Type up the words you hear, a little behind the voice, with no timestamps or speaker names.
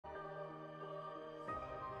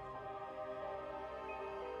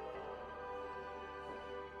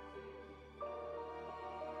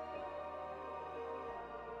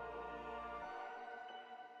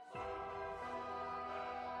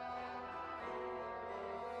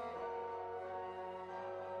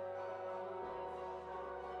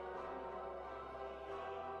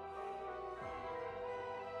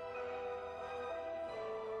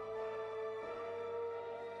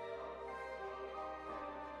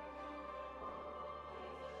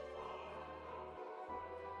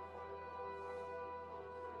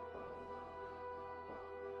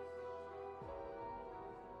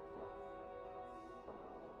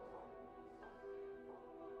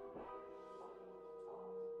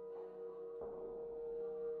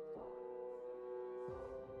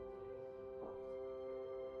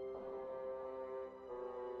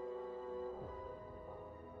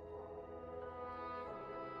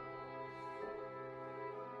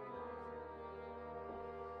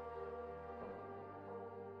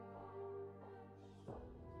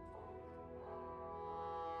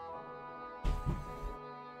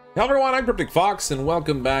Hello everyone, I'm CrypticFox, and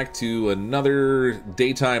welcome back to another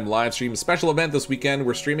daytime live stream special event this weekend.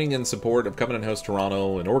 We're streaming in support of Covenenant House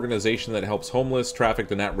Toronto, an organization that helps homeless,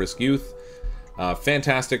 trafficked, and at-risk youth.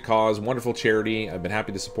 Fantastic cause, wonderful charity. I've been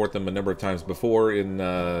happy to support them a number of times before in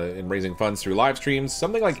raising funds through live streams.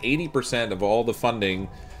 Something like 80% of all the funding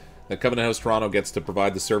that Covenant House Toronto gets to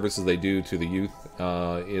provide the services they do to the youth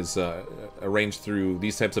is arranged through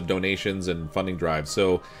these types of donations and funding drives.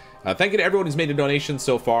 So thank you to everyone who's made a donation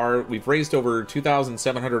so far. We've raised over $2,700,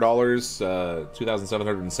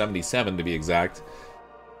 $2,777 to be exact,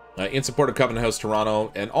 in support of Covenant House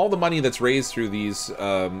Toronto, and all the money that's raised through these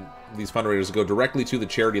fundraisers go directly to the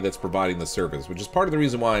charity that's providing the service, which is part of the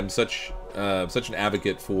reason why I'm such an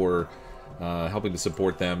advocate for helping to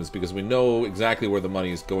support them, is because we know exactly where the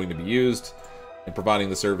money is going to be used in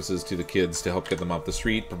providing the services to the kids to help get them off the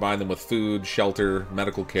street, provide them with food, shelter,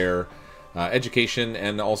 medical care, education,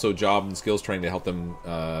 and also job and skills training to help them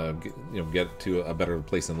get to a better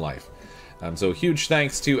place in life. So huge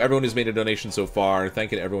thanks to everyone who's made a donation so far.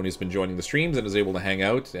 Thank you to everyone who's been joining the streams and is able to hang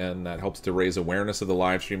out, and that helps to raise awareness of the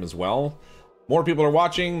live stream as well. More people are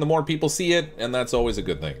watching, the more people see it, and that's always a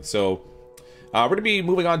good thing. So we're going to be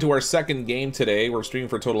moving on to our second game today. We're streaming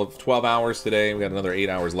for a total of 12 hours today. We got another 8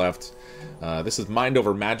 hours left. This is Mind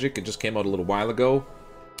Over Magic. It just came out a little while ago.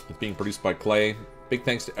 It's being produced by Clay. Big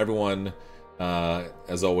thanks to everyone,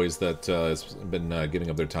 as always, that has been giving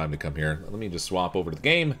up their time to come here. Let me just swap over to the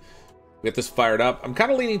game. Get this fired up. I'm kind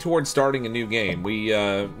of leaning towards starting a new game. We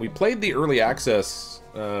played the early access,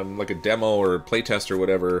 like a demo or playtest or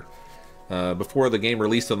whatever, before the game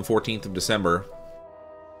released on the 14th of December.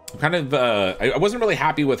 I wasn't really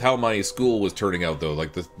happy with how my school was turning out, though.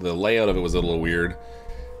 Like, the layout of it was a little weird, a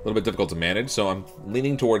little bit difficult to manage, so I'm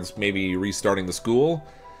leaning towards maybe restarting the school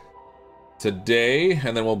today,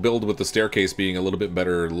 and then we'll build with the staircase being a little bit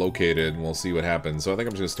better located, and we'll see what happens. So I think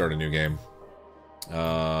I'm just going to start a new game.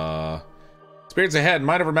 Spirits Ahead.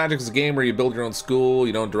 Mind Over Magic is a game where you build your own school.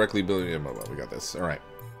 You don't directly build... Yeah, we got this. Alright.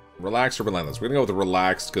 Relaxed or Relentless? We're going to go with the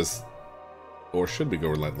Relaxed, because... Or should we go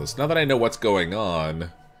Relentless? Now that I know what's going on...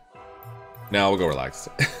 No, we'll go Relaxed.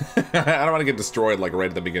 I don't want to get destroyed, like, right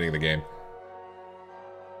at the beginning of the game.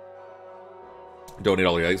 Don't need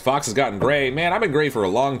all the ice. Fox has gotten gray. Man, I've been gray for a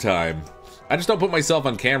long time. I just don't put myself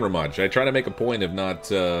on camera much. I try to make a point of not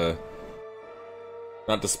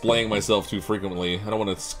displaying myself too frequently. I don't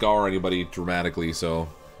want to scar anybody dramatically, so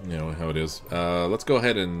you know how it is. Let's go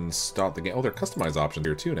ahead and start the game. Oh, there are customized options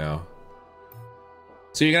here too now.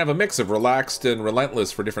 So you can have a mix of relaxed and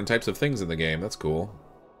relentless for different types of things in the game. That's cool.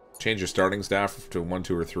 Change your starting staff to 1,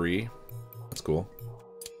 2, or 3. That's cool.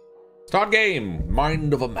 Start game.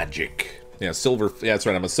 Mind of a Magic. Yeah, silver. Yeah, that's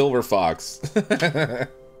right. I'm a silver fox.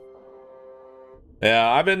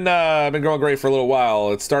 Yeah, I've been growing gray for a little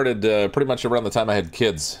while. It started pretty much around the time I had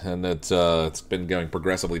kids, and it's been going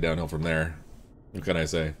progressively downhill from there. What can I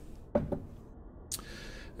say?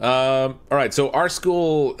 All right, so our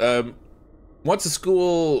school. Once a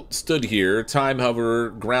school stood here, time,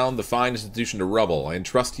 however, ground the fine institution to rubble. I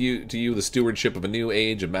entrust to you the stewardship of a new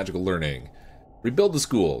age of magical learning. Rebuild the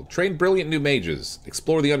school. Train brilliant new mages.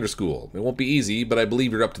 Explore the underschool. It won't be easy, but I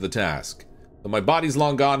believe you're up to the task. Though my body's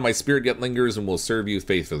long gone, my spirit yet lingers and will serve you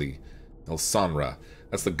faithfully. El Sonra.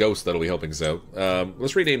 That's the ghost that'll be helping us out.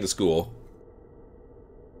 Let's rename the school.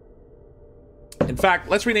 In fact,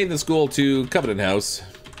 let's rename the school to Covenant House,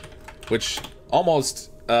 which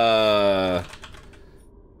almost,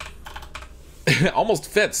 almost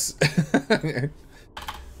fits.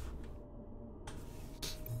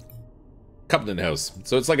 Covenant House.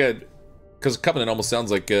 So it's like a... Because Covenant almost sounds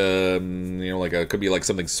like, like could be like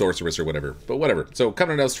something sorceress or whatever. But whatever. So,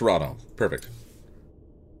 Covenant House Toronto. Perfect.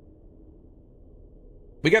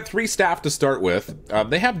 We got 3 staff to start with.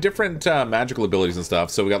 They have different magical abilities and stuff.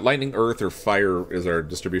 So we got Lightning, Earth, or Fire is our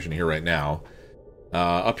distribution here right now.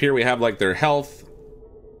 Up here we have like their health,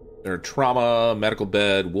 their trauma, medical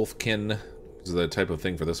bed, wolfkin. This is the type of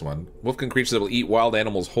thing for this one. Wolfkin creatures that will eat wild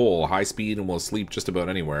animals whole, high speed, and will sleep just about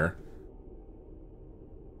anywhere.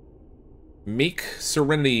 Meek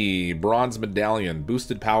Serenity, Bronze Medallion,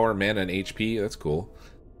 boosted power, mana, and HP. That's cool.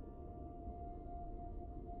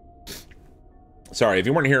 Sorry, if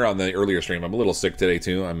you weren't here on the earlier stream, I'm a little sick today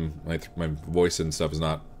too. My voice and stuff is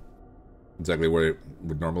not exactly where it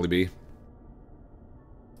would normally be.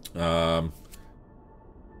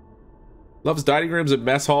 Loves dining rooms and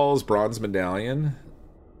mess halls, Bronze Medallion.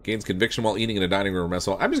 Gains conviction while eating in a dining room or mess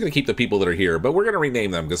hall. I'm just going to keep the people that are here, but we're going to rename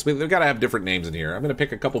them because they've got to have different names in here. I'm going to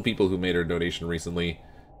pick a couple people who made a donation recently,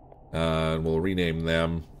 and we'll rename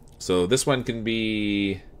them. So this one can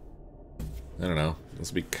be... I don't know. This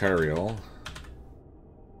will be Cariel.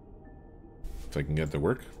 If I can get it to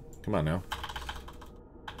work. Come on now.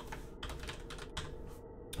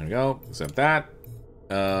 There we go. Accept that.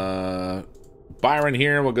 Byron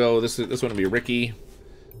here will go. This one will be Ricky.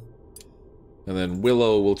 And then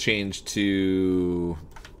Willow will change to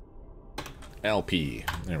LP.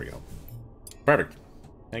 There we go. Perfect.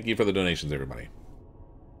 Thank you for the donations, everybody.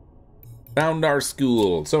 Found our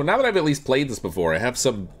school. So now that I've at least played this before, I have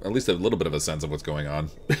at least a little bit of a sense of what's going on.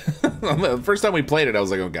 The first time we played it, I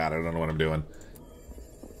was like, oh god, I don't know what I'm doing.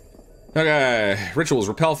 Okay. Rituals.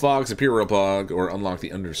 Repel fogs, appear repog, or unlock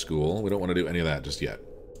the underschool. We don't want to do any of that just yet.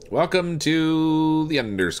 Welcome to the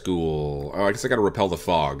underschool. Oh, I guess I gotta repel the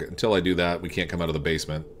fog. Until I do that, we can't come out of the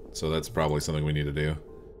basement. So that's probably something we need to do.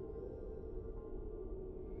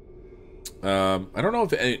 I don't know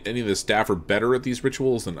if any of the staff are better at these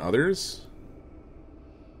rituals than others.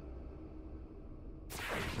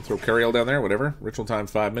 I'll throw Cariel down there, whatever. Ritual time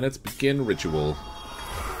 5 minutes. Begin ritual.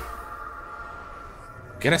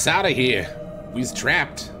 Get us out of here. We's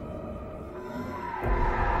trapped.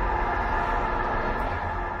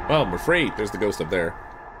 Well, we're free. There's the ghost up there.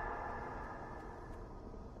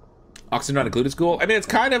 Oxygen not included school? I mean, it's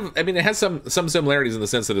kind of... I mean, it has some similarities in the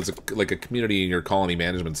sense that it's like a community in your colony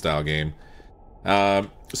management style game.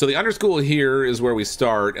 So the underschool here is where we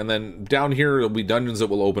start, and then down here there'll be dungeons that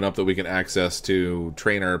will open up that we can access to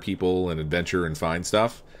train our people and adventure and find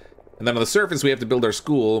stuff. And then on the surface we have to build our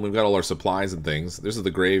school, and we've got all our supplies and things. This is the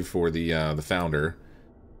grave for the founder,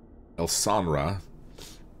 Elsanra.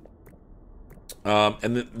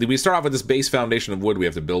 And we start off with this base foundation of wood we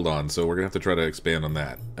have to build on, so we're gonna have to try to expand on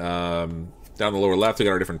that. Down the lower left we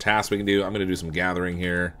got our different tasks we can do. I'm gonna do some gathering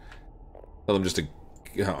here. Tell them just to...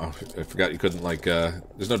 Oh, I forgot you couldn't, like,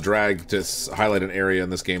 there's no drag to highlight an area in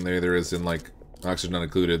this game there is in, like, Oxygen not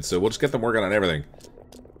included, so we'll just get them working on everything.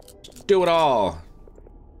 Just do it all!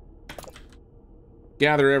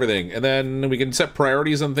 Gather everything, and then we can set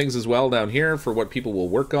priorities on things as well down here for what people will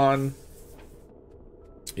work on.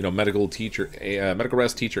 You know, medical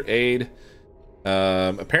rest, teacher aid.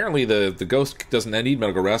 Apparently the ghost doesn't need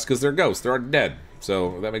medical rest because they're ghosts, they're already dead,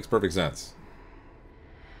 so that makes perfect sense.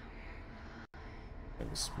 I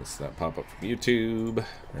just missed that pop-up from YouTube.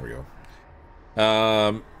 There we go.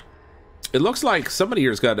 It looks like somebody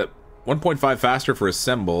here's got a 1.5 faster for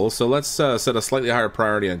assemble, so let's set a slightly higher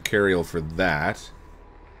priority on Cariel for that.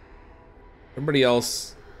 Everybody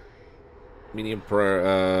else, medium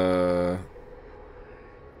fire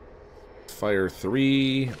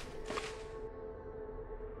 3.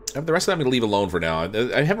 The rest of them I'm gonna leave alone for now.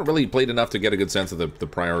 I haven't really played enough to get a good sense of the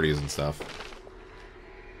priorities and stuff.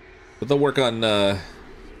 But they'll work on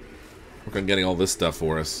getting all this stuff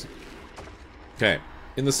for us. Okay.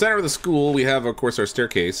 In the center of the school, we have, of course, our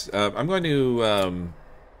staircase. I'm going to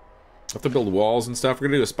have to build walls and stuff. We're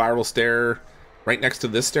going to do a spiral stair right next to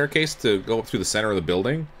this staircase to go up through the center of the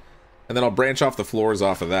building. And then I'll branch off the floors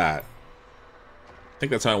off of that. I think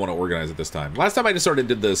that's how I want to organize it this time. Last time I just sort of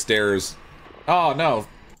did the stairs... Oh, no.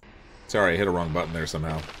 Sorry, I hit a wrong button there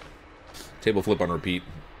somehow. Table flip on repeat.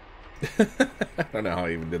 I don't know how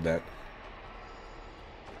I even did that.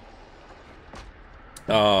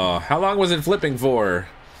 Oh, how long was it flipping for?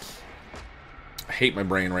 I hate my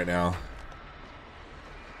brain right now.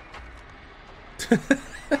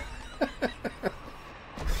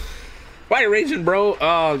 Why are you raging, bro?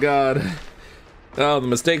 Oh, God. Oh, the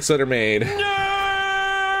mistakes that are made. Nerd!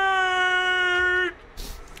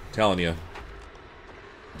 Telling you.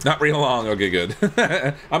 Not real long. Okay, good.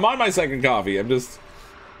 I'm on my second coffee. I'm just...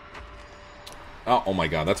 Oh my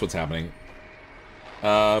god, that's what's happening.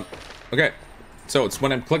 Okay. So it's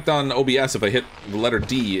when I'm clicked on OBS, if I hit the letter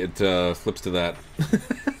D, it flips to that.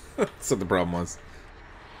 That's what the problem was.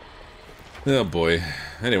 Oh boy.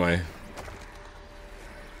 Anyway.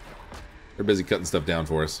 They're busy cutting stuff down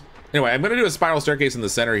for us. Anyway, I'm gonna do a spiral staircase in the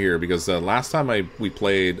center here, because last time we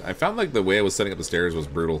played, I found like the way I was setting up the stairs was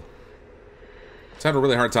brutal. I had a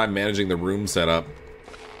really hard time managing the room setup.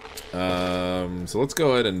 So let's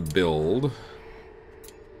go ahead and build.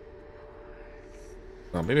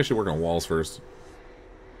 Oh, maybe I should work on walls first.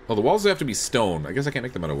 Oh, the walls have to be stone. I guess I can't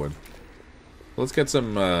make them out of wood. Let's get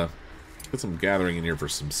some gathering in here for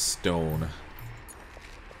some stone.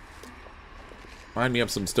 Find me up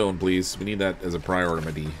some stone, please. We need that as a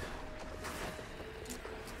priority.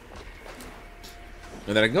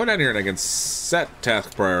 And then I can go down here and I can set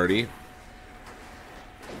task priority.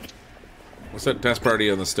 We'll set task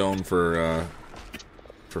priority on the stone for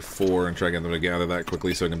 4 and try to get them to gather that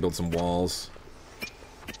quickly so I can build some walls.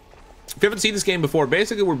 If you haven't seen this game before,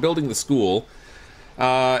 basically we're building the school.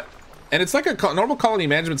 And it's like a normal colony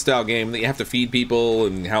management style game that you have to feed people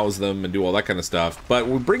and house them and do all that kind of stuff. But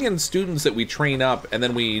we bring in students that we train up, and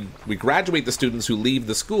then we graduate the students who leave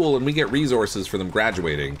the school, and we get resources for them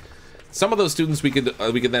graduating. Some of those students we could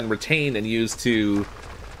then retain and use to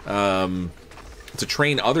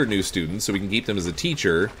train other new students, so we can keep them as a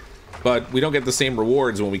teacher. But we don't get the same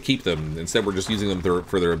rewards when we keep them. Instead, we're just using them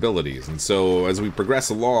for their abilities. And so as we progress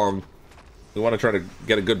along, we want to try to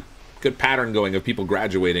get a good pattern going of people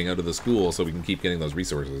graduating out of the school so we can keep getting those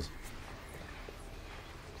resources.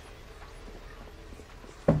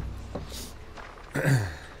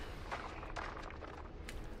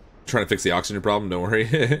 Trying to fix the oxygen problem, don't worry.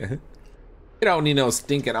 You don't need no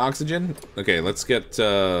stinking oxygen. Okay, let's get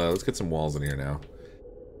some walls in here now.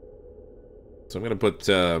 So I'm gonna put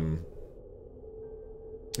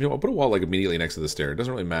you know, I'll put a wall like immediately next to the stair. It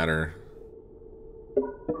doesn't really matter.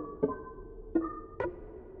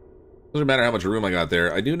 Doesn't matter how much room I got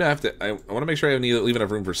there. I do have to. I want to make sure I leave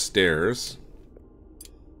enough room for stairs.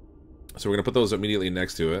 So we're gonna put those immediately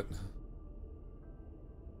next to it.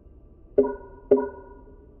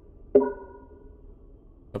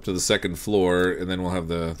 Up to the second floor, and then we'll have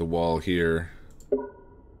the wall here.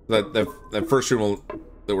 That first room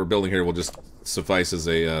that we're building here will just suffice as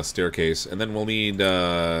a staircase, and then we'll need.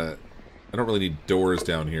 I don't really need doors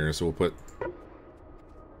down here, so we'll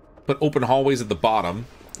put open hallways at the bottom.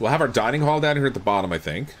 We'll have our dining hall down here at the bottom, I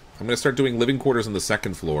think. I'm going to start doing living quarters on the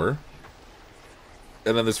second floor.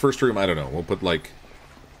 And then this first room, I don't know. We'll put, like,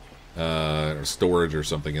 storage or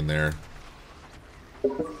something in there.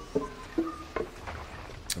 And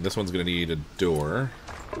this one's going to need a door.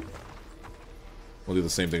 We'll do the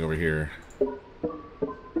same thing over here. We're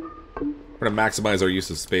going to maximize our use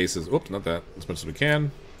of spaces. Oops, not that. As much as we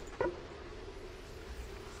can.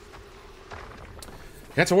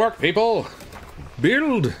 Get to work, people!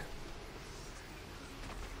 Build!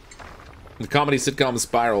 The comedy sitcom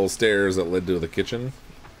spiral stairs that led to the kitchen.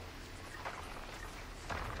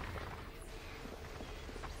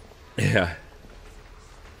 Yeah.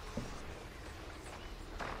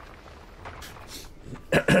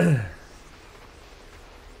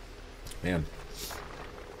 Man.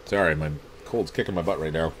 Sorry, my cold's kicking my butt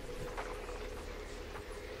right now.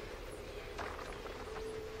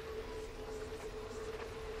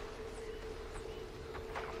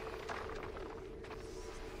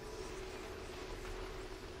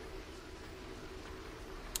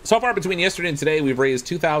 So far, between yesterday and today, we've raised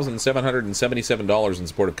 $2,777 in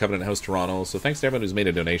support of Covenenant House Toronto, so thanks to everyone who's made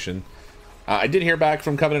a donation. I did hear back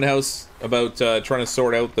from Covenant House about trying to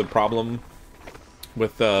sort out the problem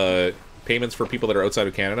with payments for people that are outside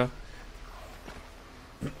of Canada.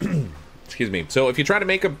 Excuse me. So if you try to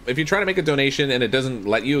make a donation and it doesn't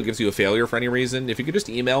let you, it gives you a failure for any reason, if you could just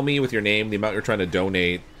email me with your name, the amount you're trying to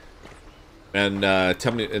donate, and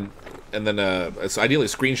tell me... And then it's ideally a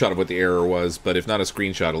screenshot of what the error was, but if not a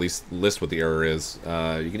screenshot, at least list what the error is.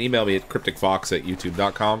 You can email me at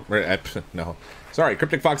CrypticFox@youtube.com. No, sorry,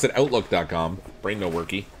 CrypticFox@outlook.com. Brain no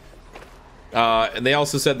worky. And they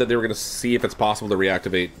also said that they were going to see if it's possible to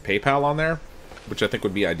reactivate PayPal on there, which I think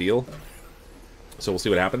would be ideal. So we'll see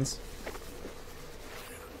what happens.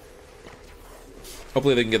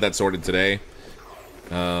 Hopefully they can get that sorted today.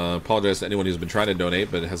 Apologize to anyone who's been trying to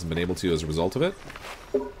donate, but hasn't been able to as a result of it.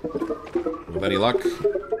 With any luck,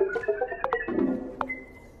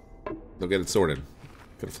 they'll get it sorted.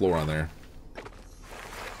 Get a floor on there.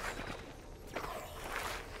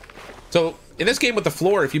 So, in this game with the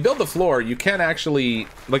floor, if you build the floor, you can actually,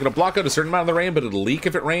 like, it'll block out a certain amount of the rain, but it'll leak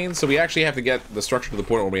if it rains, so we actually have to get the structure to the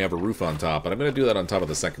point where we have a roof on top, and I'm going to do that on top of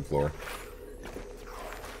the second floor.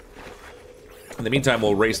 In the meantime,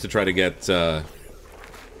 we'll race to try to get, the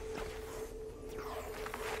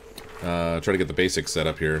basics set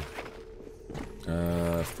up here.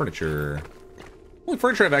 Furniture. Only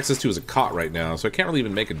furniture I have access to is a cot right now, so I can't really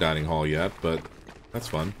even make a dining hall yet, but that's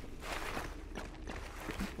fun.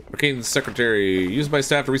 Arcane Secretary. Used by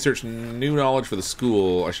staff to research new knowledge for the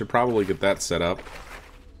school. I should probably get that set up.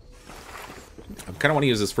 I kind of want to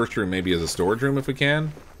use this first room maybe as a storage room if we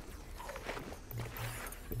can.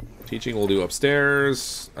 Teaching we'll do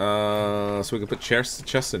upstairs. So we can put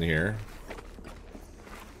chests in here.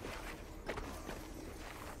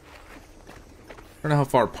 I don't know how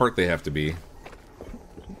far apart they have to be.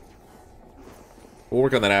 We'll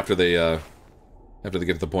work on that after they get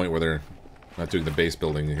to the point where they're not doing the base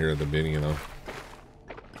building here at the beginning, you know.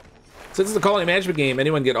 Since it's a colony management game,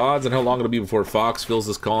 anyone get odds on how long it'll be before Fox fills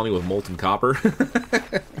this colony with molten copper?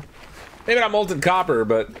 Maybe not molten copper,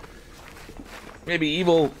 but maybe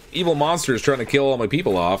evil monsters trying to kill all my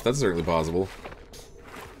people off. That's certainly possible.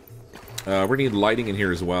 We're gonna need lighting in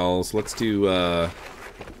here as well, so let's do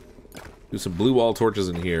Do some blue wall torches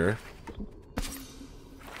in here.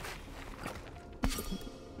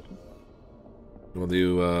 We'll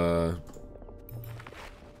do, oh,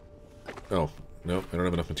 nope, I don't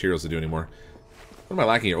have enough materials to do anymore. What am I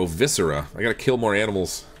lacking here? Oh, viscera. I gotta kill more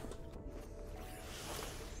animals.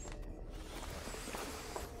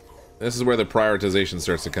 This is where the prioritization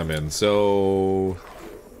starts to come in. So...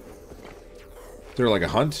 is there like a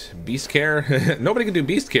hunt? Beast care? Nobody can do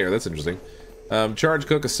beast care. That's interesting. Charge,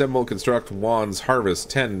 cook, assemble, construct, wands, harvest,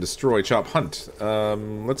 tend, destroy, chop, hunt.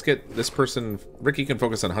 Let's get this person... Ricky can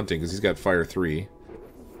focus on hunting because he's got fire 3.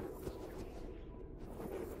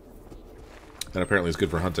 That apparently is good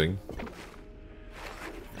for hunting.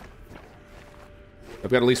 I've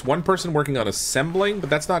got at least one person working on assembling, but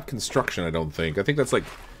that's not construction, I don't think. I think that's like...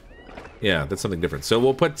 yeah, that's something different. So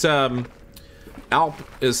we'll put... Alp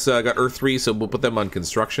is got Earth 3, so we'll put them on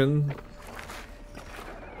construction.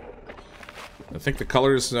 I think the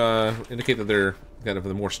colors indicate that they're kind of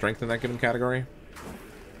the more strength in that given category.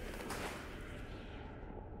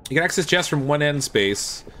 You can access chests from one end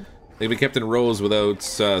space. They can be kept in rows without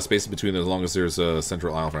spaces between them as long as there's a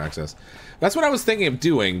central aisle for access. That's what I was thinking of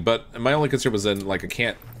doing, but my only concern was then, like, I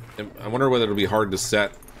can't... I wonder whether it'll be hard to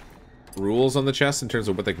set rules on the chests in terms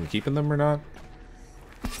of what they can keep in them or not.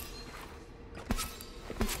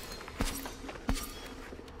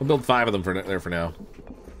 We'll build 5 of them there for now.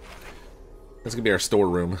 That's gonna be our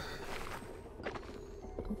storeroom.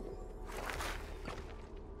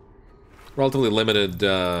 Relatively limited,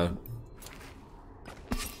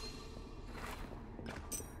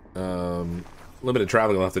 limited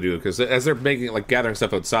traveling we'll have to do, because as they're making, like, gathering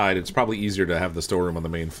stuff outside, it's probably easier to have the storeroom on the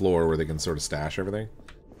main floor where they can sort of stash everything.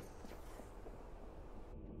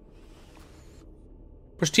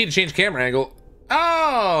 Push T to change camera angle.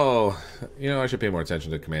 Oh! You know, I should pay more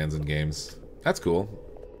attention to commands in games. That's cool.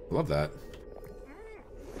 Love that.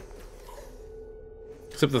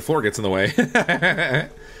 Except the floor gets in the way.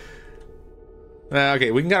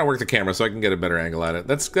 Okay, we can kind of work the camera so I can get a better angle at it.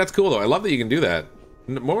 That's cool, though. I love that you can do that.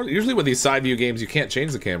 Usually with these side view games, you can't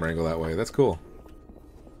change the camera angle that way. That's cool.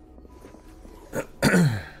 What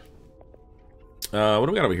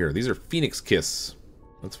do we got over here? These are Phoenix Kiss.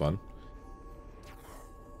 That's fun.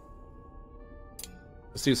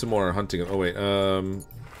 Let's do some more hunting. Oh, wait.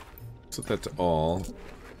 Set that to all.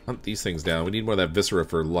 Hunt these things down. We need more of that viscera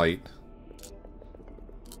for light.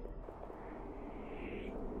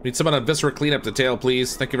 Need someone on viscera cleanup detail,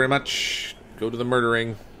 please. Thank you very much. Go to the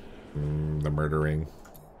murdering. The murdering.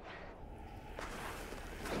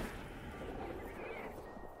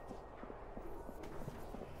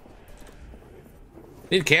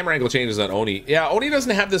 Need camera angle changes on Oni. Yeah, Oni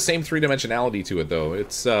doesn't have the same three-dimensionality to it, though.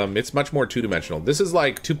 It's much more two-dimensional. This is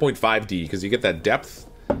like 2.5D, because you get that depth.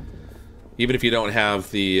 Even if you don't have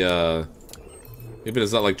the, even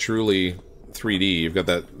it's not like truly 3D, you've got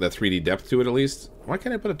that 3D depth to it at least. Why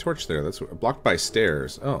can't I put a torch there? That's blocked by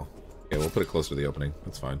stairs. Oh. Okay, we'll put it close to the opening.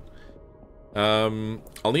 That's fine.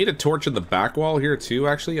 I'll need a torch in the back wall here, too,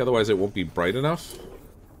 actually. Otherwise, it won't be bright enough.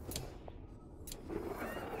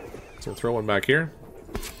 So we'll throw one back here.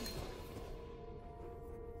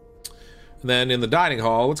 And then in the dining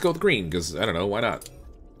hall, let's go with green, because, I don't know, why not?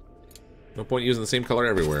 No point using the same color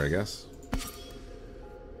everywhere, I guess.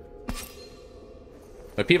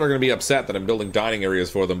 My people are going to be upset that I'm building dining areas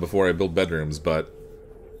for them before I build bedrooms, but...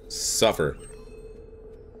 suffer.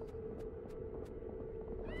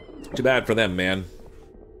 Too bad for them, man.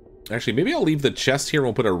 Actually, maybe I'll leave the chest here and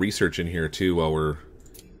we'll put our research in here, too, while we're...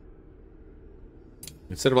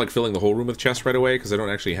 instead of, like, filling the whole room with chests right away, because I don't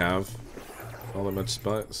actually have all that much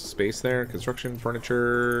space there. Construction,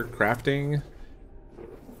 furniture, crafting.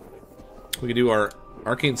 We can do our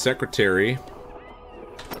arcane secretary.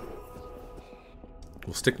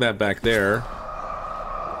 We'll stick that back there.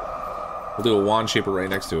 We'll do a wand shaper right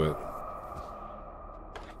next to it.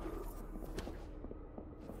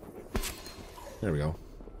 There we go.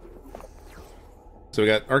 So we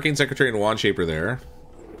got arcane secretary and wand shaper there.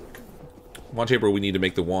 Wand shaper we need to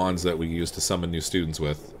make the wands that we use to summon new students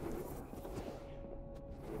with.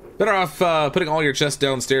 Better off putting all your chests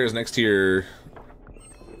downstairs next to your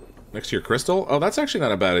crystal. Oh, that's actually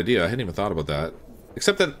not a bad idea. I hadn't even thought about that.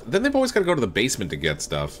 Except that then they've always got to go to the basement to get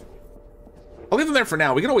stuff. I'll leave them there for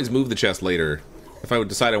now. We can always move the chest later if I would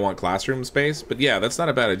decide I want classroom space. But yeah, that's not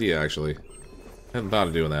a bad idea, actually. I hadn't thought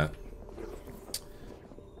of doing that.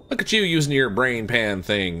 Look at you using your brain pan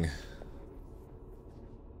thing.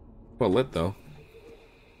 Well lit, though.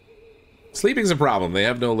 Sleeping's a problem. They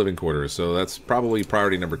have no living quarters, so that's probably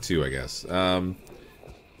priority number 2, I guess.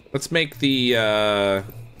 Let's make the,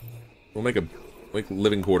 we'll make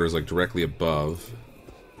living quarters, like, directly above.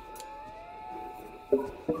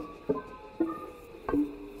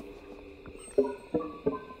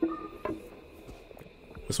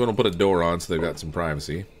 one will put a door on so they've got some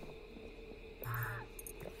privacy.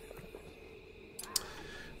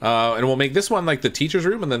 And we'll make this one like the teacher's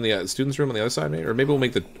room, and then the student's room on the other side, maybe? Or maybe we'll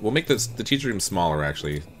make the teacher's room smaller,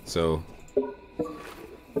 actually. So,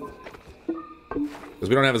 because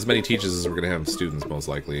we don't have as many teachers as we're gonna have students, most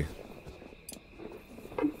likely.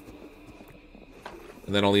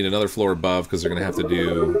 And then I'll need another floor above because they're gonna have to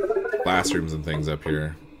do classrooms and things up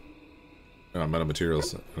here. Oh, I'm out of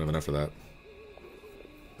materials. I don't have enough for that.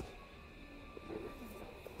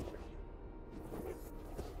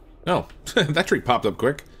 Oh, that tree popped up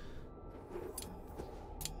quick.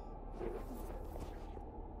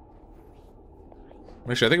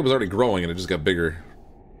 Actually, I think it was already growing and it just got bigger.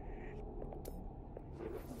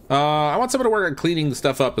 I want someone to work on cleaning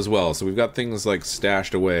stuff up as well. So we've got things like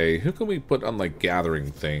stashed away. Who can we put on like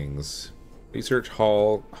gathering things? Research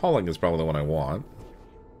hall. Hauling is probably the one I want.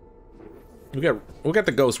 We'll get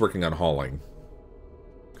the ghost working on hauling.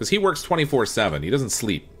 Because he works 24/7. He doesn't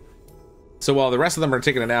sleep. So while the rest of them are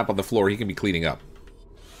taking a nap on the floor, he can be cleaning up.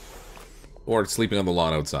 Or sleeping on the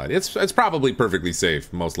lawn outside. It's probably perfectly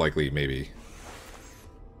safe, most likely, maybe.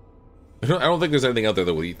 I don't think there's anything out there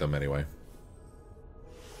that will eat them anyway.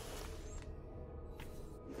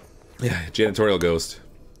 Yeah, janitorial ghost.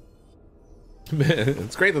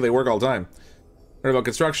 It's great that they work all the time. Learn about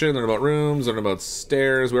construction, learn about rooms, learn about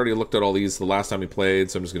stairs. We already looked at all these the last time we played,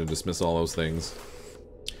 so I'm just going to dismiss all those things.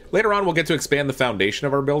 Later on, we'll get to expand the foundation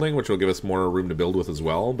of our building, which will give us more room to build with as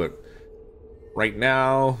well, but right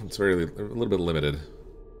now, it's a little bit limited.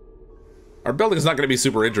 Our building is not going to be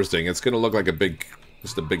super interesting. It's going to look like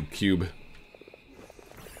just a big cube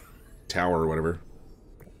tower or whatever.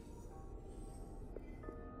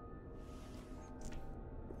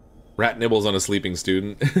 Rat nibbles on a sleeping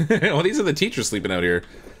student. Well, these are the teachers sleeping out here.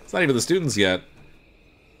 It's not even the students yet.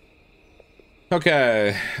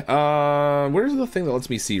 Okay. Where's the thing that lets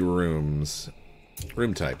me see rooms?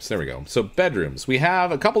 Room types. There we go. So, bedrooms. We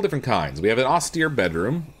have a couple different kinds. We have an austere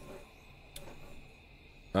bedroom.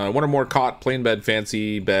 One or more cot, plain bed,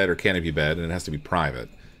 fancy bed, or canopy bed, and it has to be private.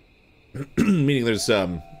 Meaning there's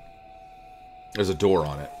a door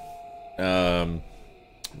on it.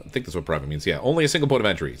 I think that's what private means. Yeah, only a single point of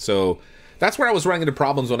entry. So that's where I was running into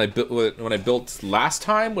problems when I built last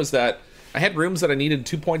time, was that I had rooms that I needed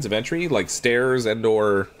 2 points of entry, like stairs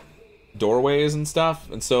and/or doorways and stuff,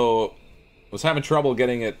 and so I was having trouble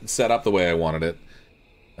getting it set up the way I wanted it.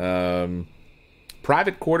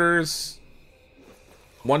 Private quarters,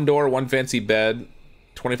 one door, one fancy bed,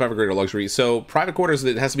 25 or greater luxury. So private quarters,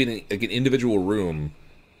 it has to be like an individual room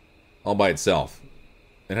all by itself.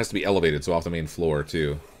 It has to be elevated, so off the main floor,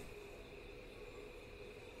 too.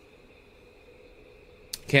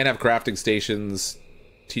 Can't have crafting stations,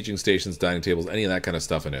 teaching stations, dining tables, any of that kind of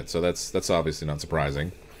stuff in it. So that's obviously not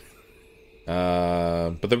surprising.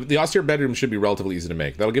 But the austere bedroom should be relatively easy to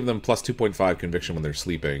make. That'll give them plus 2.5 conviction when they're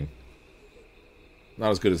sleeping.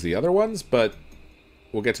 Not as good as the other ones, but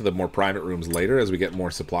we'll get to the more private rooms later as we get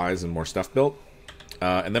more supplies and more stuff built.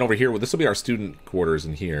 And then over here, well, this will be our student quarters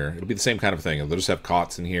in here. It'll be the same kind of thing. They'll just have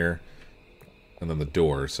cots in here. And then the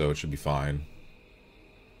door, so it should be fine.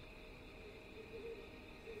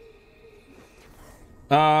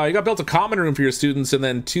 You got built a common room for your students, and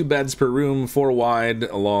then 2 beds per room, 4 wide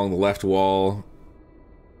along the left wall.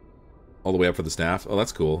 All the way up for the staff. Oh,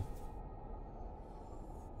 that's cool.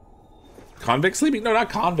 Convict sleeping? No, not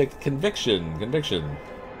convict. Conviction. Conviction.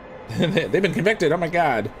 They've been convicted. Oh my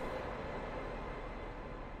god.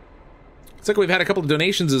 Looks like we've had a couple of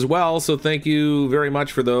donations as well, so thank you very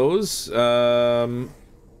much for those. I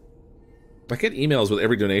get emails with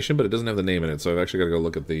every donation, but it doesn't have the name in it, so I've actually got to go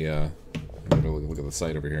look at the look at the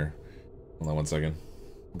site over here. Hold on one second.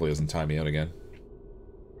 Hopefully it doesn't time me out again.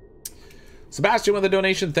 Sebastian with a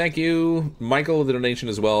donation, thank you. Michael with a donation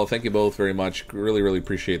as well, thank you both very much. Really, really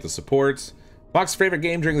appreciate the support. Fox's favorite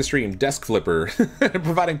game during the stream, Desk Flipper.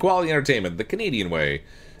 Providing quality entertainment, the Canadian way.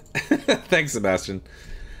 Thanks, Sebastian.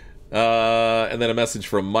 And then a message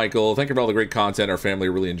from Michael. Thank you for all the great content. Our family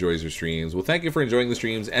really enjoys your streams. Well, thank you for enjoying the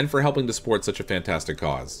streams and for helping to support such a fantastic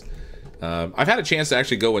cause. I've had a chance to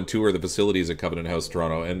actually go and tour the facilities at Covenenant House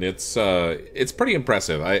Toronto, and it's pretty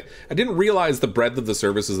impressive. I didn't realize the breadth of the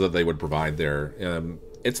services that they would provide there.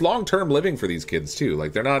 It's long-term living for these kids too.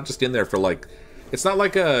 Like, they're not just in there for like, it's not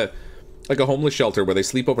like a homeless shelter where they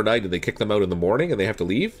sleep overnight and they kick them out in the morning and they have to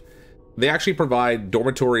leave. They actually provide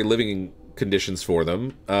dormitory living conditions for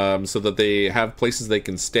them, so that they have places they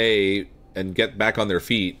can stay and get back on their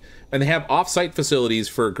feet. And they have off-site facilities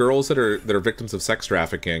for girls that are victims of sex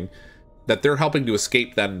trafficking, that they're helping to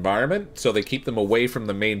escape that environment. So they keep them away from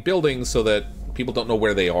the main building so that people don't know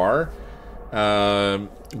where they are.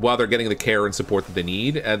 while they're getting the care and support that they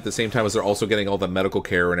need, at the same time as they're also getting all the medical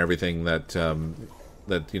care and everything that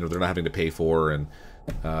that, you know, they're not having to pay for. And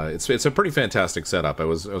it's a pretty fantastic setup. I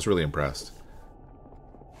was really impressed.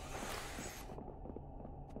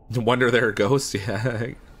 Wonder there are ghosts? Yeah.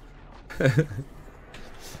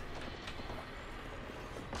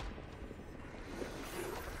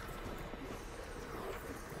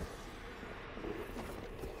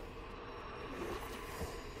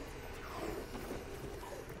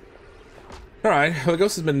 Alright, well, the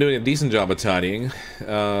ghost has been doing a decent job of tidying.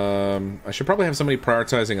 I should probably have somebody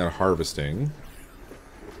prioritizing on harvesting.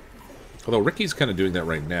 Although Ricky's kind of doing that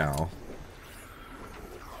right now.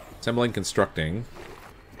 Assembling, constructing.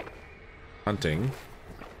 Hunting.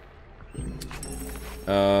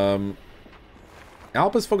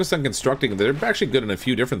 Alpa's focused on constructing. They're actually good in a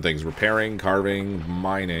few different things. Repairing, carving,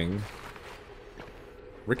 mining.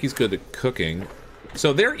 Ricky's good at cooking.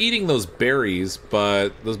 So they're eating those berries,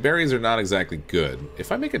 but those berries are not exactly good.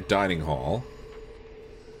 If I make a dining hall,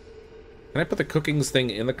 can I put the cookings thing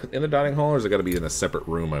in the dining hall, or is it got to be in a separate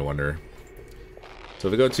room, I wonder? So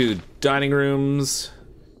if we go to dining rooms,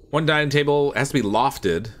 one dining table has to be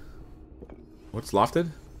lofted. What's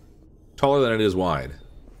lofted? Taller than it is wide.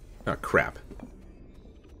 Oh, crap.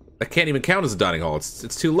 That can't even count as a dining hall.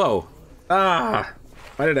 It's too low. Ah!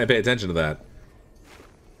 Why didn't I pay attention to that?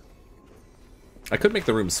 I could make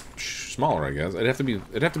the room smaller, I guess. It'd have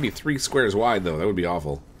to be 3 squares wide, though. That would be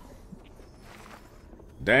awful.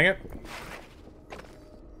 Dang it.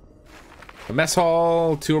 A mess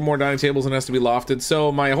hall, 2 or more dining tables, and it has to be lofted.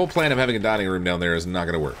 So my whole plan of having a dining room down there is not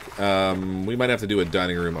going to work. We might have to do a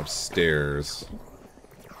dining room upstairs.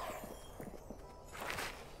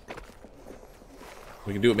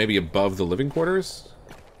 We can do it maybe above the living quarters.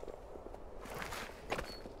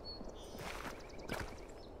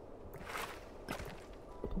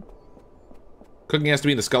 Cooking has to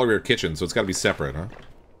be in the scullery or kitchen, so it's got to be separate, huh?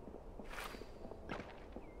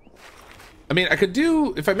 I mean, I could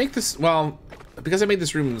do, if I make this, well, because I made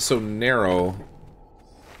this room so narrow,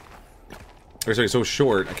 or sorry, so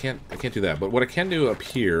short, I can't do that. But what I can do up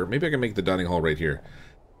here, maybe I can make the dining hall right here.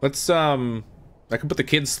 Let's, I can put the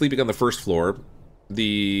kids sleeping on the first floor,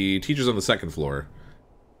 the teachers on the second floor,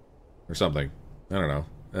 or something. I don't know.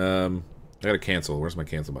 I gotta cancel. Where's my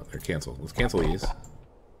cancel button? There, cancel. Let's cancel these.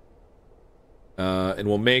 And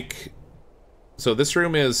we'll make... So this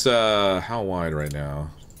room is, how wide right now?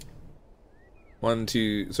 1,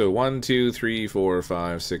 2... So 1, 2, 3, 4,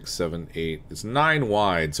 5, 6, 7, 8... It's 9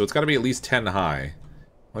 wide, so it's gotta be at least 10 high.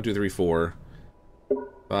 1, 2, 3, 4...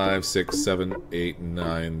 5, 6, 7, 8,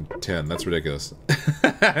 9, 10. That's ridiculous.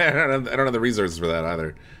 I don't have the resources for that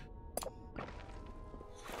either.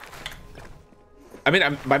 I mean,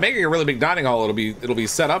 by making a really big dining hall, it'll be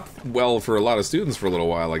set up well for a lot of students for a little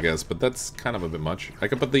while, I guess. But that's kind of a bit much. I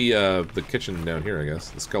could put the kitchen down here, I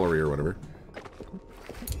guess, the scullery or whatever.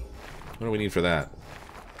 What do we need for that?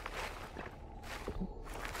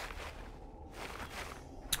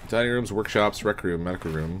 Dining rooms, workshops, rec room,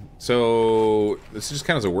 medical room. So this just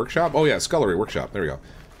kind of as a workshop. Oh yeah, scullery, workshop. There we go.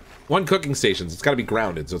 1 cooking stations. It's got to be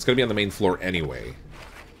grounded, so it's got to be on the main floor anyway.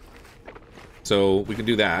 So we can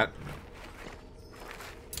do that.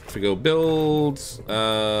 If we go build,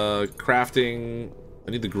 crafting,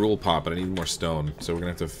 I need the gruel pot, but I need more stone, so we're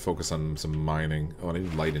gonna have to focus on some mining. Oh, and I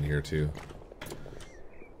need light in here too.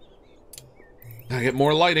 Gotta get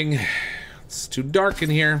more lighting. It's too dark in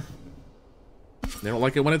here. They don't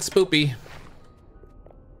like it when it's spoopy.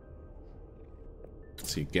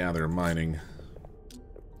 Let's see, gather, mining.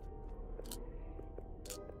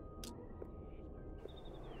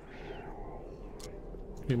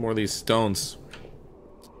 Need more of these stones.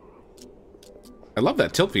 I love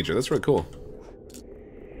that tilt feature. That's really cool.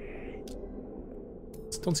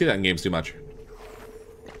 Just don't see that in games too much.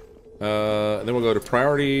 And then we'll go to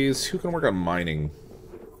priorities. Who can work on mining?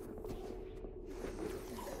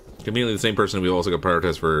 Conveniently the same person we also got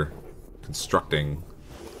prioritized for constructing.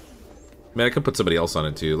 I mean, I could put somebody else on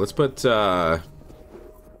it too. Let's put Cariel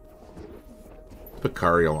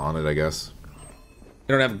on it, I guess.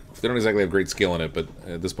 They don't exactly have great skill in it, but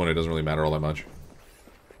at this point it doesn't really matter all that much.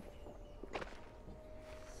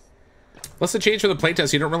 Plus the change for the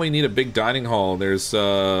playtest, you don't really need a big dining hall. There's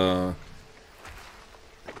 1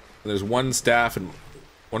 staff and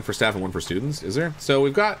 1 for staff and 1 for students, is there? So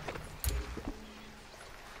we've got,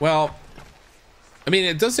 well, I mean,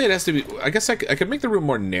 it does say it has to be, I guess I could make the room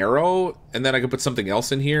more narrow, and then I could put something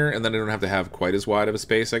else in here, and then I don't have to have quite as wide of a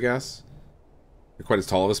space, I guess. Or quite as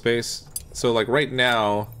tall of a space. So, like, right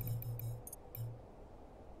now,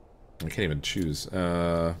 I can't even choose.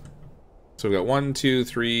 So we've got 1, 2,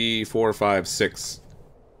 3, 4, 5, 6.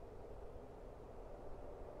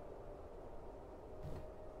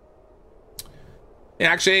 Yeah,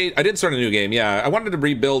 actually, I did start a new game. Yeah, I wanted to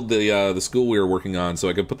rebuild the school we were working on so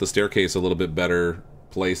I could put the staircase a little bit better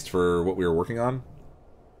placed for what we were working on.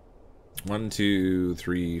 1, 2,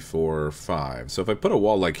 3, 4, 5. So if I put a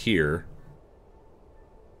wall like here,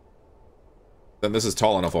 then this is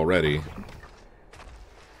tall enough already.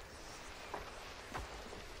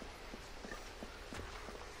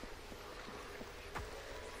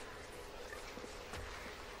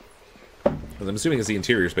 I'm assuming it's the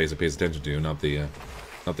interior space it pays attention to, not the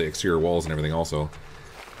exterior walls and everything also.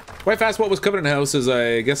 Quite fast, what was Covenant House is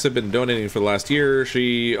I guess I've been donating for the last year.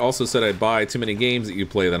 She also said I buy too many games that you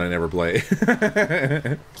play that I never play.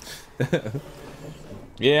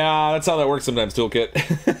 Yeah, that's how that works sometimes,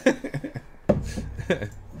 Toolkit.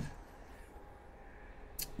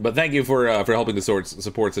 But thank you for helping to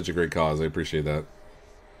support such a great cause. I appreciate that.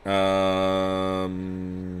 Yeah.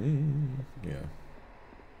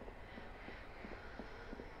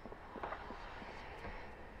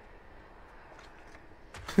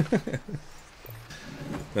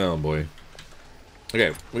 Oh boy.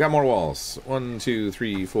 Okay, we got more walls. 1, 2,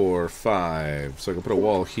 3, 4, 5. So I can put a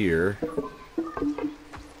wall here.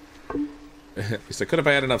 At least I could if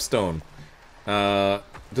I had enough stone. I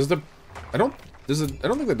don't think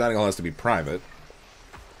the dining hall has to be private.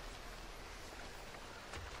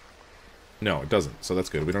 No, it doesn't. So that's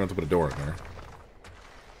good. We don't have to put a door in there.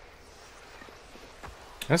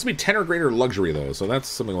 It has to be 10 or greater luxury though, so that's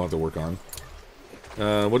something we'll have to work on.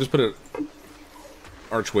 We'll just put an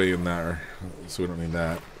archway in there, so we don't need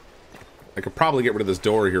that. I could probably get rid of this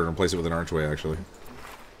door here and replace it with an archway, actually.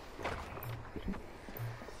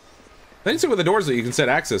 Then you see with the doors that you can set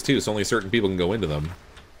access to, so only certain people can go into them.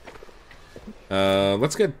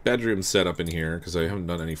 Let's get bedrooms set up in here, because I haven't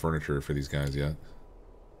done any furniture for these guys yet.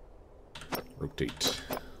 Rotate.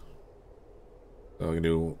 So we can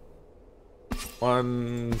do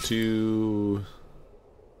 1, 2,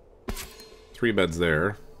 3 beds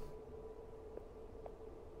there.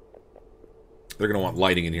 They're gonna want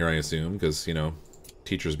lighting in here, I assume, because, you know,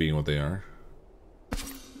 teachers being what they are.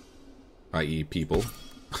 I.e. people.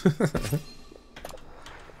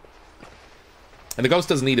 And the ghost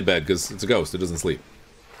doesn't need a bed, because it's a ghost, it doesn't sleep.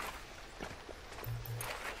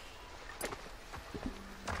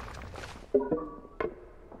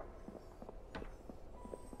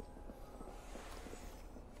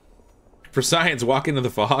 For science, walk into the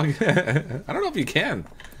fog? I don't know if you can.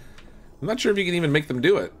 I'm not sure if you can even make them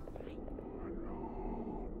do it.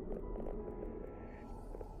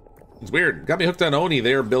 It's weird. Got me hooked on Oni.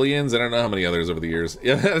 They are billions. I don't know how many others over the years.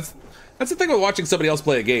 Yeah, that's the thing with watching somebody else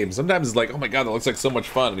play a game. Sometimes it's like, oh my god, that looks like so much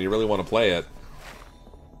fun, and you really want to play it.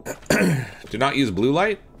 Do not use blue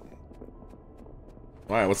light?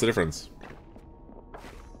 Why? What's the difference?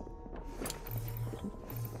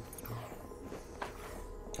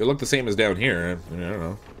 They look the same as down here. I don't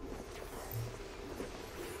know.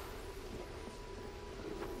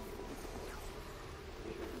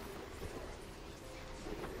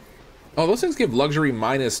 Oh, those things give luxury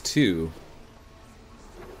 -2.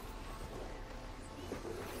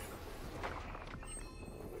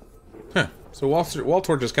 Huh. So wall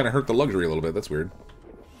torches kind of hurt the luxury a little bit. That's weird.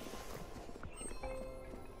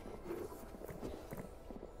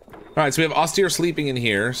 Alright, so we have austere sleeping in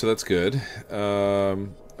here, so that's good.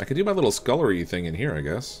 I could do my little scullery thing in here, I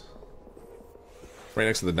guess. Right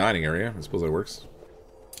next to the dining area. I suppose that works.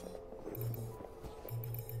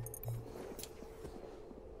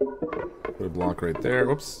 Put a block right there.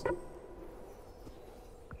 Whoops.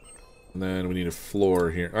 And then we need a floor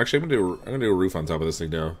here. Actually, I'm gonna do a roof on top of this thing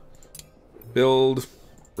now. Build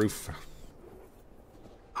roof.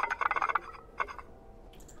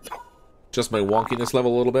 Just my wonkiness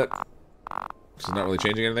level a little bit. Which is not really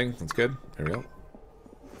changing anything. That's good. There we go.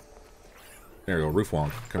 There we go. Roof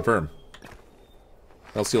wonk. Confirm.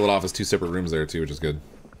 I'll seal it off as 2 separate rooms there too, which is good.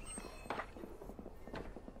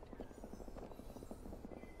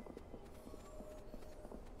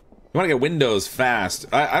 You want to get windows fast.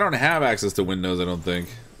 I don't have access to windows, I don't think.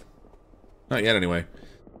 Not yet, anyway.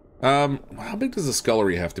 How big does the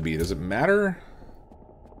scullery have to be? Does it matter?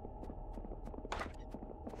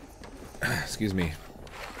 Excuse me.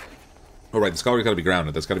 Oh, right, the scullery's got to be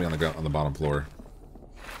grounded. That's got to be on the bottom floor.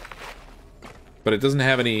 But it doesn't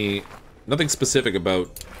have nothing specific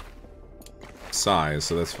about size,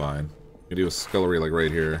 so that's fine. You do a scullery like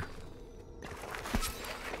right here.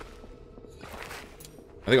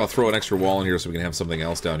 I think I'll throw an extra wall in here so we can have something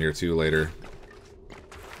else down here too later.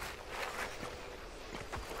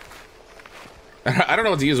 I don't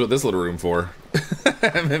know what to use with this little room for.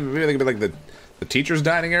 Maybe they could be like the teacher's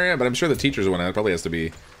dining area, but I'm sure the teacher's one probably has to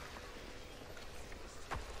be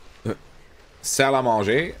salle à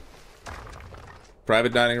manger.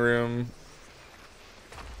 Private dining room.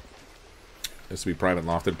 This to be private and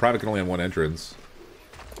lofted. Private can only have one entrance.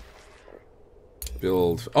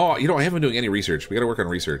 Build. Oh, you know, I haven't been doing any research. We gotta work on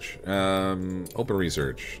research. Open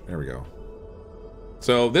research. There we go.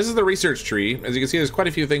 So this is the research tree. As you can see, there's quite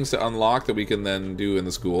a few things to unlock that we can then do in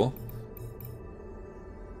the school.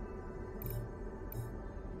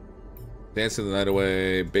 Dancing the night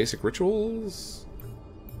away. Basic rituals.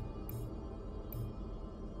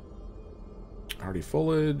 Hardy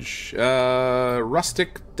foliage.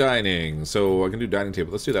 Rustic dining. So I can do dining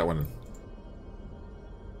table. Let's do that one.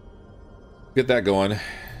 Get that going.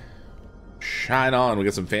 Shine on. We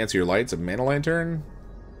got some fancier lights. A mana lantern.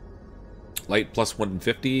 Light plus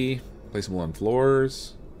 150. Placeable on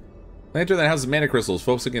floors. Lantern that houses mana crystals.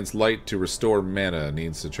 Focus against light to restore mana.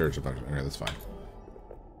 Needs to charge a bunch. Alright, that's fine.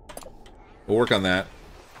 We'll work on that.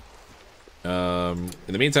 In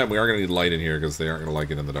the meantime, we are going to need light in here because they aren't going to like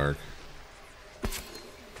it in the dark.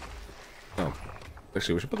 Oh.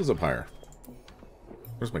 Actually, we should put this up higher.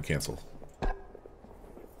 Where's my cancel?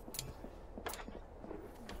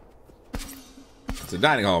 It's a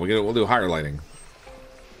dining hall. We'll do higher lighting.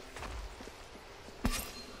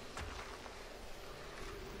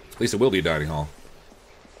 At least it will be a dining hall.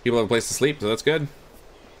 People have a place to sleep, so that's good.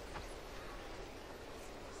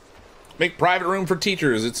 Make private room for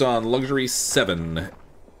teachers. It's on luxury 7.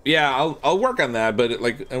 Yeah, I'll work on that, but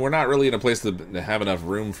we're not really in a place to have enough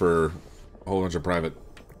room for a whole bunch of private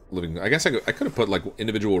living. I guess I could have put like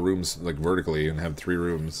individual rooms like vertically and have 3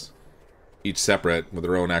 rooms, each separate with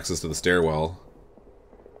their own access to the stairwell.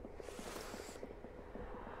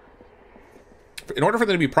 In order for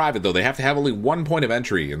them to be private, though, they have to have only 1 point of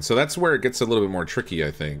entry, and so that's where it gets a little bit more tricky, I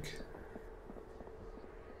think.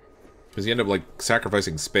 Because you end up, like,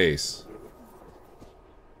 sacrificing space.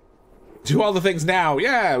 Do all the things now!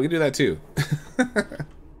 Yeah, we can do that, too.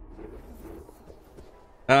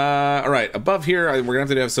 Alright, above here, we're gonna have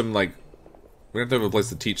to have some, like... We're gonna have to have a place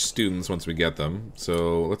to teach students once we get them.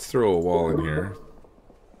 So, let's throw a wall in here.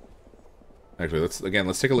 Actually, let's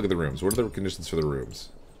take a look at the rooms. What are the conditions for the rooms?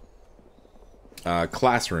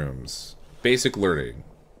 Classrooms. Basic learning.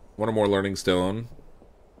 1 or more learning stone.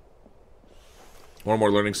 1 or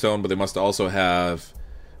more learning stone, but they must also have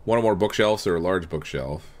 1 or more bookshelves or a large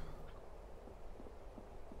bookshelf.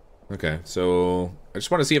 Okay, so I just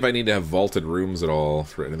want to see if I need to have vaulted rooms at all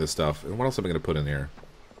for any of this stuff. And what else am I going to put in here?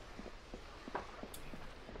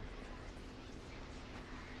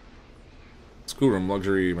 Schoolroom,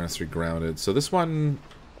 luxury, mastery, grounded. So this one,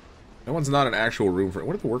 that one's not an actual room for.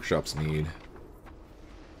 What do the workshops need?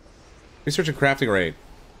 Research and crafting rate.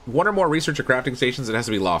 1 or more research or crafting stations, it has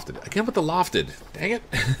to be lofted. I can't put the lofted. Dang it.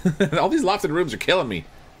 All these lofted rooms are killing me.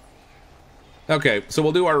 Okay, so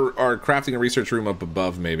we'll do our crafting and research room up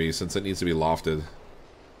above, maybe, since it needs to be lofted.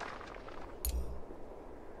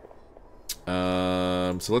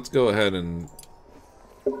 So let's go ahead and...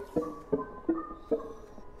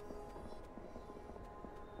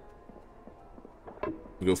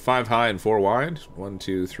 we go 5 high and 4 wide. 1,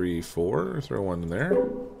 2, 3, 4. Throw 1 in there.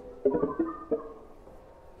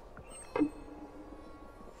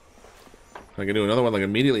 I can do another one like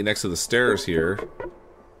immediately next to the stairs here,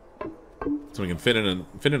 so we can fit in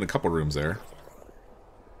a couple rooms there.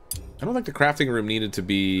 I don't think the crafting room needed to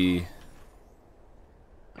be.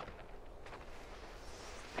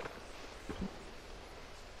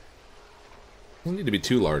 Doesn't need to be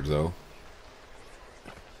too large though.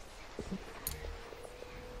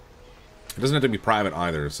 It doesn't have to be private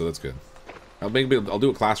either, so that's good. I'll do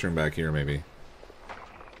a classroom back here maybe.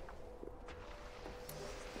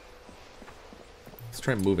 Let's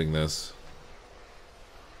try moving this.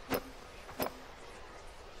 As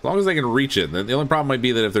long as they can reach it. The only problem might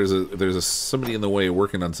be that if there's somebody in the way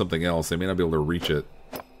working on something else, they may not be able to reach it.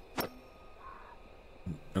 I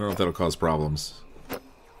don't know if that'll cause problems.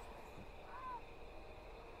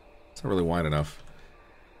 It's not really wide enough.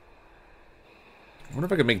 I wonder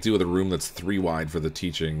if I could make do with a room that's 3 wide for the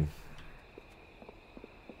teaching.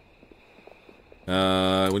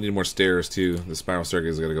 We need more stairs too. The spiral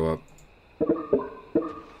staircase is gonna go up.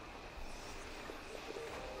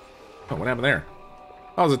 Oh, what happened there?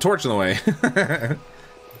 Oh, there's a torch in the way.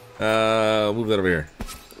 Move that over here.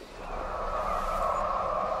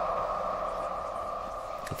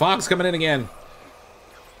 Fox coming in again.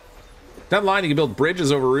 That line, you can build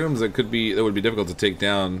bridges over rooms that would be difficult to take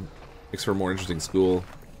down. Makes for a more interesting school.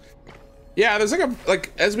 Yeah, there's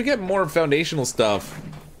like as we get more foundational stuff,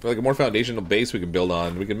 like a more foundational base we can build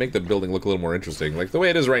on, we can make the building look a little more interesting. Like the way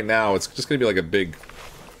it is right now, it's just gonna be like a big.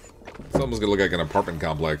 It's almost gonna look like an apartment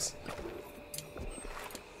complex.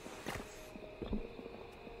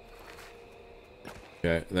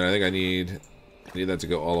 Okay, and then I think I need Need that to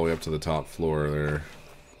go all the way up to the top floor there.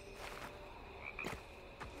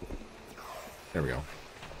 There we go.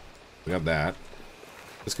 We got that.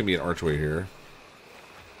 This can be an archway here.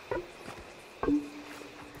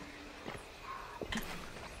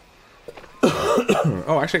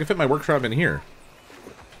 Oh, actually I can fit my workshop in here.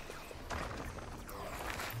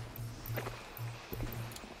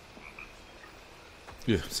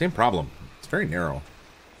 Yeah, same problem. It's very narrow.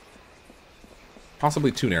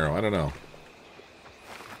 Possibly too narrow, I don't know.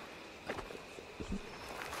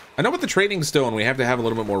 I know with the trading stone we have to have a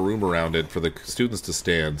little bit more room around it for the students to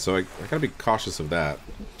stand, so I gotta be cautious of that.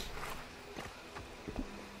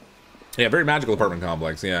 Yeah, very magical apartment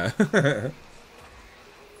complex, yeah.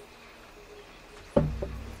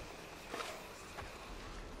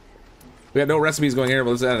 We got no recipes going here,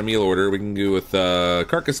 but let's add a meal order. We can go with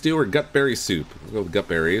carcass stew or gutberry soup. Let's go with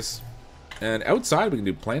gutberries. And outside we can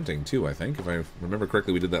do planting too, I think. If I remember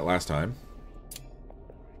correctly, we did that last time.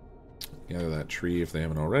 Gather that tree if they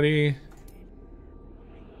haven't already.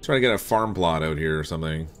 Try to get a farm plot out here or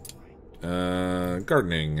something.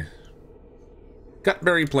 Gardening.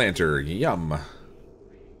 Gutberry planter. Yum.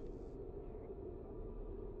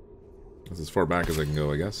 That's as far back as I can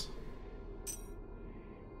go, I guess.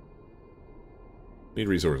 Need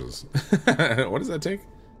resources. What does that take?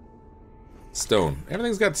 Stone.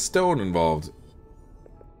 Everything's got stone involved.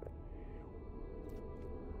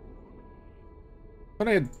 I thought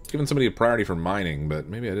I had given somebody a priority for mining, but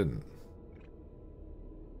maybe I didn't.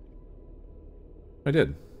 I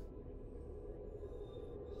did.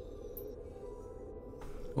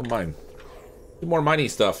 Oh, mine. Need more miney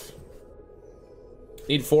stuff.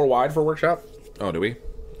 Need 4 wide for workshop? Oh, do we?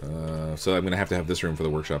 So I'm gonna have to have this room for the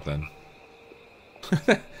workshop then.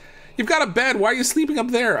 You've got a bed. Why are you sleeping up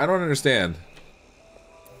there? I don't understand.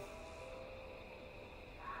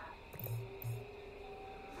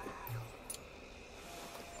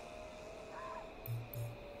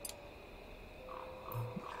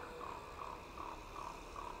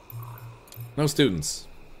 No students.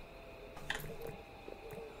 What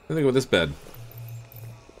do you think with this bed?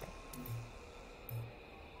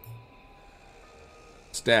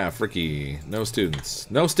 Staff, Ricky. No students.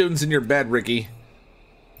 No students in your bed, Ricky.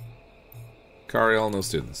 Cariel, no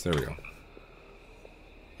students. There we go.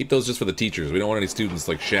 Keep those just for the teachers. We don't want any students,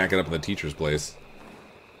 like, shacking up in the teacher's place.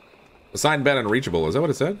 Assigned bed unreachable. Is that what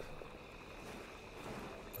it said?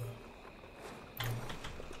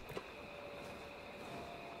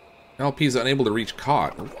 LP is unable to reach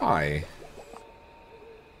cot. Why?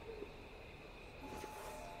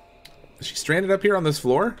 Is she stranded up here on this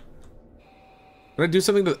floor? Did I do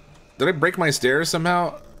something to... Did I break my stairs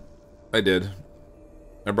somehow? I did.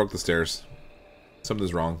 I broke the stairs.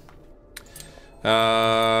 Something's wrong.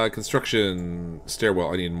 Construction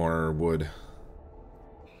stairwell. I need more wood.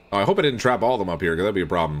 Oh, I hope I didn't trap all of them up here, because that'd be a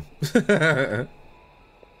problem.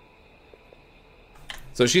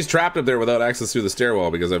 So she's trapped up there without access through the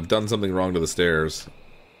stairwell because I've done something wrong to the stairs.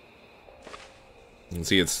 You can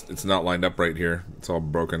see it's not lined up right here. It's all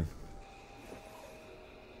broken.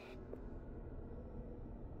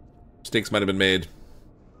 Mistakes might have been made.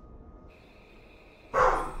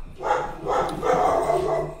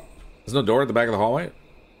 There's no door at the back of the hallway?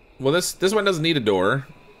 Well, this one doesn't need a door.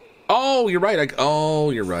 Oh, you're right. Oh,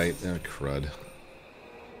 you're right. Oh, crud.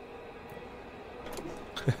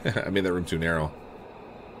 I made that room too narrow.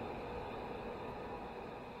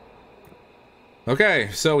 Okay,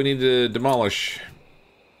 so we need to demolish.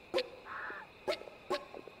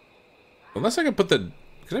 Unless I can put the...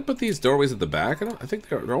 Can I put these doorways at the back? I think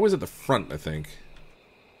they're always at the front, I think.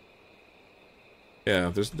 Yeah,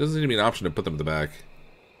 there doesn't seem to be an option to put them at the back.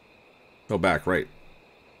 No, back, right.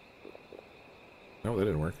 No, that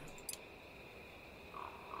didn't work.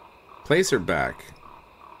 Place or back?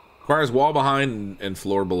 Requires wall behind and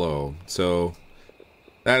floor below. So,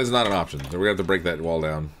 that is not an option. So we're going to have to break that wall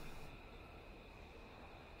down.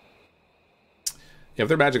 Yeah, if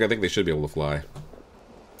they're magic, I think they should be able to fly.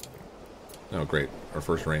 Oh, great. Our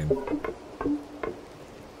first rain.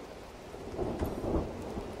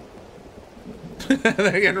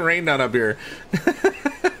 They're getting rained on up here.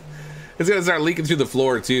 It's gonna start leaking through the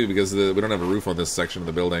floor, too, because we don't have a roof on this section of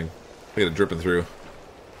the building. We got it dripping through.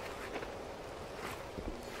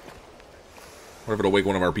 What if it'll wake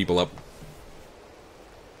one of our people up?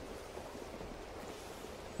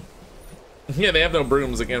 Yeah, they have no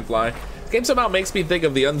brooms. They can't fly. This game somehow makes me think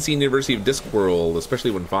of the Unseen University of Discworld,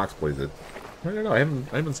 especially when Fox plays it. I don't know. I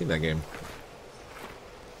haven't seen that game.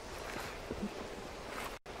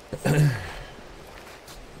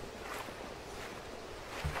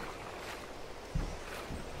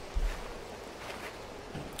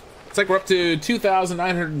 Looks like we're up to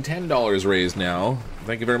 $2,910 raised now.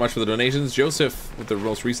 Thank you very much for the donations. Joseph with the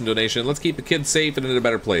most recent donation. Let's keep the kids safe and in a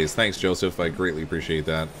better place. Thanks, Joseph. I greatly appreciate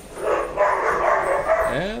that.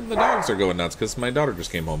 And the dogs are going nuts because my daughter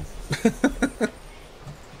just came home.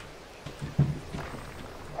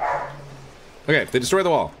 Okay, they destroyed the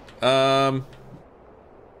wall. What am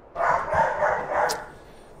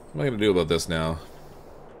I going to do about this now?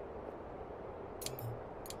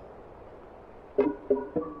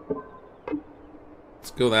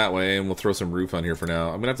 Let's go that way, and we'll throw some roof on here for now.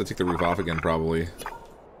 I'm going to have to take the roof off again, probably.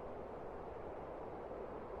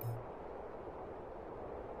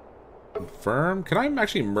 Confirm? Can I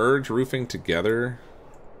actually merge roofing together?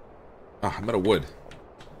 Ah, I'm out of wood.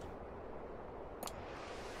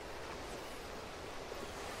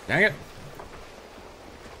 Dang it.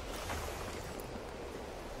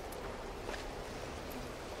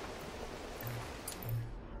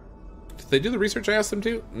 Did they do the research I asked them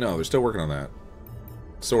to? No, they're still working on that.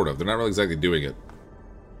 Sort of. They're not really exactly doing it.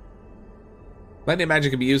 Lightning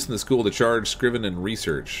magic can be used in the school to charge, scriven, and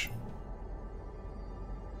research.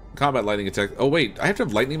 Combat lightning attack. Oh, wait. I have to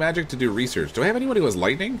have lightning magic to do research. Do I have anyone who has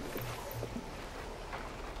lightning?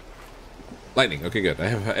 Lightning. Okay, good. I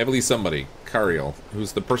have at least somebody. Cariel,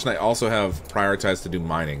 who's the person I also have prioritized to do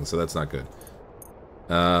mining, so that's not good.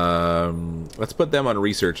 Let's put them on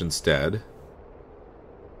research instead.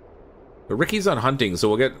 But Ricky's on hunting, so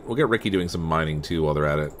we'll get Ricky doing some mining too while they're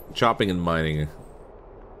at it. Chopping and mining.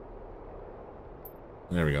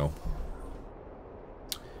 There we go.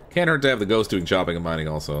 Can't hurt to have the ghost doing chopping and mining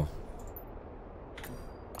also.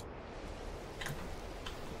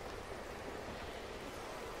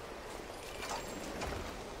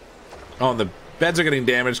 Oh, and the beds are getting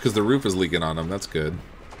damaged because the roof is leaking on them. That's good.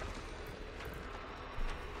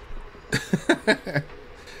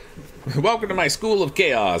 Welcome to my school of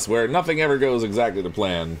chaos, where nothing ever goes exactly to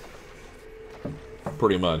plan.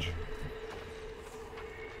 Pretty much.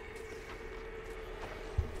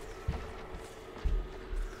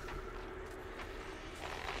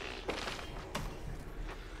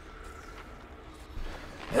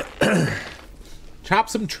 Chop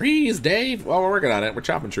some trees, Dave. Well, we're working on it. We're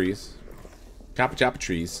chopping trees. Chop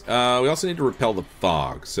trees. We also need to repel the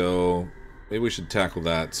fog, so maybe we should tackle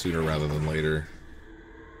that sooner rather than later.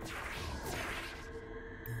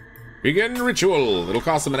 Begin ritual. It'll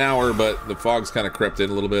cost them an hour, but the fog's kind of crept in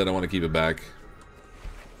a little bit. I want to keep it back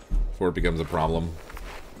before it becomes a problem.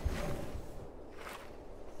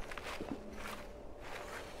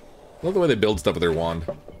 I love the way they build stuff with their wand.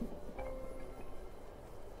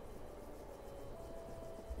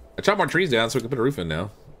 I chopped more trees down so we can put a roof in now.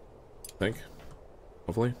 I think.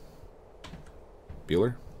 Hopefully.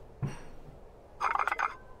 Bueller.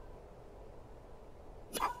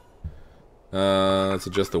 Let's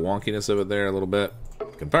adjust the wonkiness of it there a little bit.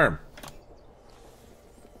 Confirm.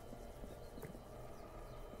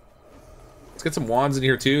 Let's get some wands in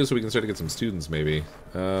here too so we can start to get some students maybe.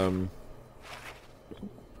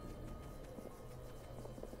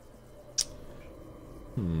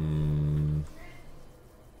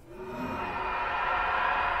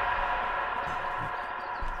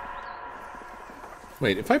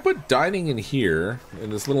 Wait, if I put dining in here, in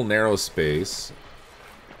this little narrow space,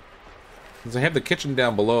 since I have the kitchen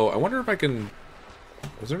down below, I wonder if I can...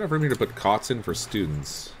 Is there enough room here to put cots in for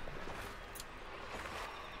students?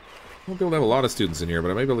 I won't be able to have a lot of students in here, but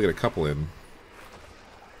I might be able to get a couple in.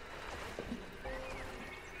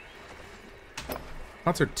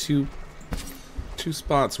 Cots are two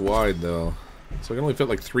spots wide, though. So I can only fit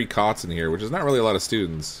like 3 cots in here, which is not really a lot of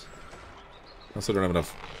students. I also don't have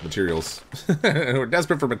enough materials. We're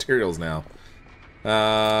desperate for materials now.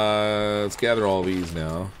 Let's gather all these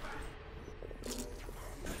now.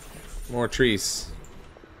 More trees.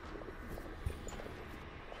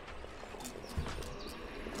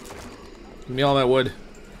 Give me all that wood.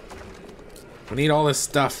 We need all this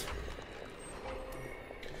stuff.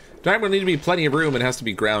 Dining room need to be plenty of room. It has to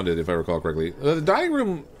be grounded, if I recall correctly. The dining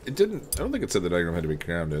room, it didn't... I don't think it said the dining room had to be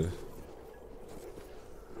grounded.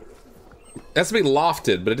 It has to be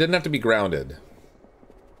lofted, but it didn't have to be grounded.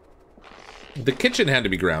 The kitchen had to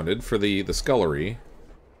be grounded for the scullery.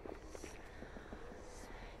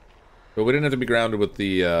 But we didn't have to be grounded with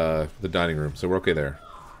the dining room, so we're okay there.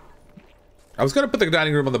 I was going to put the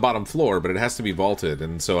dining room on the bottom floor, but it has to be vaulted,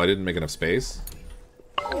 and so I didn't make enough space.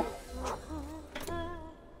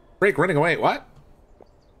 Break, running away, what?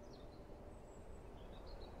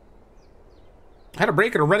 I had a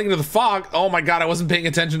break and I'm running into the fog. Oh my god, I wasn't paying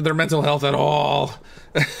attention to their mental health at all.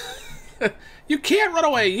 You can't run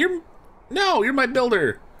away. You're my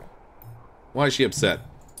builder. Why is she upset?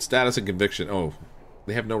 Status and conviction. Oh,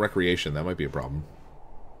 they have no recreation. That might be a problem.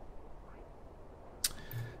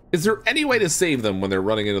 Is there any way to save them when they're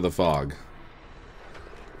running into the fog?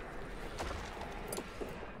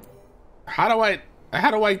 How do we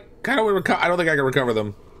recover? I don't think I can recover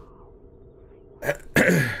them.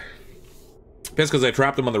 That's because I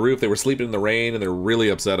trapped them on the roof. They were sleeping in the rain and they're really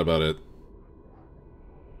upset about it.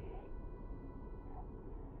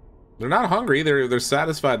 They're not hungry. They're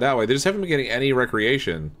satisfied that way. They just haven't been getting any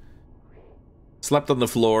recreation. Slept on the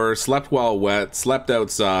floor, slept while wet, slept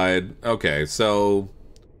outside. Okay, so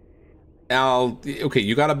okay,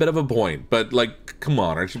 you got a bit of a point, but like, come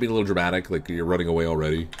on, aren't you being a little dramatic? Like, you're running away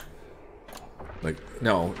already. Like,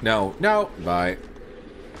 no, no, no, bye.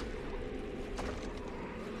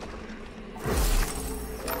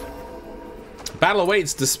 Battle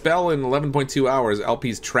awaits. Dispel in 11.2 hours.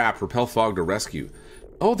 LP's trapped. Repel fog to rescue.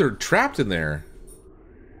 Oh, they're trapped in there.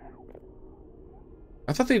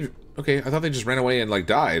 I thought they... Okay, I thought they just ran away and, like,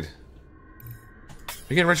 died.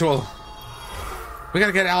 Begin ritual. We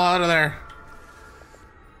gotta get Al out of there.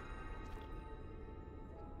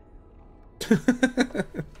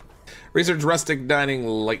 Research rustic dining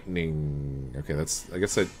lightning. Okay, that's... I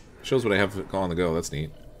guess that shows what I have on the go. That's neat.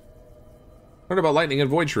 Learn about lightning and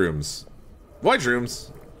void shrooms. Void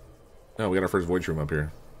shrooms? Oh, we got our first void shroom up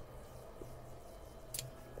here.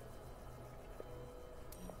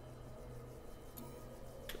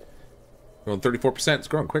 Growing 34%. It's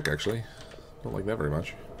growing quick, actually. Don't like that very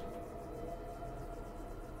much.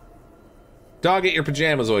 Dog, ate your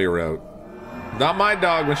pajamas while you're out. Not my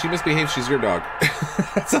dog. When she misbehaves, she's your dog.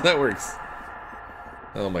 That's how that works.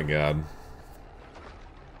 Oh my god.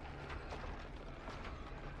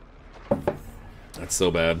 That's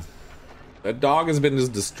so bad. That dog has been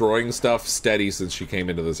just destroying stuff steady since she came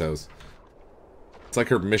into this house. It's like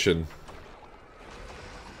her mission.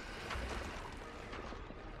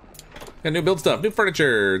 Got new build stuff, new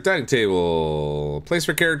furniture, dining table, place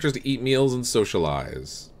for characters to eat meals and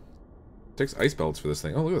socialize. Takes ice belts for this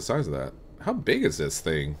thing. Oh, look at the size of that. How big is this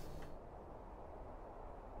thing?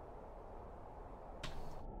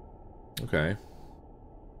 Okay.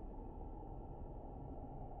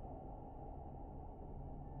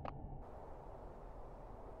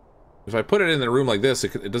 If I put it in a room like this,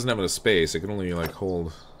 it doesn't have enough space. It can only, like,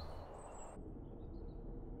 hold...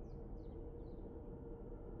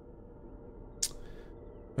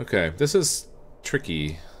 Okay, this is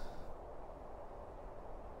tricky.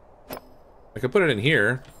 I could put it in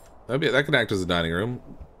here. That could act as a dining room.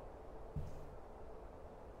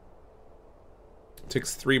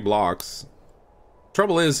 Takes 3 blocks.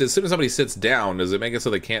 Trouble is, as soon as somebody sits down, does it make it so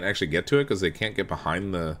they can't actually get to it because they can't get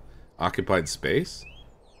behind the occupied space?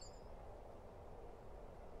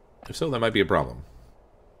 If so, that might be a problem.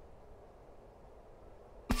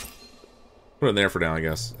 Put it in there for now, I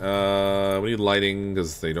guess. We need lighting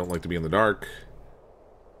because they don't like to be in the dark.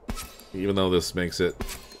 Even though this makes it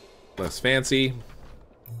less fancy.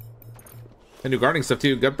 And new gardening stuff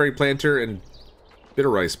too. Gutberry planter and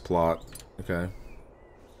bitter rice plot. Okay.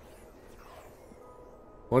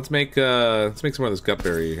 Well, let's make some more of this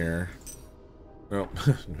gutberry here. Well,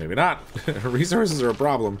 maybe not. Resources are a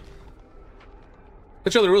problem.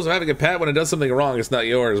 Let's show the rules of having a pet. When it does something wrong, it's not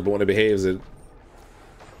yours, but when it behaves, it...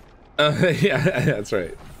 yeah, that's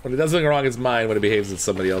right. When it does something wrong, it's mine. When it behaves, it's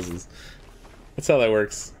somebody else's. That's how that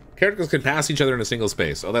works. Characters can pass each other in a single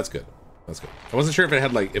space. Oh, that's good. That's good. I wasn't sure if it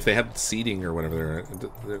had, like, if they had seating or whatever.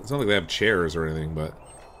 It's not like they have chairs or anything, but...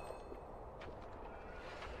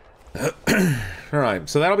 Alright,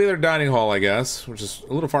 so that'll be their dining hall, I guess, which is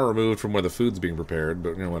a little far removed from where the food's being prepared,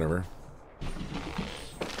 but, you know, whatever.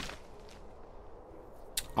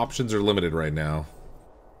 Options are limited right now.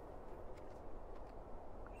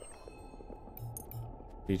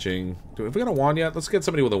 Teaching. Have we got a wand yet? Let's get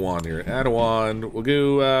somebody with a wand here. Add a wand. We'll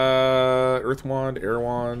do earth wand, air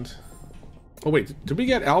wand. Oh wait, did we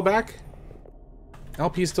get Al back?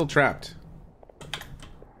 LP's still trapped.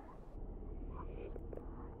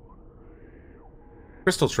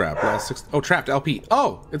 Crystal trap. Last 6. Oh, trapped LP.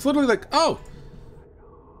 Oh, it's literally like. Oh.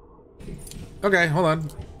 Okay, hold on.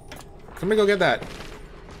 Let me go get that.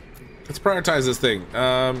 Let's prioritize this thing.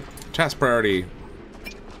 Task priority.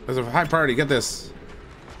 There's a high priority. Get this.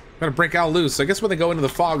 Gotta break Al loose. I guess when they go into the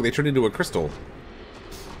fog, they turn into a crystal.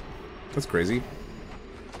 That's crazy.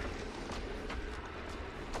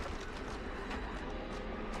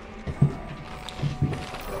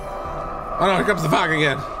 Oh no, here comes the fog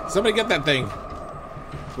again. Somebody get that thing.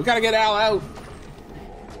 We gotta get Al out.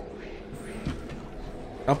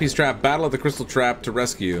 LP's trap. Battle at the crystal trap to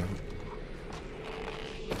rescue.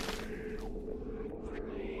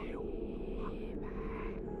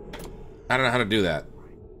 I don't know how to do that.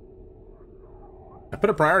 I put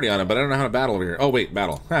a priority on it, but I don't know how to battle over here. Oh, wait,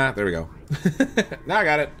 battle. Ah, there we go. Now I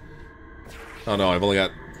got it. Oh no, I've only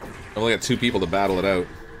got 2 people to battle it out.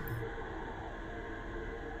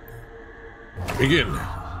 Begin.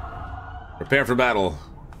 Prepare for battle.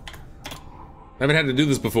 I haven't had to do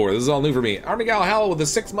this before. This is all new for me. Army Gal Hell with a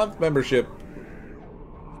 6-month membership.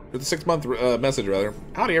 With a 6-month message, rather.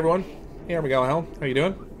 Howdy, everyone. Hey, Army Gal Hell. How you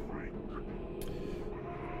doing?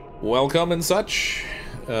 Welcome and such.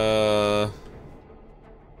 Oh,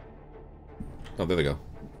 there they go.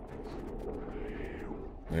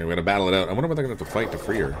 We're gonna battle it out. I wonder what they're gonna have to fight to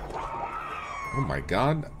free her. Oh my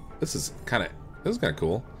god. This is kinda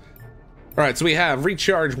cool. Alright, so we have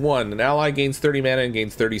Recharge 1. An ally gains 30 mana and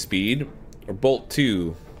gains 30 speed. Or Bolt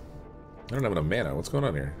 2. I don't have enough mana. What's going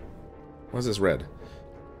on here? Why is this red?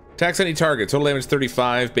 Attacks any target. Total damage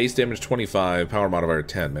 35. Base damage 25. Power modifier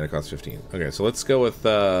 10. Mana cost 15. Okay, so let's go with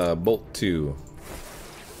Bolt 2.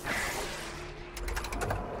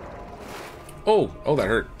 Oh, that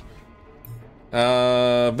hurt.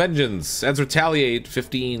 Vengeance. Adds Retaliate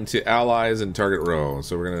 15 to allies in target row.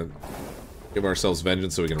 So we're gonna give ourselves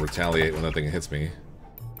Vengeance so we can retaliate when that thing hits me.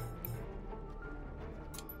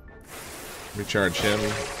 Recharge him.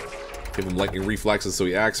 Give him lightning reflexes so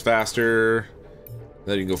he acts faster.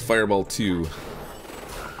 Then you can go Fireball 2.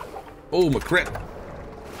 Oh, my crit.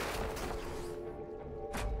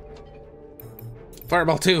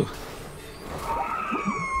 Fireball 2.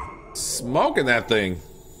 Smoking that thing.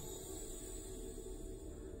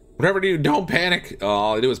 Whatever you do, don't panic. Oh,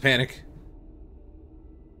 all I do is panic.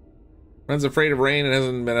 Friend's afraid of rain and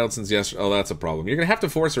hasn't been out since yesterday. Oh, that's a problem. You're gonna have to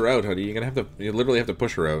force her out, honey. You literally have to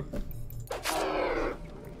push her out.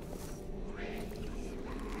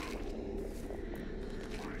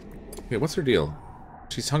 Okay, what's her deal?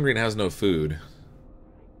 She's hungry and has no food.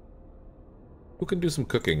 Who can do some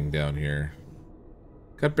cooking down here?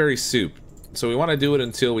 Cutberry soup. So we want to do it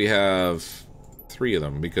until we have 3 of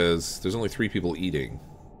them, because there's only 3 people eating.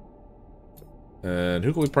 And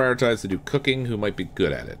who can we prioritize to do cooking? Who might be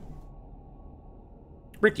good at it?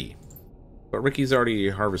 Ricky. But Ricky's already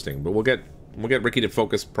harvesting. But we'll get Ricky to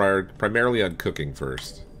focus primarily on cooking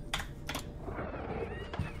first,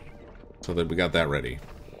 so that we got that ready.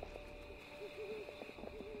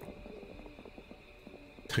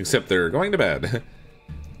 Except they're going to bed.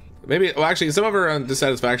 Maybe, well, actually, some of her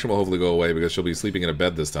dissatisfaction will hopefully go away because she'll be sleeping in a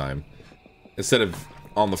bed this time, instead of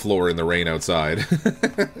on the floor in the rain outside.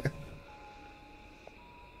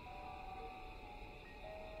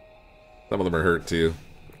 Some of them are hurt too.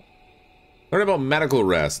 Learn about medical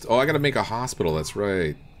rest. Oh, I gotta make a hospital, that's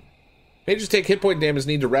right. Mages take hit point damage,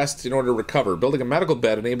 need to rest in order to recover. Building a medical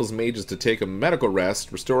bed enables mages to take a medical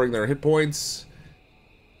rest, restoring their hit points.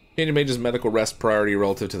 Change a mage's medical rest priority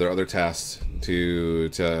relative to their other tasks to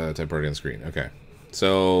temporarily on the screen. Okay.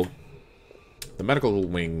 So, the medical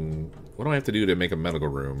wing... What do I have to do to make a medical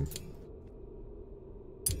room?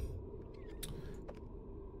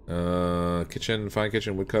 Kitchen, fine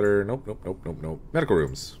kitchen, woodcutter. Nope. Medical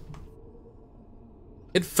rooms.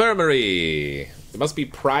 Infirmary. It must be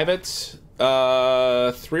private. 3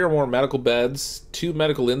 or more medical beds, 2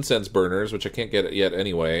 medical incense burners, which I can't get yet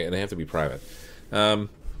anyway, and they have to be private.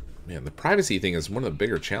 Man, the privacy thing is one of the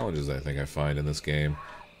bigger challenges I think I find in this game.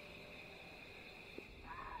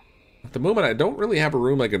 At the moment, I don't really have a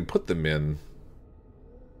room I can put them in.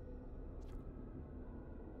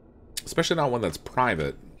 Especially not one that's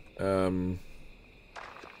private. I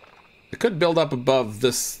could build up above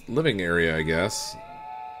this living area, I guess.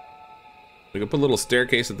 We can put a little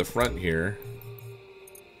staircase at the front here.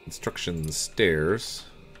 Instructions, stairs.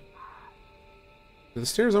 Do the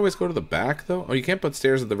stairs always go to the back, though? Oh, you can't put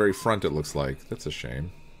stairs at the very front, it looks like. That's a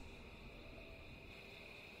shame.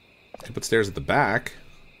 You can put stairs at the back.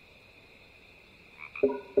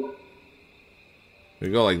 We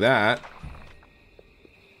go like that.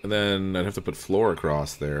 And then I'd have to put floor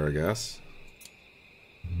across there, I guess.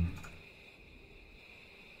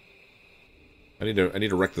 I need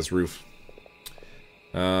to wreck this roof.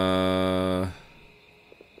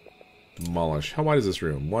 Demolish. How wide is this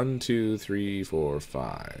room? 1, 2, 3, 4,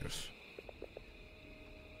 5.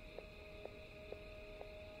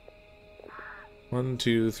 One,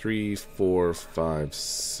 2, 3, 4, 5,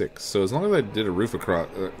 6. So as long as I did a roof across,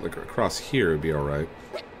 like across here, it'd be all right.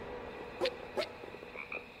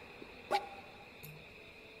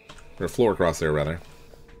 Or a floor across there, rather.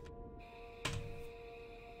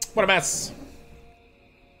 What a mess!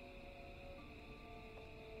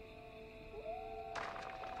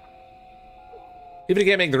 Even if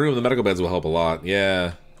you can't make the room, the medical beds will help a lot.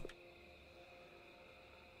 Yeah.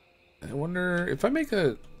 I wonder if I make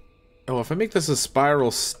a... Oh, if I make this a spiral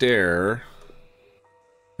stair,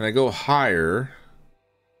 and I go higher,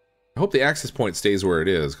 I hope the access point stays where it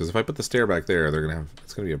is, because if I put the stair back there, they're gonna have...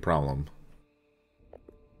 It's gonna be a problem.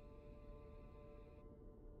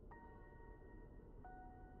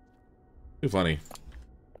 Too funny.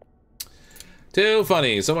 Too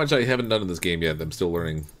funny. So much I haven't done in this game yet. I'm still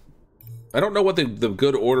learning. I don't know what the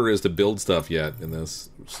good order is to build stuff yet in this.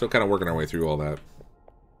 We're still kind of working our way through all that.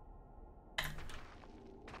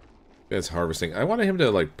 It's harvesting. I wanted him to,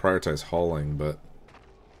 like, prioritize hauling, but...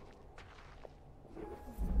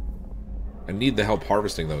 I need the help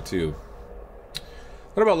harvesting, though, too.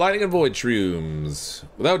 What about lighting and void shrooms?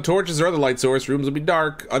 Without torches or other light source, rooms will be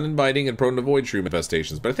dark, uninviting, and prone to void shroom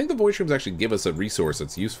infestations. But I think the void shrooms actually give us a resource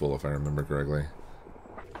that's useful, if I remember correctly.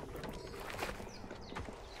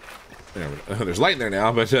 Yeah, there's light in there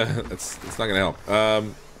now, but it's not going to help.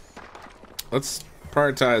 Let's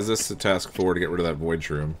prioritize this to task 4 to get rid of that void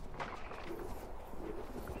shroom.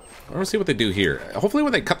 I want to see what they do here. Hopefully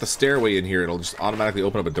when they cut the stairway in here, it'll just automatically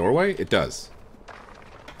open up a doorway. It does.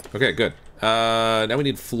 Okay, good. Now we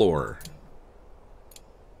need floor.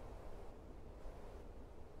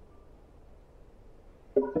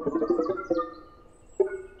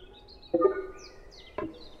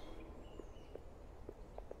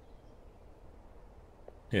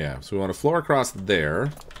 Yeah, so we want a floor across there.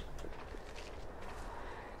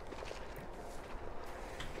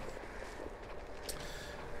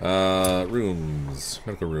 Rooms.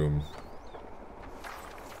 Medical room.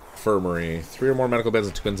 Infirmary. 3 or more medical beds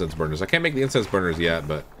and 2 incense burners. I can't make the incense burners yet,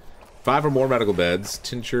 but 5 or more medical beds.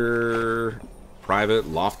 Tincture. Private.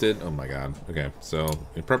 Lofted. Oh my god. Okay, so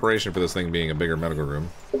in preparation for this thing being a bigger medical room.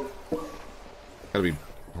 Gotta be...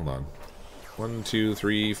 Hold on. 1, 2,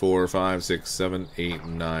 3, 4, 5, 6, 7, 8,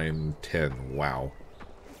 9, 10. Wow.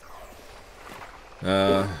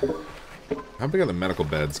 How big are the medical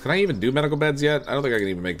beds? Can I even do medical beds yet? I don't think I can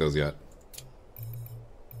even make those yet.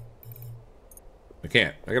 I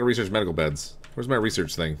can't. I gotta research medical beds. Where's my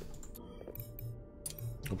research thing?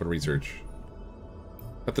 Open research.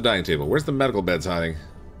 At the dining table. Where's the medical beds hiding?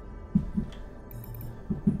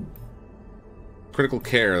 Critical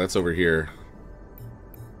care, that's over here.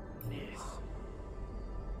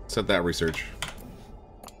 Set that research.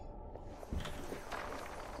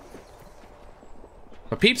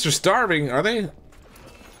 My peeps are starving, are they?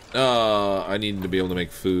 I need to be able to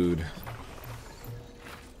make food.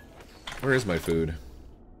 Where is my food?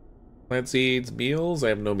 Plant seeds, meals? I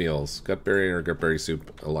have no meals. Gutberry or gutberry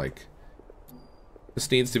soup alike.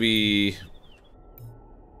 This needs to be...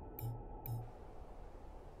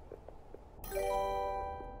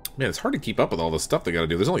 Man, it's hard to keep up with all the stuff they gotta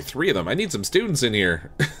do. There's only 3 of them. I need some students in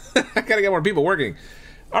here. I gotta get more people working.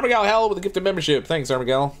 Armigel Hell with a gift of membership. Thanks,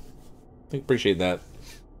 Armigel. I appreciate that.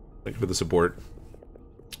 Thank you for the support.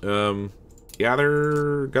 Gather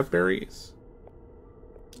gutberries.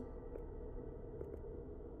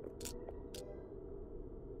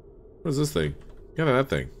 What is this thing? Gather that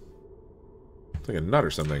thing. It's like a nut or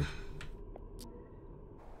something.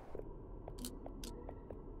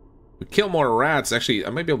 We kill more rats. Actually, I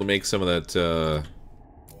might be able to make some of that,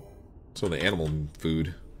 some of the animal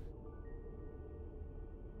food.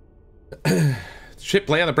 Shit,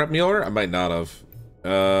 play on the prep meal order? I might not have.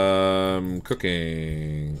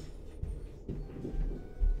 Cooking.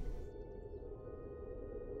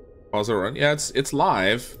 Also run. Yeah, it's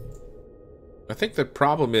live. I think the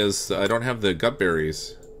problem is I don't have the gut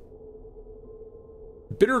berries.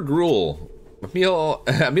 Bitter gruel. A meal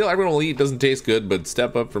everyone will eat doesn't taste good, but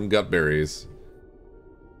step up from gut berries.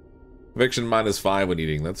 Eviction -5 when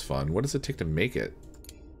eating. That's fun. What does it take to make it?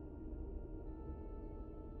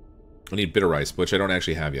 I need bitter rice, which I don't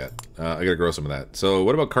actually have yet. I gotta grow some of that. So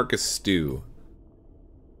what about carcass stew?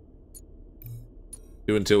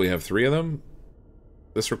 Do until we have 3 of them.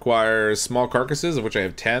 This requires small carcasses, of which I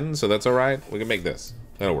have 10, so that's alright. We can make this.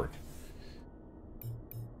 That'll work.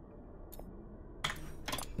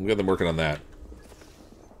 We'll get them working on that.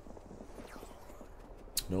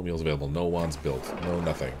 No meals available. No wands built. No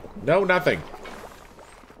nothing. No nothing.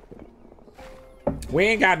 We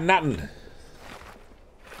ain't got nothing.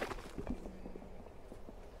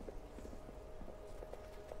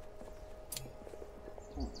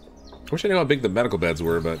 I wish I knew how big the medical beds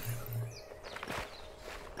were, but...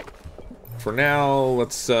 For now,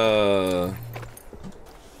 let's,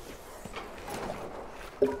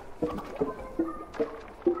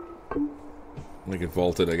 make it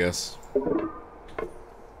vaulted, I guess.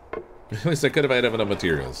 At least I could if I had enough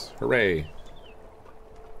materials. Hooray!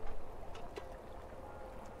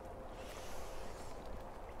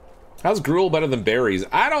 How's gruel better than berries?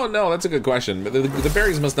 I don't know, that's a good question. But the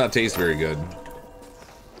berries must not taste very good.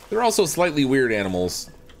 They're also slightly weird animals.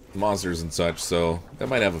 Monsters and such, so that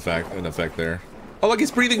might have an effect there. Oh look,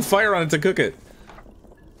 he's breathing fire on it to cook it.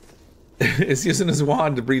 He's using his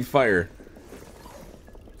wand to breathe fire.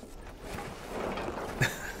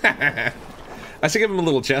 I should give him a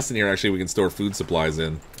little chest in here, actually, we can store food supplies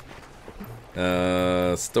in.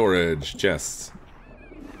 Storage, chests.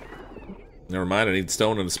 Never mind, I need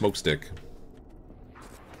stone and a smoke stick.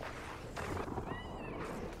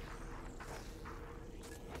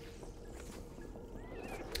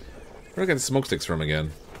 Where do I get the smoke sticks from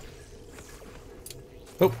again?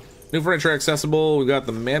 Oh, new furniture accessible. We got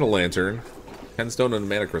the mana lantern, 10 stone and a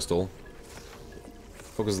mana crystal.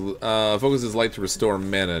 Focuses light to restore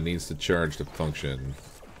mana. Needs to charge to function.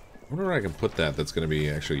 I wonder where I can put that. That's going to be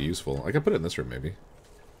actually useful. I can put it in this room, maybe.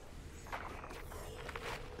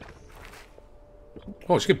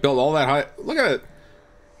 Oh, she could build all that high. Look at it.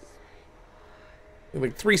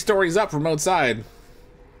 Like 3 stories up from outside.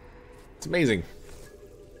 It's amazing.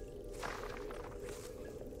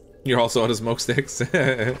 You're also out of smoke sticks.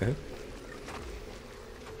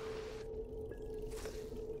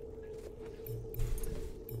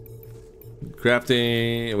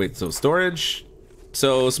 Crafting. Wait, so storage.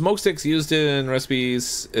 So smoke sticks used in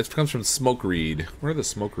recipes. It comes from smoke reed. Where are the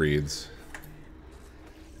smoke reeds?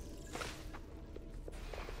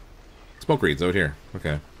 Smoke reeds out here.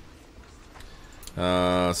 Okay.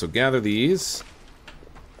 So gather these.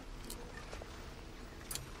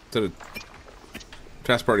 Instead of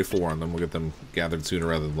task party 4 on them, we'll get them gathered sooner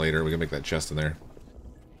rather than later. We can make that chest in there.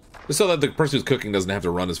 Just so that the person who's cooking doesn't have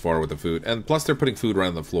to run as far with the food. And plus they're putting food right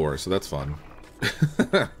on the floor, so that's fun.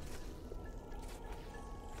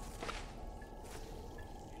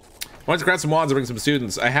 Wanted to craft some wands and bring some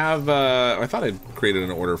students. I have, I thought I'd created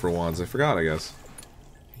an order for wands. I forgot, I guess.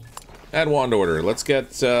 Add wand order. Let's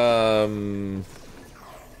get, I don't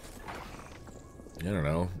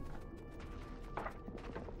know.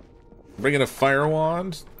 Bring in a fire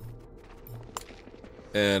wand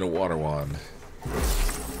and a water wand.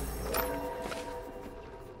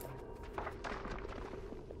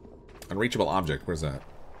 Unreachable object. Where's that?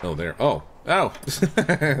 Oh, there. Oh, oh!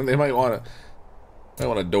 They might want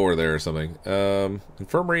a door there or something.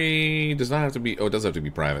 Infirmary does not have to be. Oh, it does have to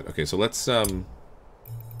be private. Okay, so let's throw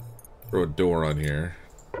a door on here.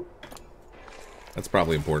 That's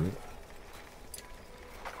probably important.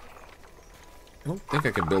 I don't think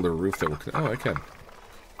I can build a roof that will... Oh, I can.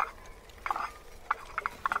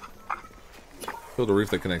 Build a roof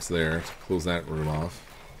that connects there. Close that room off.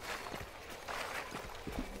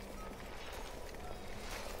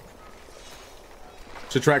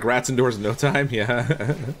 Should track rats indoors in no time?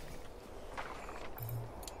 Yeah.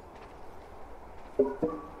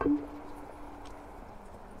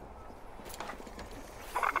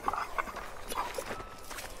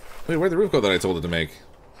 Wait, where'd the roof go that I told it to make?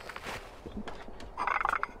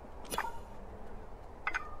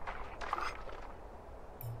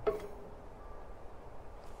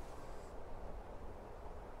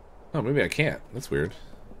 Oh, maybe I can't. That's weird.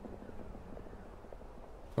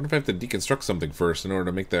 I wonder if I have to deconstruct something first in order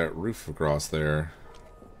to make that roof across there.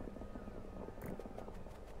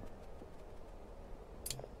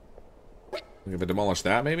 We have to demolish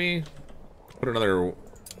that, maybe? Put another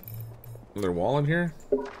wall in here?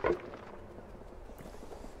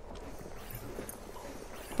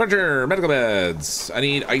 Furniture! Medical beds! I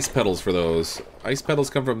need ice petals for those. Ice petals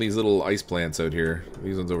come from these little ice plants out here.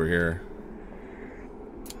 These ones over here.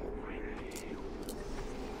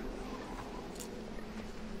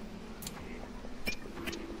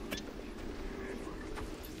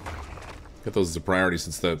 Get those as a priority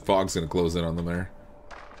since the fog's gonna close in on them there.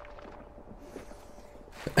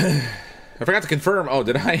 I forgot to confirm. Oh,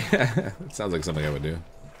 did I? It sounds like something I would do.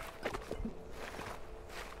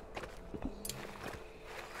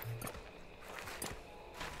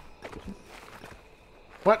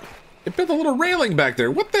 What? It built a little railing back there.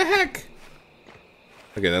 What the heck?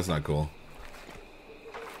 Okay, that's not cool.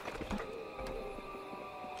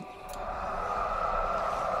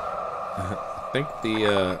 I think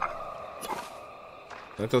the,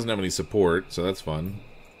 that doesn't have any support, so that's fun.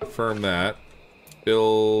 Confirm that.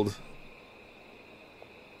 Build...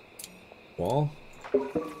 wall?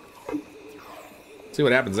 See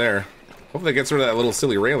what happens there. Hopefully it gets rid of that little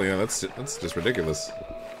silly railing. That's just ridiculous.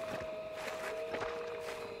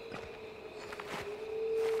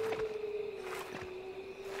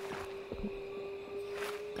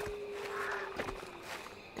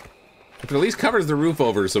 If it at least covers the roof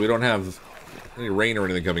over so we don't have any rain or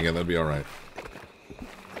anything coming in, that'd be alright.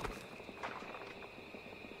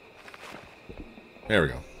 There we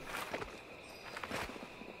go.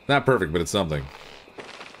 Not perfect, but it's something.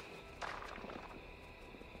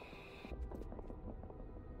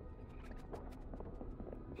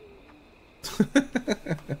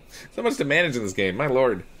 So much to manage in this game, my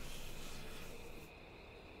lord.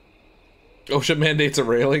 OSHA mandates a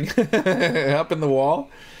railing up in the wall.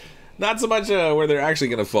 Not so much where they're actually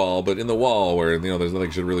going to fall, but in the wall where, you know, there's nothing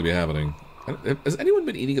should really be happening. Has anyone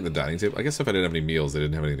been eating at the dining table? I guess if I didn't have any meals, they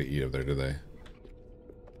didn't have anything to eat up there, did they?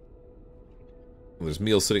 Well, there's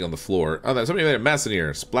meals sitting on the floor. Oh, somebody made a mess in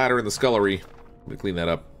here. Splatter in the scullery. Let me clean that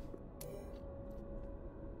up.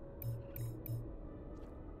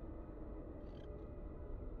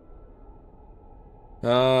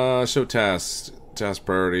 Show task. Task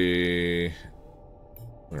priority.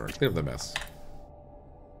 Whatever, clean up the mess.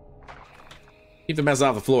 Keep the mess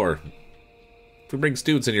off the floor. If we bring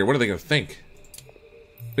students in here, what are they going to think?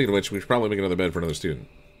 Speaking of which, we should probably make another bed for another student.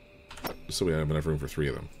 Just so we have enough room for 3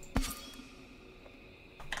 of them.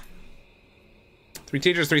 3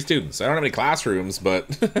 teachers, 3 students. I don't have any classrooms, but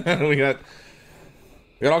we got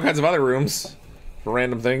all kinds of other rooms for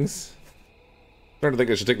random things. I'm starting to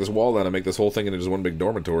think I should take this wall down and make this whole thing into just one big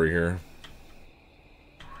dormitory here.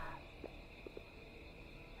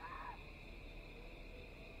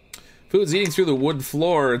 Food's eating through the wood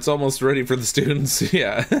floor. It's almost ready for the students.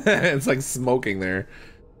 Yeah, it's like smoking there.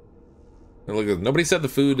 And look, nobody said the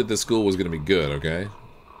food at this school was going to be good, okay?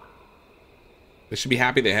 They should be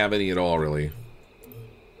happy they have any at all, really.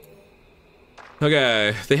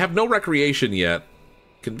 Okay, they have no recreation yet.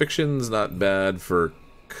 Conviction's not bad for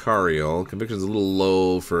Cariel. Conviction's a little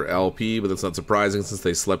low for LP, but that's not surprising since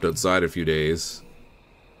they slept outside a few days.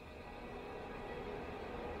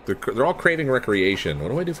 They're all craving recreation. What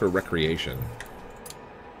do I do for recreation?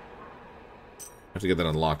 I have to get that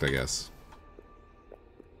unlocked, I guess.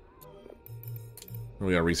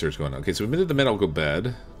 We got research going on. Okay, so we did the medical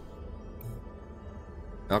bed.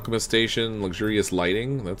 Alchemist station, luxurious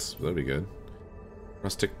lighting. That'd be good.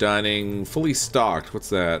 Rustic dining, fully stocked. What's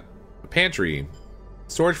that? A pantry.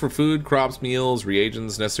 Storage for food, crops, meals,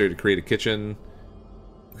 reagents necessary to create a kitchen.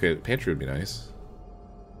 Okay, the pantry would be nice.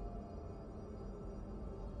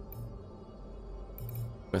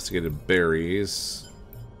 Investigated berries.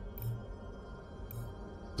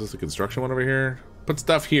 Is this the construction one over here? Put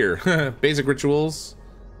stuff here. Basic rituals.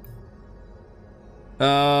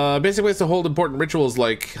 Basic ways to hold important rituals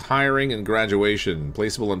like hiring and graduation.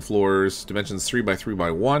 Placeable on floors. Dimensions 3 by 3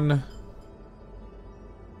 by 1.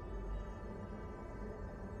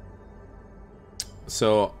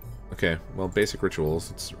 So, okay. Well, basic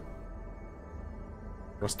rituals. It's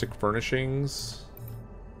rustic furnishings.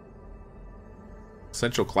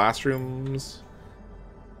 Essential classrooms.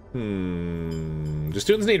 Do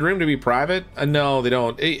students need room to be private? No, they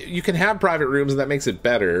don't. You can have private rooms and that makes it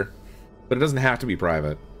better, but it doesn't have to be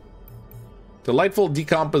private. Delightful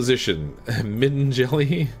decomposition. Midden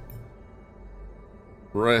jelly.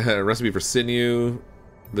 Recipe for sinew,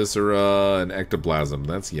 viscera, and ectoplasm.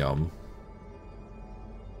 That's yum.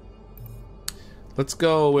 Let's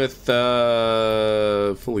go with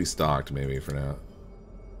fully stocked maybe for now.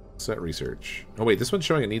 Set research. Oh wait, this one's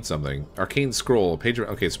showing it needs something. Arcane scroll. Page.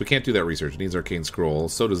 Okay, so we can't do that research. It needs arcane scroll.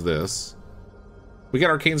 So does this. We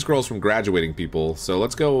got arcane scrolls from graduating people. So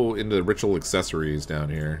let's go into ritual accessories down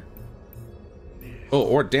here. Oh,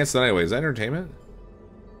 or dance the night away. Is that entertainment?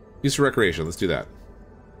 Use for recreation. Let's do that.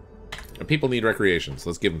 And people need recreation,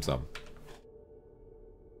 so let's give them some.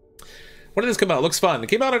 When did this come out? It looks fun.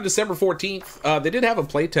 It came out on December 14th. They did have a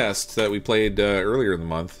playtest that we played earlier in the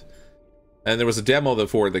month. And there was a demo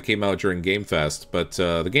for it that came out during Game Fest, but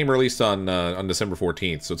the game released on December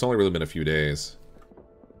 14th, so it's only really been a few days.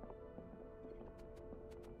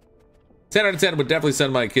 10 out of 10 would definitely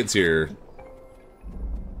send my kids here.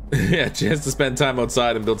 Yeah, chance to spend time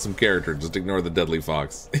outside and build some character. Just ignore the deadly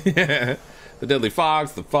fox. The deadly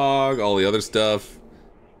fox, the fog, all the other stuff.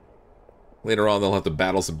 Later on, they'll have to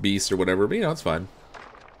battle some beasts or whatever, but you know, it's fine.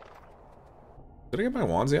 Did I get my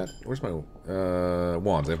wands yet? Where's my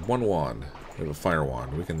wands? I have 1 wand. I have a fire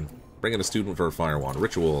wand. We can bring in a student for a fire wand.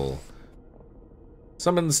 Ritual.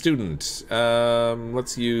 Summon the student.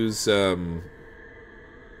 Let's use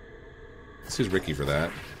Ricky for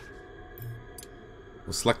that.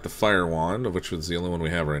 We'll select the fire wand, of which was the only one we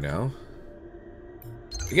have right now.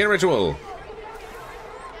 Begin ritual.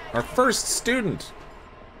 Our first student,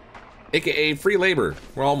 aka free labor.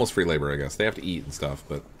 We're almost free labor, I guess. They have to eat and stuff,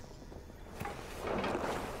 but.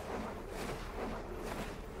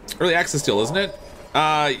 Early access still, isn't it?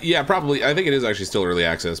 Yeah, probably. I think it is actually still early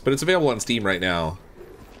access, but it's available on Steam right now.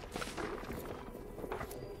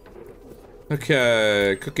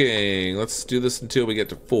 Okay, cooking. Let's do this until we get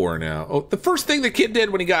to 4 now. Oh, the first thing the kid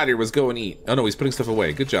did when he got here was go and eat. Oh no, he's putting stuff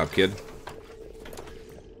away. Good job, kid.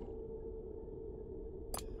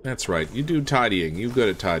 That's right. You do tidying. You're good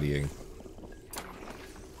at tidying.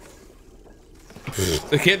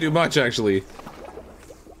 They can't do much, actually.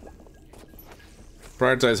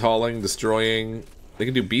 Prioritize hauling, destroying. They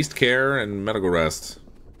can do beast care and medical rest.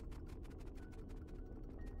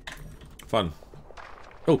 Fun.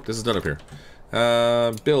 Oh, this is done up here.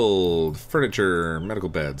 Build furniture, medical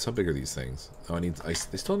beds. How big are these things? Oh, I need ice.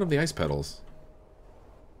 They still don't have the ice petals.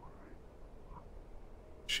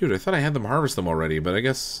 Shoot, I thought I had them harvest them already, but I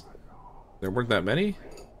guess there weren't that many.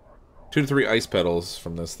 2 to 3 ice petals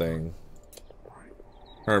from this thing.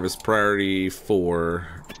 Harvest priority 4.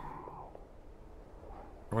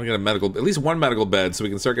 I want to get a medical, at least 1 medical bed, so we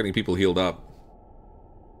can start getting people healed up.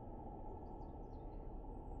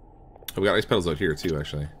 Oh, we got ice petals out here too,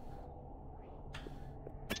 actually.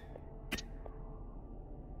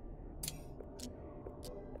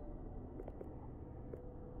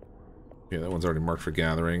 Yeah, that one's already marked for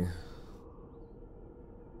gathering.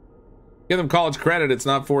 Give them college credit, it's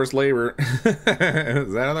not forced labor. Is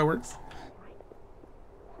that how that works?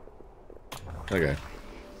 Okay.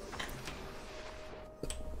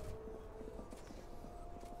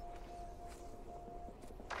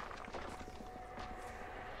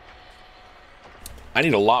 I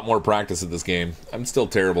need a lot more practice at this game. I'm still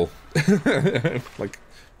terrible. Like,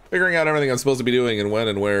 figuring out everything I'm supposed to be doing and when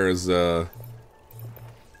and where is,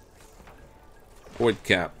 void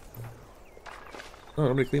cap. Oh,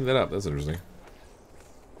 nobody cleaned that up. That's interesting.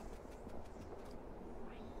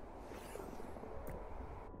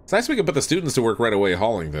 It's nice we can put the students to work right away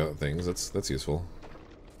hauling the things. That's useful.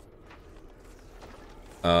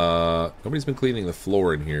 Nobody's been cleaning the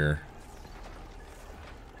floor in here.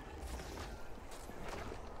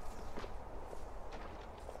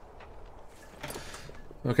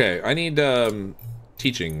 Okay, I need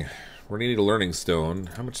teaching. We're gonna need a learning stone.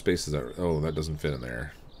 How much space is that? Oh, that doesn't fit in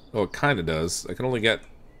there. Oh, it kind of does. I can only get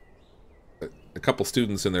a couple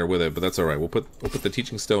students in there with it, but that's all right. We'll put the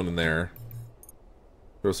teaching stone in there.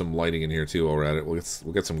 Throw some lighting in here too. While we're at it,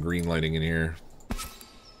 we'll get some green lighting in here.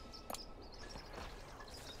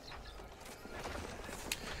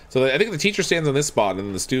 So I think the teacher stands on this spot, and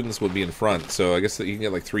then the students would be in front. So I guess that you can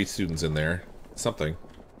get like 3 students in there. Something.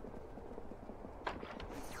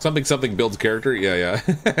 Something builds character. Yeah.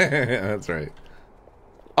 That's right.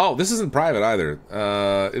 Oh, this isn't private either.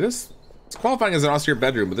 It's qualifying as an austere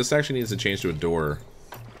bedroom, but this actually needs to change to a door.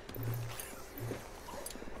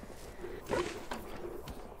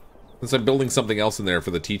 Since I'm building something else in there for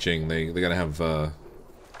the teaching, they gotta have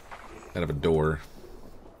kind of a door.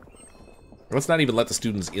 Let's not even let the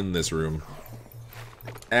students in this room.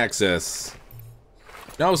 Access.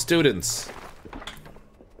 No students.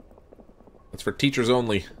 That's for teachers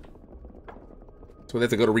only. So they have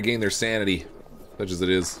to go to regain their sanity, such as it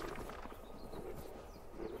is.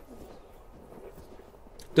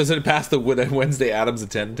 Does it pass the Wednesday Addams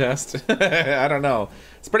attend test? I don't know.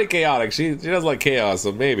 It's pretty chaotic. She does like chaos,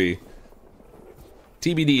 so maybe.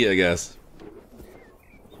 TBD, I guess.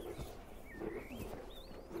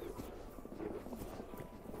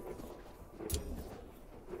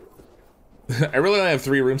 I really only have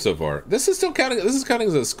 3 rooms so far. This is still counting. This is counting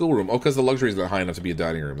as a schoolroom. Oh, because the luxury is not high enough to be a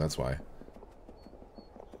dining room. That's why.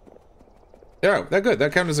 Yeah, that good.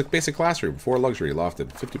 That counted as a basic classroom. 4 luxury,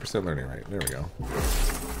 lofted, 50% learning rate. There we go.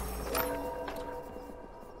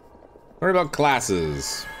 Learn about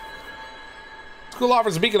classes. School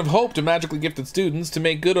offers a beacon of hope to magically gifted students. To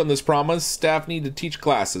make good on this promise, staff need to teach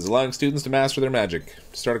classes, allowing students to master their magic.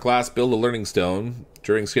 To start a class, build a learning stone.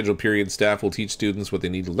 During scheduled periods, staff will teach students what they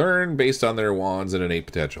need to learn based on their wands and innate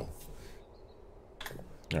potential.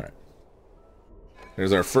 Alright.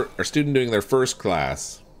 There's our student doing their first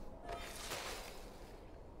class.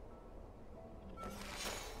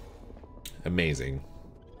 Amazing.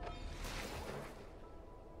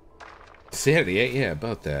 Sanity, yeah,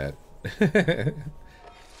 about that.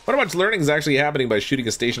 What much learning is actually happening by shooting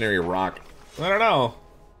a stationary rock? I don't know.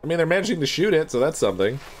 I mean, they're managing to shoot it, so that's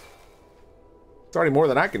something. It's already more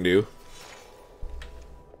than I can do.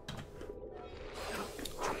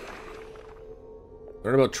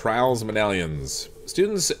 Learn about trials and medallions.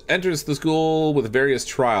 Students enter the school with various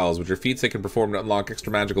trials, which are feats they can perform to unlock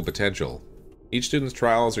extra magical potential. Each student's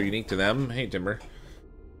trials are unique to them. Hey, Timber.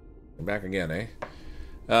 We're back again, eh?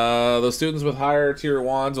 Those students with higher tier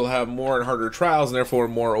wands will have more and harder trials and therefore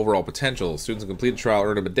more overall potential. Students who complete a trial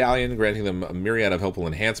earn a medallion, granting them a myriad of helpful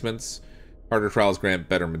enhancements. Harder trials grant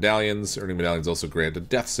better medallions. Earning medallions also grant a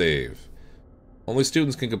death save. Only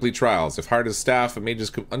students can complete trials. If hired as staff, a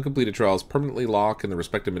mage's uncompleted trials permanently lock and the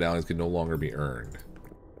respective medallions can no longer be earned.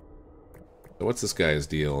 So what's this guy's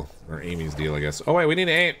deal? Or Amy's deal, I guess. Oh wait, we need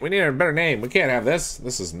a better name. We can't have this.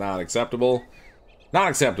 This is not acceptable. Not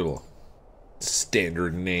acceptable.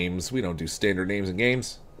 Standard names. We don't do standard names in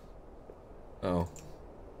games. Oh.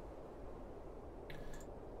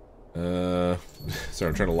 Sorry,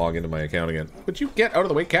 I'm trying to log into my account again. Would you get out of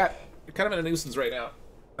the way, cat? You're kind of in a nuisance right now.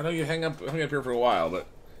 I know you hung up here for a while, but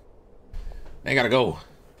I gotta go.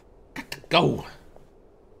 Got to go.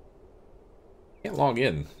 Can't log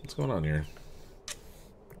in. What's going on here?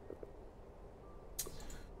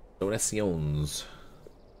 Donations.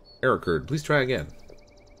 Error occurred. Please try again.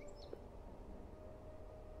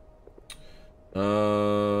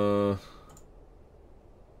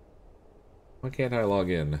 Why can't I log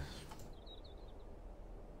in?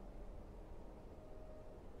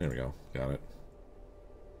 There we go. Got it.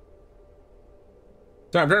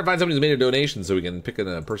 Sorry, I'm trying to find somebody who's made a donation so we can pick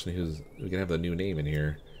a person we can have the new name in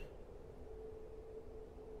here.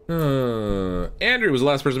 Andrew was the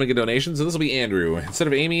last person to make a donation, so this will be Andrew. Instead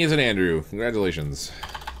of Amy, is it Andrew? Congratulations.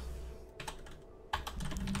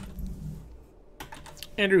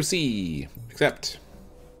 Andrew C. Accept.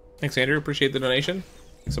 Thanks, Andrew. Appreciate the donation.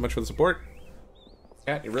 Thanks so much for the support.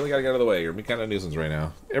 Cat, you really gotta get out of the way. You're kind of a nuisance right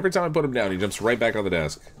now. Every time I put him down, he jumps right back on the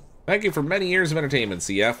desk. Thank you for many years of entertainment,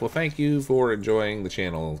 CF. Well, thank you for enjoying the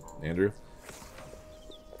channel, Andrew.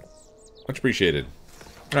 Much appreciated.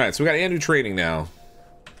 Alright, so we got Andrew trading now.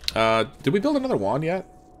 Did we build another wand yet?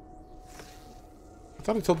 I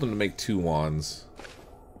thought I told them to make 2 wands.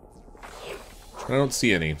 I don't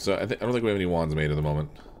see any, so I don't think we have any wands made at the moment.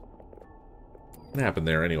 What happened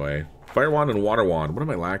there anyway? Fire wand and water wand. What am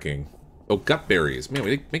I lacking? Oh, gut berries. Man,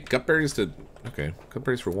 we make gut berries to... Okay, gut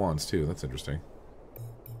berries for wands too. That's interesting.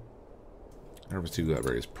 Harvest 2 gut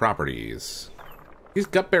berries. Properties. These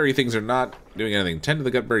gutberry things are not doing anything. Tend to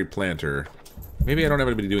the gutberry planter. Maybe I don't have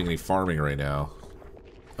anybody doing any farming right now.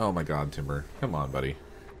 Oh my god, Timber. Come on, buddy.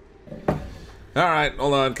 Alright,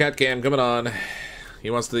 hold on. Cat cam coming on. He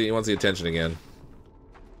wants the attention again.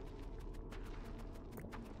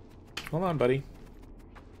 Hold on, buddy.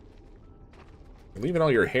 You're leaving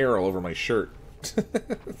all your hair all over my shirt.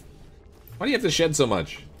 Why do you have to shed so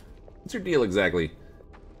much? What's your deal exactly?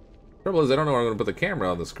 Trouble is, I don't know where I'm going to put the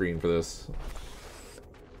camera on the screen for this.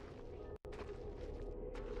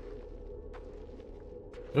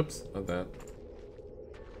 Oops, not that.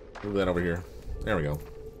 Move that over here. There we go.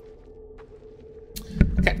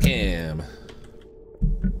 Cat cam.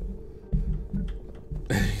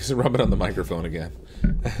 He's rubbing on the microphone again.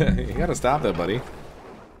 You gotta stop that, buddy.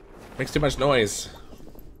 Makes too much noise.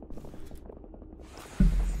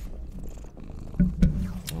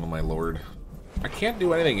 Oh my lord. I can't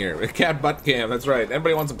do anything here. Cat butt cam, that's right.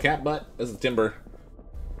 Anybody want some cat butt? This is Timber.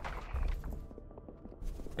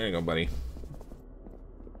 There you go, buddy.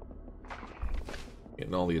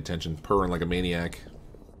 Getting all the attention, purring like a maniac.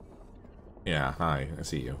 Yeah, hi, I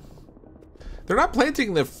see you. They're not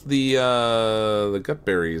planting the gut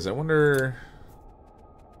berries. I wonder.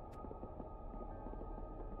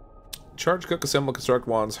 Charge, cook, assemble, construct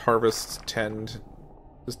wands, harvest, tend.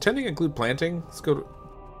 Does tending include planting? Let's go to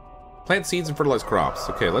plant seeds and fertilize crops.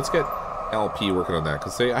 Okay, let's get LP working on that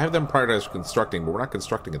because I have them prioritized for constructing, but we're not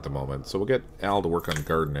constructing at the moment. So we'll get Al to work on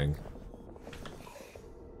gardening.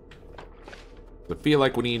 I feel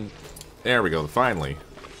like we need. There we go. Finally.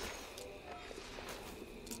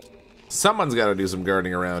 Someone's got to do some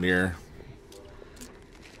gardening around here.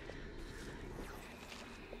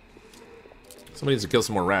 Somebody needs to kill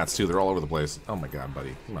some more rats, too. They're all over the place. Oh my god,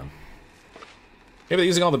 buddy. Come on. Maybe they're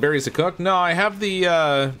using all the berries to cook? No, I have the,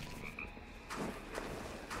 I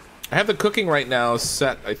have the cooking right now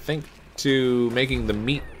set, I think, to making the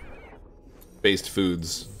meat-based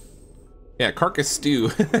foods. Yeah, carcass stew.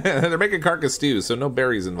 They're making carcass stew, so no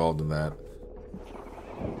berries involved in that.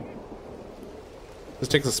 This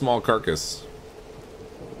takes a small carcass.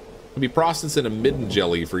 It'll be processed in a midden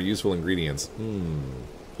jelly for useful ingredients.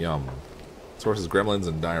 Yum. Sources gremlins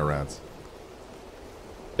and dire rats.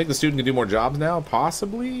 Think the student can do more jobs now?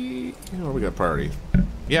 Possibly. Oh, we got priority.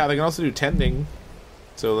 Yeah, they can also do tending.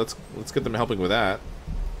 So let's get them helping with that.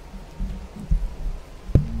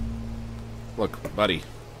 Look, buddy.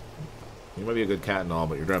 You might be a good cat and all,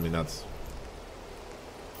 but you're driving me nuts.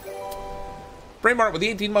 Brainmart with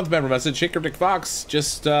the 18-month member message. Hey, CrypticFox,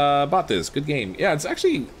 just bought this. Good game. Yeah,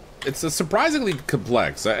 it's a surprisingly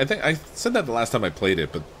complex. I think I said that the last time I played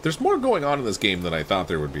it, but there's more going on in this game than I thought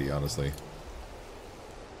there would be, honestly.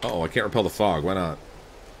 Uh-oh, I can't repel the fog. Why not?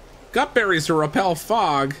 Gutberries to repel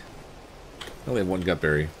fog. I only have 1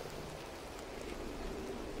 gutberry.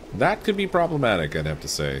 That could be problematic, I'd have to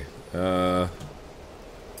say. I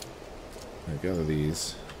gather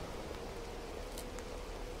these.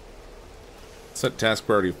 Set task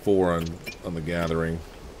priority 4 on the gathering.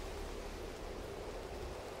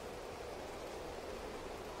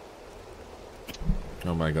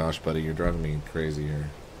 Oh my gosh, buddy, you're driving me crazy here.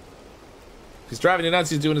 He's driving you nuts,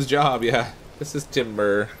 he's doing his job, yeah. This is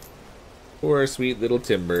Timber. Poor sweet little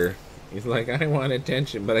Timber. He's like, I want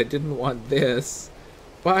attention, but I didn't want this.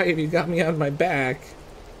 Why have you got me on my back?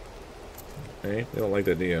 Hey, you don't like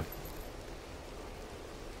that, do you?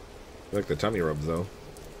 You like the tummy rubs, though.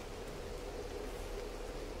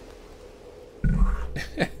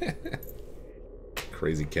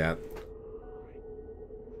 Crazy cat.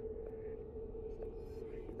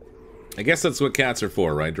 I guess that's what cats are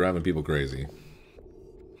for, right? Driving people crazy.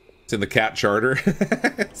 It's in the cat charter.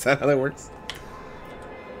 Is that how that works?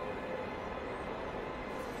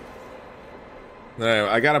 Alright,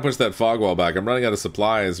 I gotta push that fog wall back. I'm running out of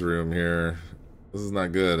supplies room here. This is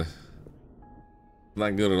not good.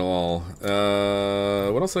 Not good at all.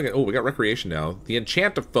 What else I got? Oh, we got recreation now. The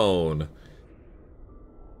Enchantophone.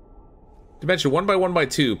 Dimension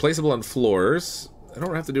 1x1x2, placeable on floors. I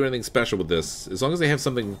don't have to do anything special with this. As long as they have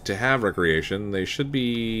something to have recreation, they should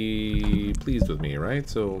be pleased with me, right?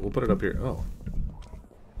 So we'll put it up here. Oh.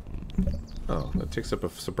 Oh, that takes up a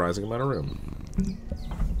surprising amount of room.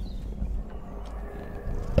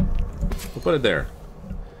 We'll put it there.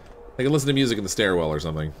 I can listen to music in the stairwell or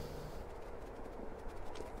something.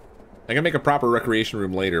 I can make a proper recreation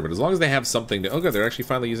room later, but as long as they have something to... Oh, good, they're actually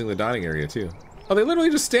finally using the dining area, too. Oh, they literally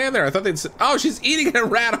just stand there. I thought they'd... Oh, she's eating a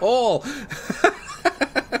rat hole!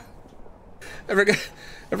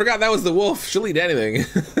 I forgot that was the wolf. She'll eat anything.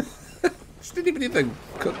 She didn't even need to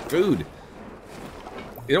cook food.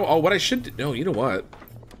 You know, oh, what I should do... No, you know what?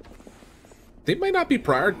 They might not be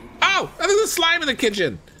prior... Oh! There's a slime in the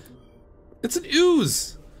kitchen! It's an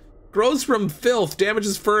ooze! Grows from filth,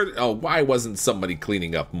 damages fur... Oh, why wasn't somebody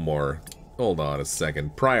cleaning up more? Hold on a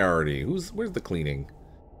second. Priority. Where's the cleaning?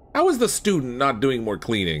 How is the student not doing more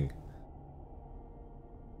cleaning?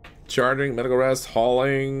 Charging, medical rest,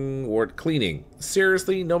 hauling, ward cleaning.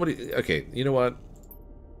 Seriously? Nobody... Okay, you know what?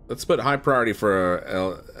 Let's put high priority for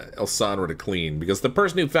El Sandra to clean, because the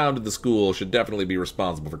person who founded the school should definitely be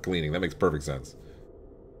responsible for cleaning. That makes perfect sense.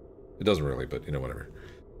 It doesn't really, but, you know, whatever.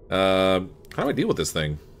 How do I deal with this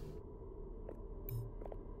thing?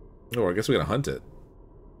 Oh, I guess we gotta hunt it.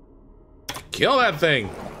 Kill that thing!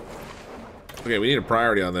 Okay, we need a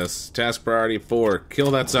priority on this. Task priority 4.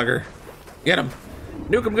 Kill that sucker. Get him!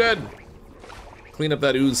 Nuke him good! Clean up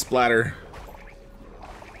that ooze splatter.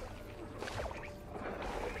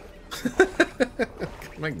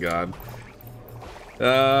 My god.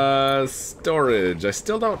 Storage. I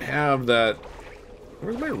still don't have that...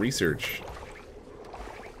 Where's my research?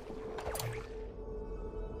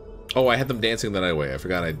 Oh, I had them dancing the night away. I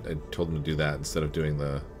forgot I told them to do that instead of doing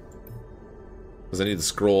the... Because I need the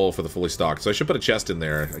scroll for the fully stocked. So I should put a chest in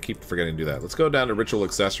there. I keep forgetting to do that. Let's go down to ritual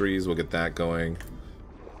accessories. We'll get that going.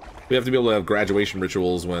 We have to be able to have graduation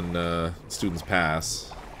rituals when students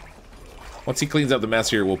pass. Once he cleans up the mess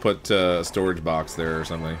here, we'll put a storage box there or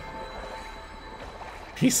something.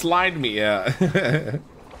 He slimed me, yeah.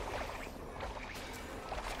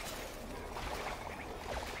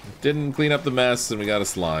 Didn't clean up the mess, and we got a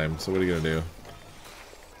slime. So what are you gonna do?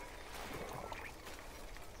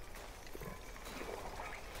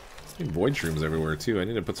 I need void shrooms everywhere too. I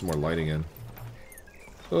need to put some more lighting in.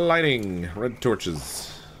 Lighting, red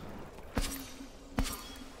torches.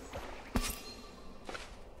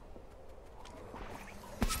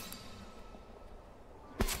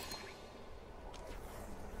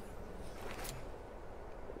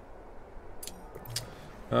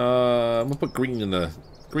 I'm gonna put green in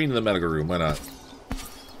the medical room. Why not?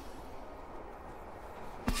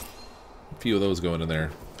 A few of those going in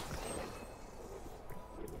there.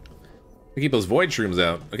 We keep those void shrooms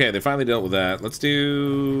out. Okay, they finally dealt with that. Let's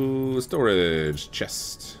do storage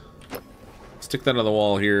chest. Stick that on the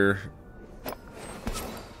wall here,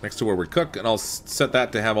 next to where we cook, and I'll set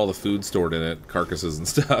that to have all the food stored in it, carcasses and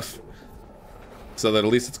stuff, so that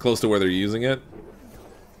at least it's close to where they're using it.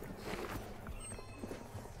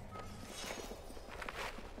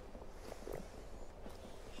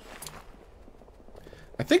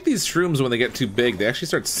 I think these shrooms, when they get too big, they actually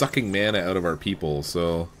start sucking mana out of our people,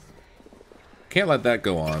 so... Can't let that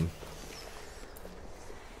go on.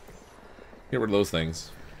 Get rid of those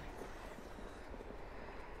things.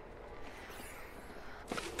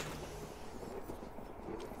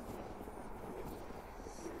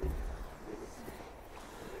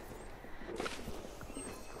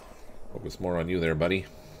 Focus more on you there, buddy.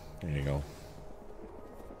 There you go.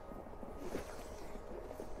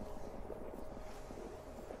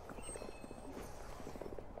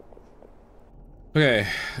 Okay,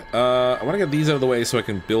 I want to get these out of the way so I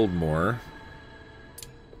can build more.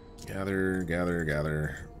 Gather, gather,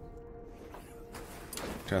 gather.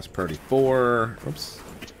 Task priority 4. Oops.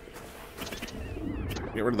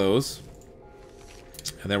 Get rid of those.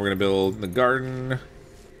 And then we're going to build the garden.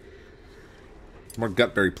 More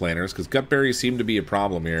gutberry planters, because gutberries seem to be a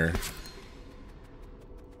problem here.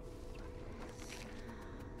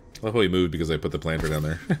 I love how he moved because I put the planter down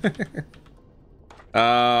there.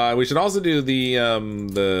 We should also do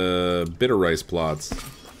the bitter rice plots.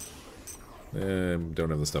 Don't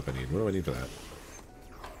have the stuff I need. What do I need for that?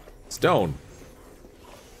 Stone.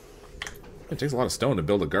 It takes a lot of stone to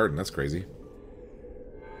build a garden. That's crazy.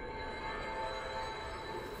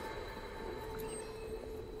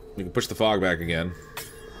 We can push the fog back again.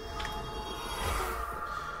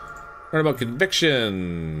 Learn about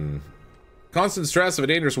conviction. Constant stress of a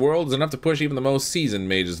dangerous world is enough to push even the most seasoned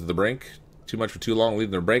mages to the brink. Too much for too long,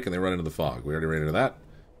 leaving their break, and they run into the fog. We already ran into that.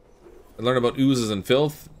 And learn about oozes and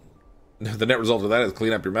filth. The net result of that is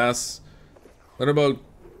clean up your mess. Learn about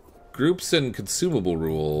groups and consumable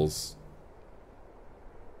rules.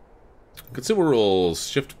 Consumable rules.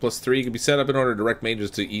 Shift +3 can be set up in order to direct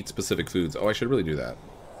mages to eat specific foods. Oh, I should really do that.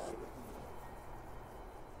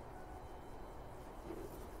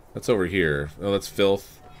 That's over here. Oh, that's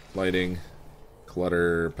filth, lighting,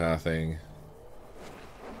 clutter, pathing.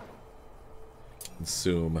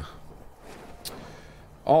 Consume.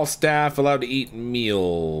 All staff allowed to eat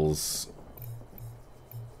meals.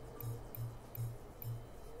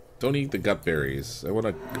 Don't eat the gut berries. I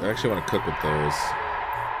actually want to cook with those.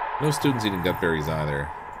 No students eating gut berries either.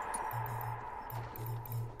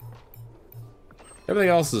 Everything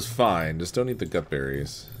else is fine. Just don't eat the gut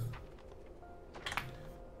berries.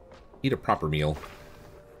 Eat a proper meal.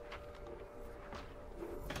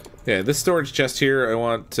 Yeah, this storage chest here, I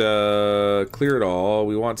want clear it all.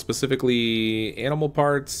 We want specifically animal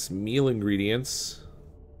parts, meal ingredients,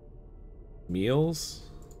 meals,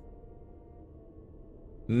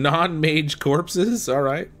 non-mage corpses. All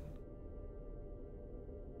right,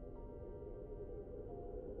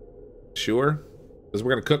 sure, because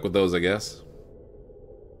we're gonna cook with those, I guess.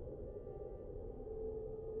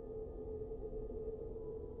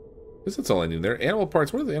 I guess that's all I need there. Animal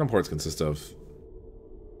parts. What do the animal parts consist of?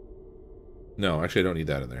 No, actually I don't need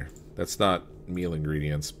that in there. That's not meal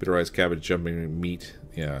ingredients. Bitter rice, cabbage, jumping meat.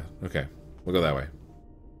 Yeah, okay. We'll go that way.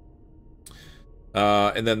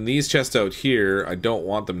 And then these chests out here, I don't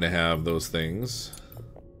want them to have those things.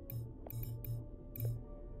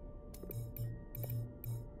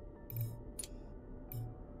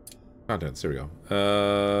 Contents, there we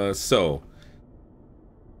go. So,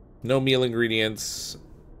 no meal ingredients,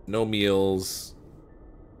 no meals,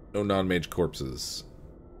 no non-mage corpses.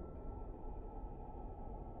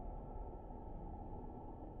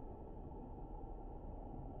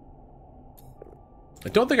 I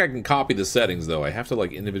don't think I can copy the settings, though. I have to,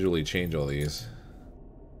 like, individually change all these.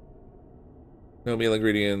 No meal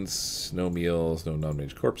ingredients, no meals, no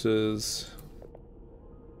non-mage corpses.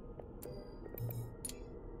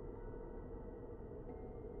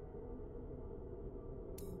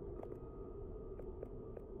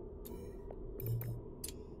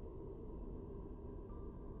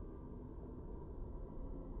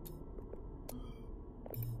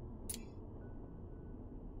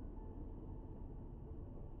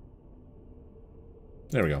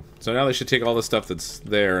 There we go. So now they should take all the stuff that's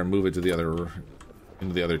there and move it to the other,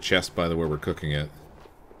 into the other chest by the where we're cooking it.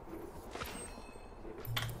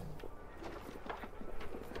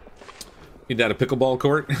 Need that a pickleball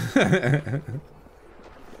court?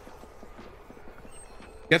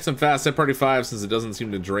 Get some fast set party 5 since it doesn't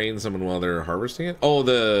seem to drain someone while they're harvesting it. Oh,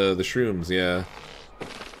 the shrooms, yeah.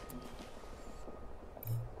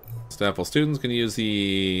 Staff while students can use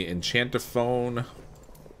the enchantophone.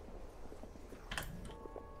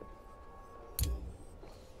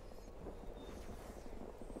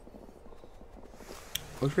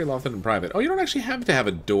 Luxury loft in private. Oh, you don't actually have to have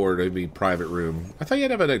a door to be private room. I thought you had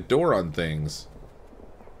to have a door on things.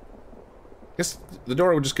 I guess the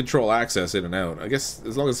door would just control access in and out. I guess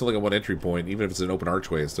as long as it's only a one entry point, even if it's an open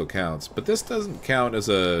archway, it still counts. But this doesn't count as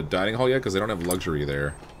a dining hall yet because they don't have luxury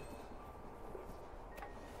there.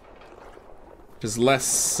 Just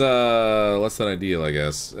less than ideal, I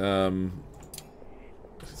guess. Some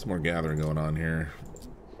more gathering going on here.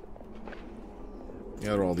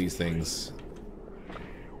 Gather all these things.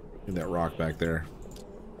 In that rock back there.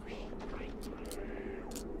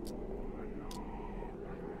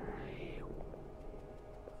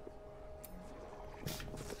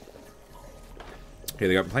 Okay,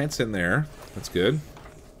 they got plants in there. That's good.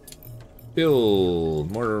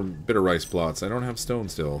 Build more bitter rice plots. I don't have stone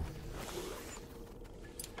still.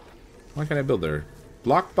 Why can't I build there?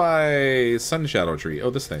 Blocked by sun shadow tree.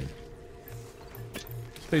 Oh, this thing.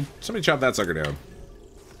 Somebody chop that sucker down.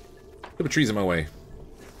 Put trees in my way.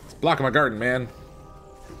 Blocking my garden, man.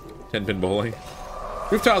 10-pin bowling.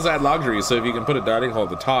 Roof tiles add luxury, so if you can put a dining hall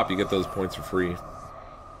at the top, you get those points for free.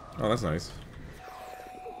 Oh, that's nice.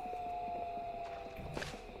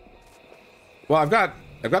 Well, I've got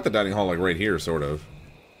I've got the dining hall like right here, sort of.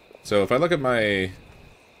 So if I look at my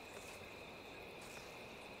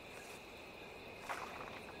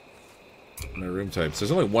room types,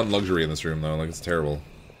 there's only one luxury in this room though. Like, it's terrible.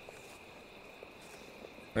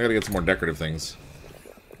 I gotta get some more decorative things.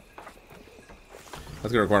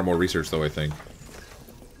 That's gonna require more research though, I think.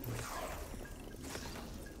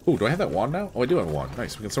 Ooh, do I have that wand now? Oh, I do have a wand.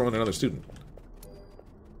 Nice, we can summon another student.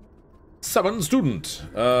 Summon student!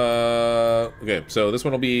 Okay, so this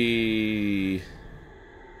one will be...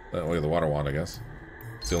 oh, look at the water wand, I guess.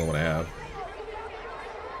 It's the only one I have.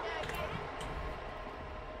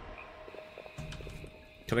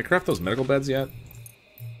 Can I craft those medical beds yet?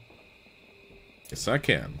 Yes, I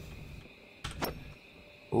can.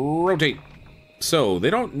 Rotate! So, they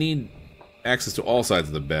don't need access to all sides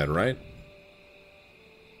of the bed, right?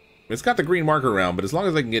 It's got the green marker around, but as long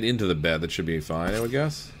as I can get into the bed, that should be fine, I would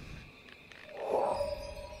guess.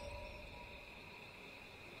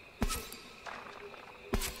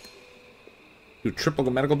 Do triple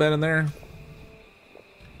medical bed in there.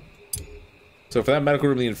 So for that medical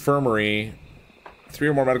room, the infirmary, 3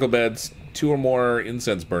 or more medical beds, 2 or more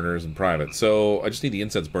incense burners in private. So I just need the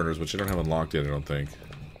incense burners, which I don't have unlocked yet, I don't think.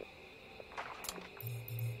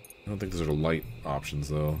 I don't think those are the light options,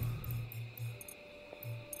 though.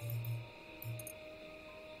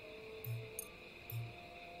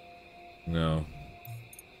 No.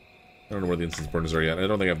 I don't know where the incense burners are yet. I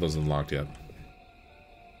don't think I have those unlocked yet.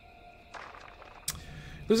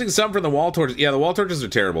 Losing some from the wall torches. Yeah, the wall torches are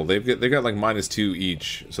terrible. They've got like -2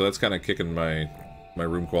 each, so that's kind of kicking my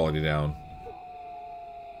room quality down.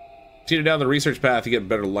 Continue down the research path, you get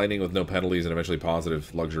better lighting with no penalties and eventually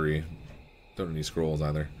positive luxury. Don't need any scrolls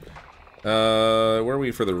either. Where are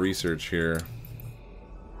we for the research here?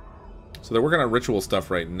 So they're working on ritual stuff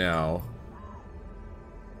right now.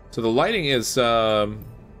 So the lighting is not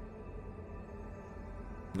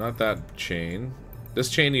that chain. This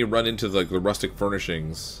chain you run into like the rustic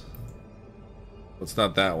furnishings. It's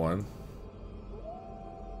not that one.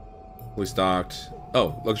 Fully stocked.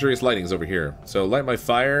 Oh, luxurious lighting is over here. So light my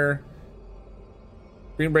fire.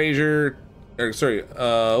 Green brazier. Or, sorry.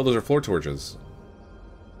 Oh, those are floor torches.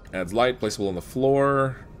 Adds light, placeable on the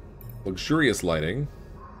floor. Luxurious lighting.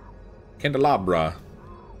 Candelabra.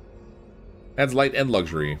 Adds light and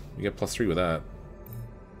luxury. You get +3 with that.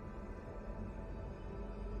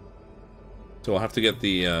 So I'll have to get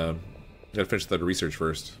the, gotta finish the research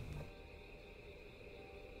first.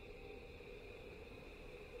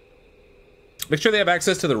 Make sure they have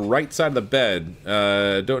access to the right side of the bed.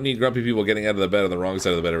 Don't need grumpy people getting out of the bed on the wrong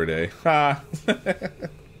side of the bed every day. Ha!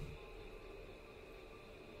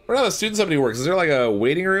 What how the student somebody works? Is there like a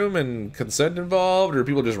waiting room and consent involved, or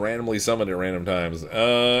people just randomly summoned at random times?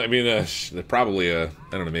 I mean, they probably, I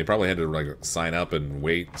don't know, they probably had to like sign up and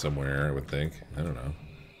wait somewhere, I would think. I don't know.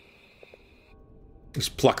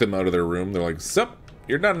 Just pluck them out of their room. They're like, sup,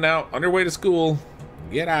 you're done now. On your way to school.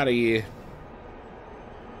 Get out of here.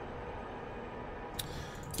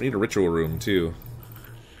 We need a ritual room, too.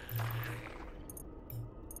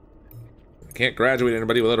 Can't graduate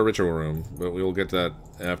anybody without a ritual room, but we will get that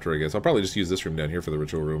after, I guess. I'll probably just use this room down here for the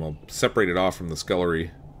ritual room. I'll separate it off from the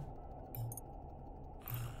scullery.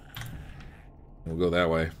 We'll go that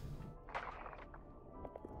way.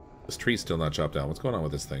 This tree's still not chopped down. What's going on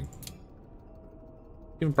with this thing?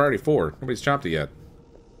 Even priority 4. Nobody's chopped it yet.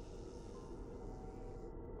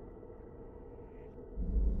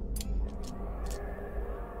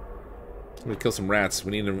 I'm gonna kill some rats.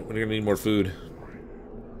 We're gonna need more food.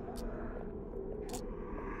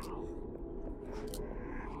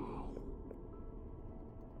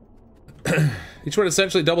 Each one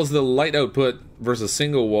essentially doubles the light output versus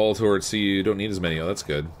single wall torch, so you don't need as many. Oh, that's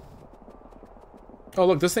good. Oh,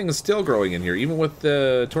 look, this thing is still growing in here, even with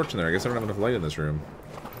the torch in there. I guess I don't have enough light in this room.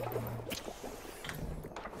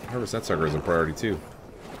 Harvest that sucker is a priority, too.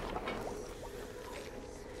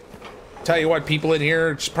 Tell you what, people in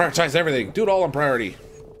here, just prioritize everything. Do it all on priority.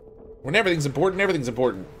 When everything's important, everything's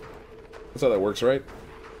important. That's how that works, right?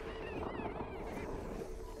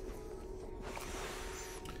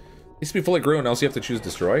 Needs to be fully grown, else you have to choose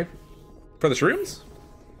destroy. For the shrooms?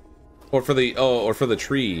 Or for the, oh, or for the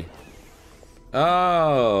tree.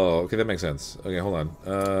 Oh, okay, that makes sense. Okay, hold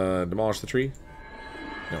on. Demolish the tree?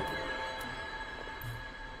 No.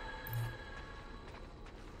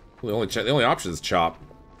 The only option is chop.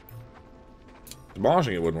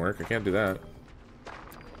 Demolishing it wouldn't work. I can't do that.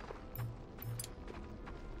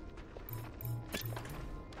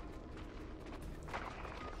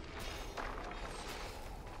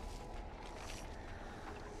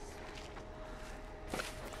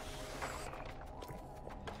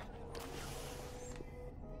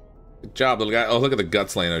 Good job, little guy. Oh, look at the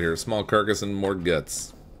guts laying out here. Small carcass and more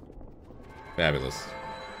guts. Fabulous.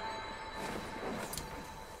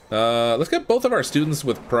 Let's get both of our students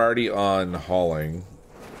with priority on hauling.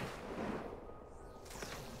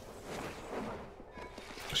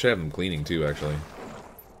 Should have them cleaning too, actually.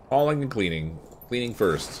 Hauling and cleaning. Cleaning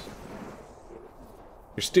first.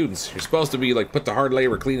 You're students. You're supposed to be like put to hard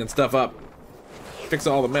labor cleaning stuff up. Fix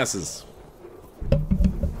all the messes.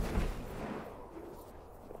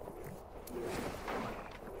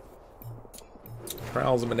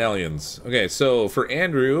 Trials and medallions. Okay, so for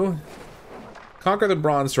Andrew, conquer the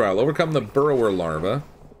bronze trial. Overcome the burrower larva.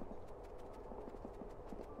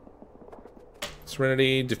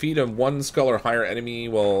 Serenity. Defeat a 1 skull or higher enemy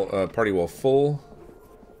while party while full.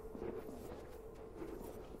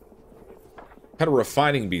 Had a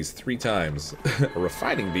refining beast 3 times. A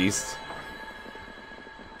refining beast?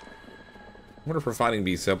 I wonder if refining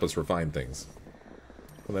beasts help us refine things.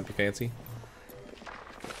 Wouldn't that be fancy?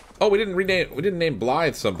 Oh, we didn't name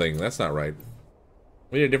Blythe something. That's not right.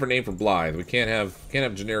 We need a different name for Blythe. We can't have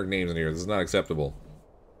generic names in here. This is not acceptable.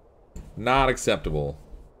 Not acceptable.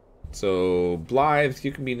 So Blythe,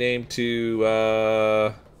 you can be named to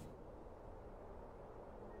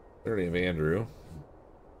their name Andrew.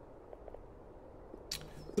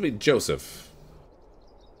 It'll be Joseph.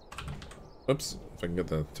 Oops, if I can get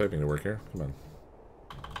the typing to work here. Come on.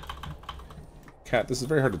 Cat, this is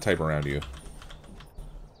very hard to type around you.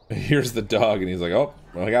 Here's the dog, and he's like, oh,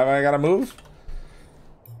 I gotta move.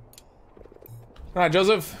 Alright,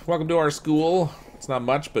 Joseph, welcome to our school. It's not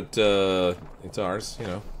much, but it's ours, you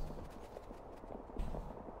know.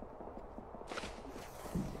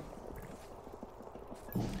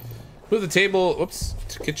 Move the table, whoops,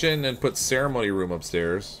 to kitchen and put ceremony room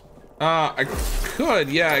upstairs. I could,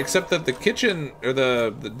 yeah, except that the kitchen, or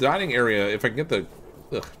the dining area, if I can get the,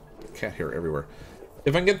 ugh, cat hair everywhere.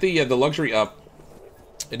 If I can get the luxury up,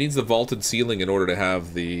 it needs the vaulted ceiling in order to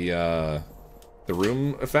have the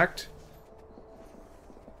room effect.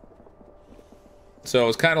 So I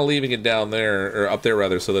was kind of leaving it down there, or up there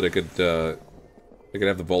rather, so that it could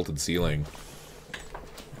have the vaulted ceiling.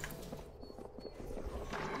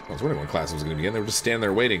 I was wondering what class was going to be in. They were just standing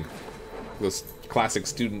there waiting. Those classic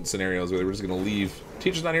student scenarios where they were just going to leave.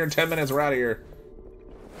 Teacher's not here in 10 minutes, we're out of here.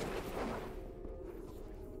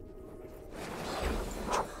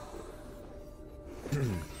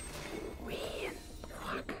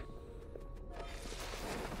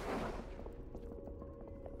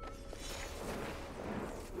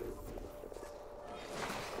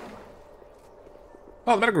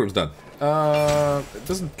 Oh, the medical room's done. It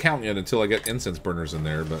doesn't count yet until I get incense burners in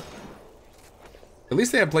there, but at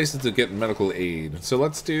least they have places to get medical aid. So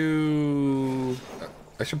let's do...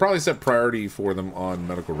 I should probably set priority for them on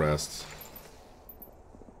medical rest.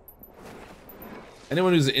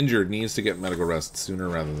 Anyone who's injured needs to get medical rest sooner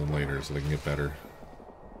rather than later so they can get better.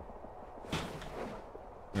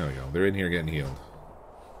 There we go. They're in here getting healed.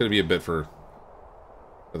 It's gonna be a bit for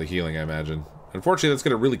the healing, I imagine. Unfortunately, that's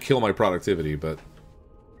gonna really kill my productivity, but...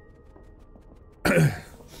 I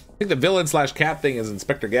think the villain slash cat thing is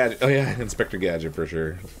Inspector Gadget. Oh yeah, Inspector Gadget for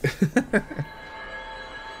sure. You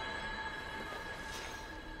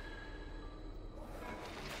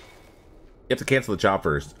have to cancel the chop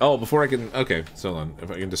first. Oh, before I can... Okay, so on.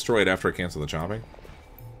 If I can destroy it after I cancel the chopping.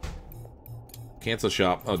 Cancel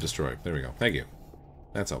shop. Oh, destroy. There we go. Thank you.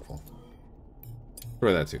 That's helpful.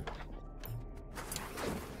 Destroy that too.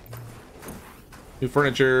 New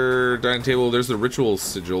furniture, dining table. There's the ritual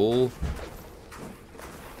sigil.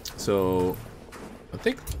 So, I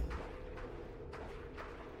think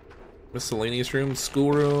miscellaneous room,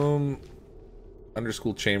 schoolroom, under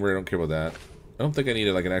school chamber. I don't care about that. I don't think I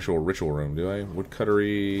needed like an actual ritual room, do I?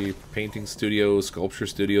 Woodcuttery, painting studio, sculpture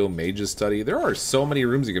studio, mage's study. There are so many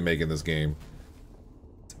rooms you can make in this game.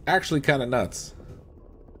 It's actually kind of nuts.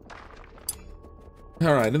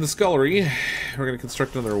 Alright, in the scullery, we're going to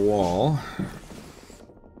construct another wall.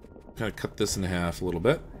 Kind of cut this in half a little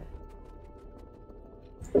bit.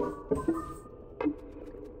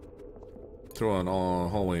 Throw an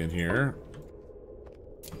hallway in here.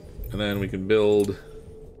 And then we can build...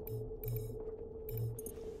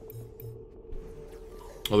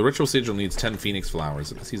 Well, the ritual sigil needs 10 phoenix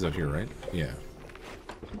flowers. He's out here, right? Yeah.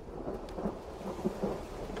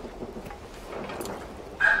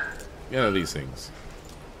 Yeah, these things.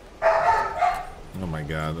 Oh my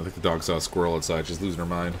god, I think the dog saw a squirrel outside. She's losing her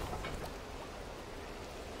mind.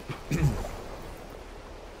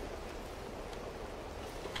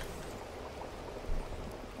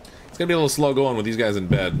 It's gonna be a little slow going with these guys in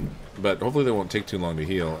bed, but hopefully they won't take too long to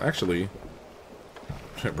heal. Actually,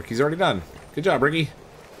 Ricky's already done. Good job, Ricky.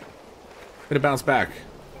 Way to bounce back.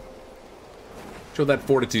 Show that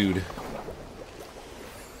fortitude.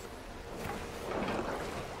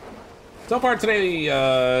 So far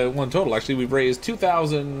today, one total, actually, we've raised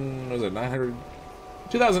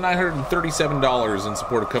 $2,937 in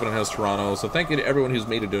support of Covenenant House Toronto. So thank you to everyone who's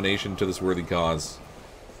made a donation to this worthy cause.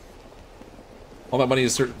 All that money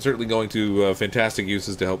is certainly going to fantastic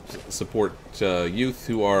uses to help support youth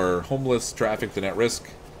who are homeless, trafficked, and at risk.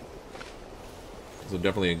 So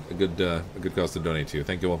definitely a good cause to donate to.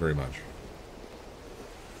 Thank you all very much.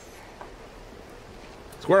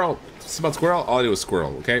 Squirrel! It's about squirrel? All I do is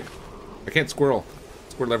squirrel, okay? I can't squirrel.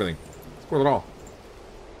 Squirrel everything. Squirrel it all.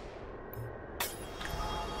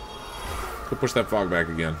 Go push that fog back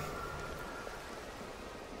again.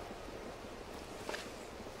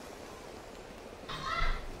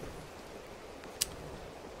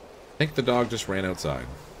 I think the dog just ran outside.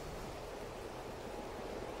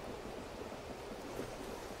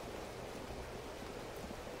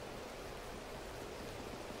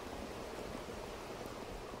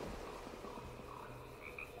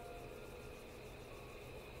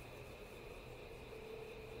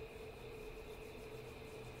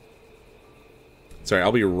 Sorry,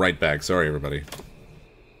 I'll be right back. Sorry, everybody.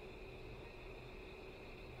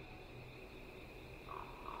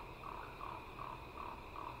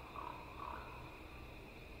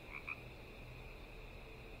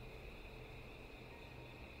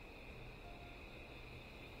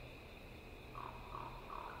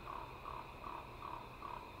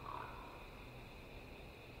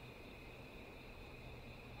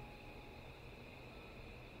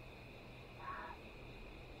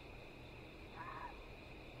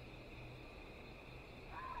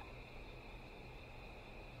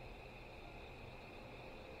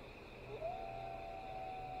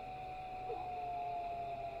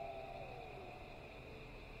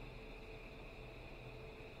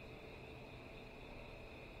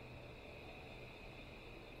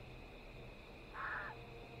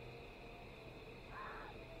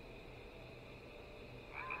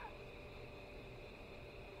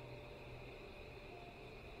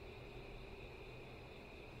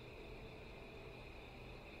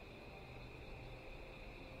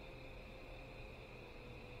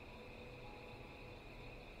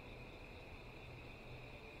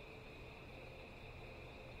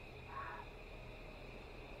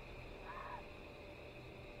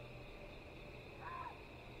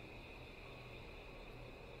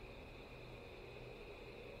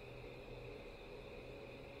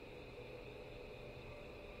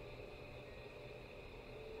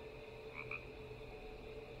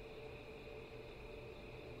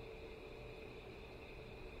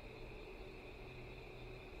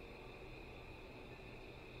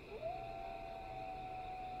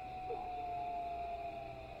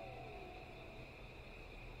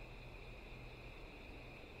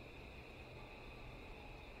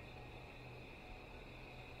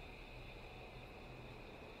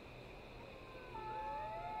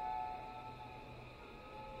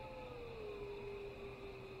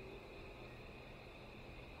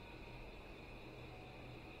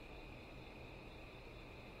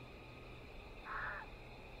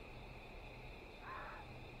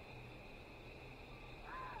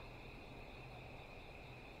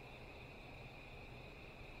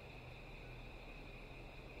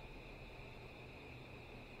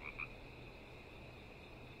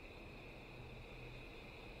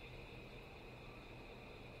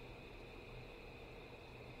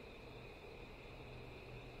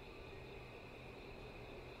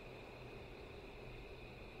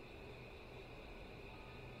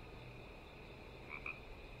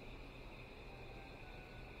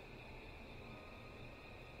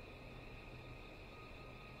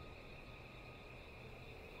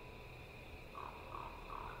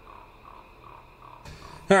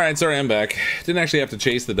 Alright, sorry, I'm back. Didn't actually have to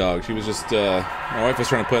chase the dog. She was just, my wife was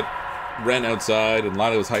trying to put Ren outside, and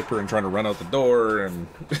Lila was hyper and trying to run out the door, and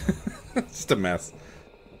it's just a mess.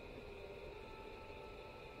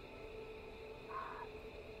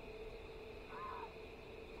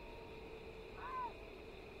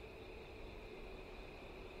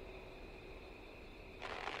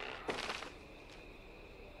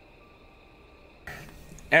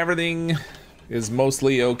 Everything is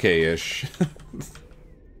mostly okay-ish.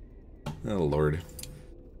 Oh, Lord.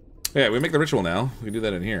 Yeah, we make the ritual now. We can do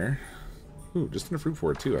that in here. Ooh, just enough room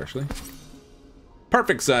for it, too, actually.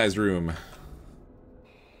 Perfect sized room.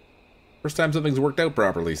 First time something's worked out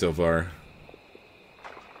properly so far.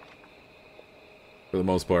 For the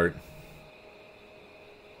most part.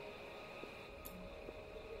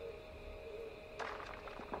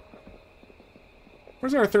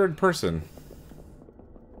 Where's our third person?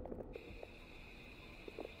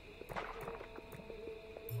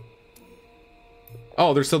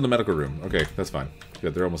 Oh, they're still in the medical room. Okay, that's fine.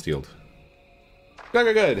 Good, they're almost healed.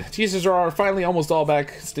 Good. Teasers are finally almost all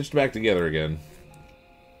back, stitched back together again.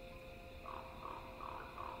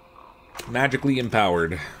 Magically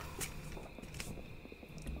empowered.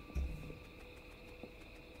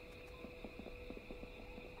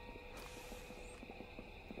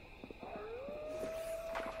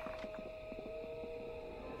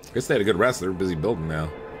 Guess they had a good rest. They're busy building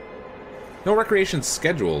now. No recreation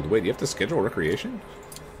scheduled. Wait, you have to schedule recreation?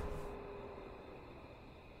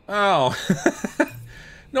 Oh.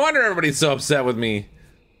 No wonder everybody's so upset with me.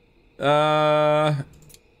 Alright,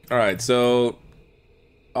 so...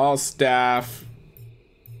 all staff...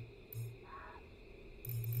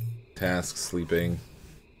 tasks, sleeping.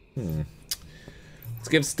 Let's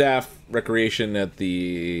give staff recreation at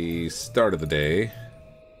the start of the day.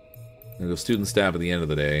 And go student staff at the end of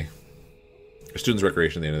the day. Or students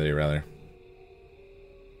recreation at the end of the day, rather.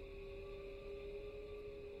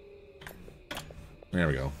 There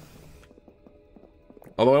we go.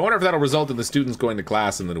 Although I wonder if that'll result in the students going to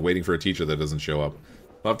class and then waiting for a teacher that doesn't show up.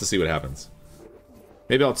 We'll have to see what happens.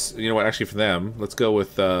 Maybe I'll... you know what, actually for them, let's go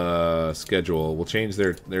with schedule. We'll change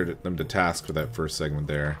them to task for that first segment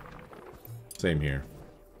there. Same here.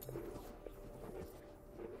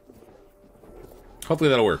 Hopefully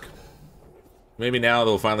that'll work. Maybe now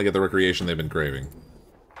they'll finally get the recreation they've been craving.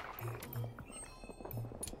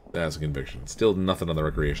 That's a conviction. Still nothing on the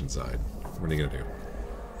recreation side. What are you gonna do?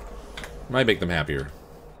 Might make them happier.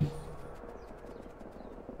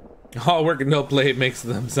 All work and no play makes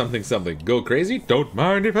them something. Go crazy? Don't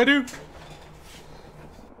mind if I do.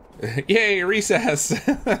 Yay, recess!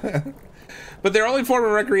 But their only form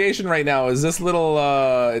of recreation right now is this little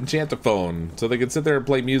enchantophone, so they can sit there and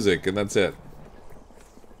play music, and that's it.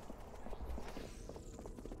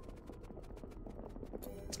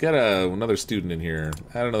 Let's get another student in here.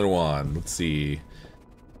 Add another one. Let's see.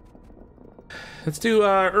 Let's do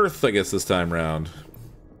Earth, I guess, this time round.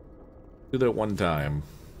 Do that one time.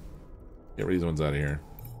 Get rid of these ones out of here.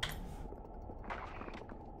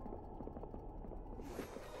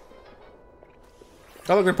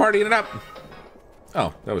 Oh, look, they're partying it up.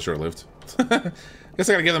 Oh, that was short-lived. Guess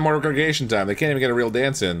I gotta give them more recreation time. They can't even get a real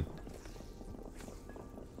dance in.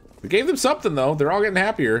 We gave them something, though. They're all getting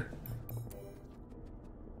happier.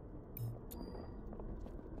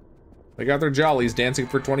 They got their jollies dancing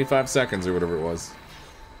for 25 seconds or whatever it was.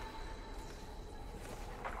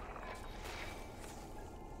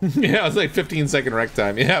 Yeah, it was like 15-second rec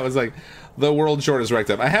time. Yeah, it was like the world's shortest rec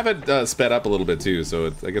time. I have it sped up a little bit too,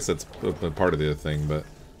 so I guess that's part of the thing, but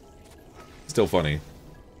still funny.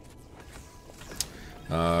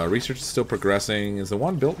 Research is still progressing. Is the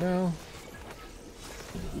one built now?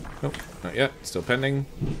 Nope, not yet. Still pending.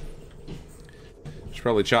 Should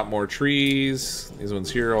probably chop more trees. These ones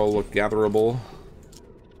here all look gatherable.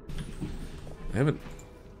 I haven't...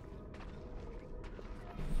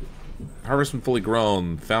 Harvest when fully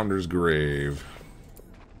grown. Founder's grave.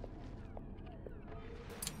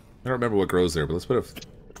 I don't remember what grows there, but let's put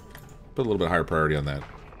a little bit higher priority on that.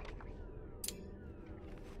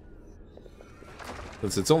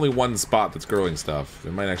 Since it's only one spot that's growing stuff,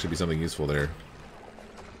 there might actually be something useful there.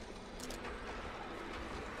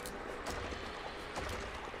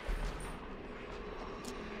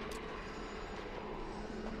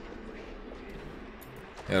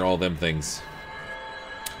 And all them things.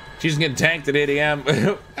 She's getting tanked at 8 AM.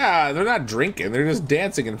 They're not drinking. They're just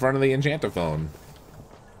dancing in front of the enchantophone.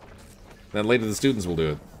 Then later the students will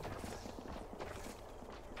do it.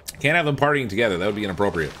 Can't have them partying together. That would be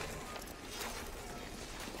inappropriate.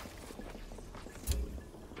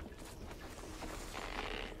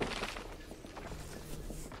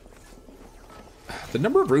 The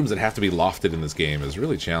number of rooms that have to be lofted in this game is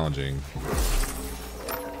really challenging.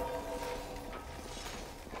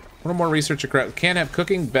 One more research craft. Can't have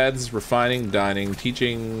cooking, beds, refining, dining,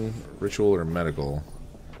 teaching, ritual, or medical.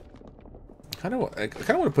 I kind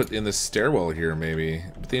of want to put in this stairwell here, maybe.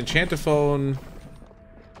 But the enchantophone.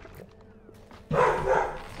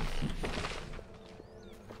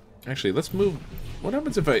 Actually, let's move. What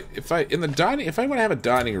happens if I want to have a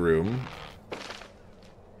dining room?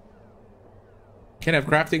 Can't have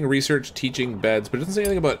crafting, research, teaching, beds, but it doesn't say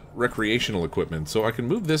anything about recreational equipment. So I can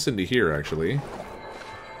move this into here, actually.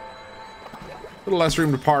 A little less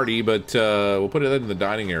room to party, but we'll put it in the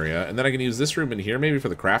dining area. And then I can use this room in here, maybe for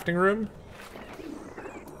the crafting room.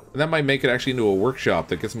 And that might make it actually into a workshop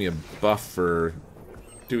that gets me a buff for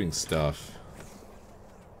doing stuff.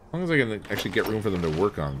 As long as I can actually get room for them to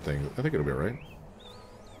work on things, I think it'll be alright.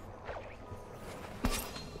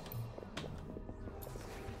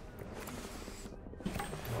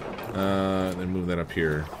 Then move that up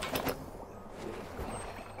here.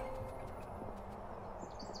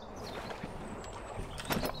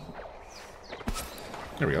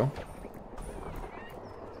 There we go.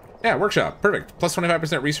 Yeah, workshop. Perfect. Plus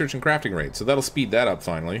 25% research and crafting rate. So that'll speed that up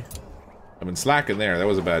finally. I've been slacking there. That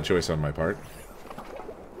was a bad choice on my part.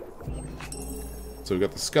 So we've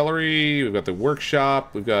got the scullery, we've got the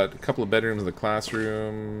workshop, we've got a couple of bedrooms in the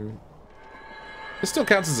classroom. This still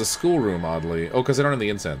counts as a schoolroom, oddly. Oh, because I don't have the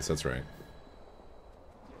incense. That's right.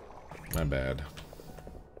 My bad.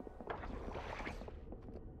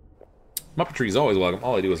 Muppetry is always welcome.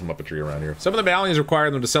 All I do is Muppetry around here. Some of the medallions require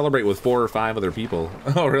them to celebrate with 4 or 5 other people.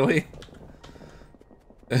 Oh, really?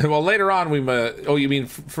 Well, later on we oh, you mean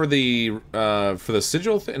for the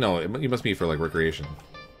sigil thing? No, you must be for like recreation.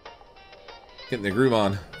 Getting the groove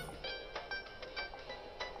on.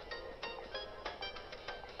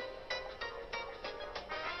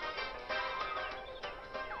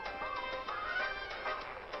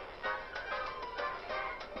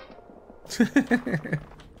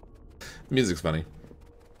 Music's funny.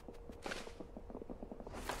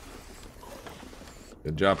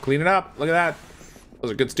 Good job cleaning up. Look at that.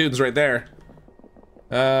 Those are good students right there.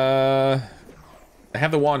 I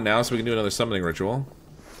have the wand now, so we can do another summoning ritual.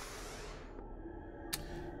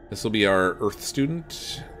 This will be our Earth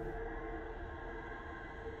student.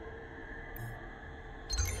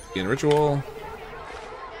 Begin ritual.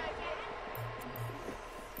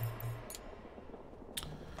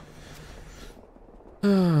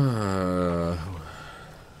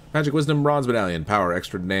 Magic Wisdom Bronze Medallion. Power,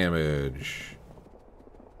 extra damage.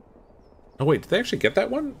 Oh wait, did they actually get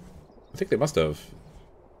that one? I think they must have.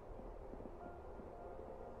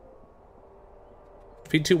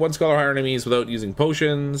 Feed 2 1 higher enemies without using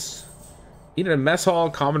potions. Eat in a mess hall,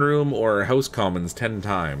 common room, or house commons 10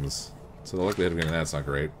 times. So the likelihood of getting that's not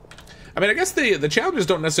great. I mean, I guess the challenges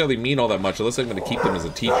don't necessarily mean all that much unless I'm going to keep them as a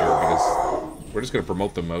teacher, because we're just going to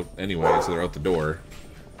promote them out anyway, so they're out the door.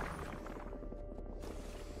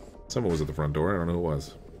 Someone was at the front door, I don't know who it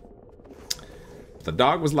was. The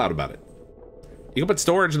dog was loud about it. You can put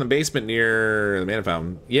storage in the basement near the mana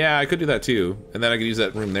fountain. Yeah, I could do that too. And then I could use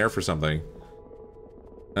that room there for something.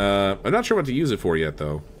 I'm not sure what to use it for yet,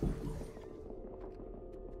 though.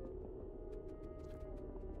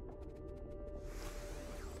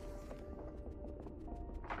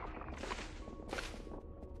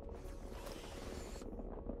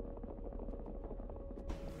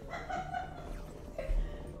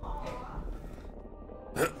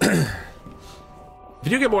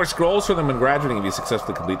 If you get more scrolls for them when graduating, if you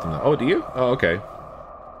successfully complete them. Oh, do you? Oh, okay.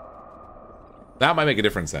 That might make a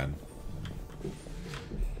difference then.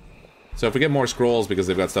 So if we get more scrolls because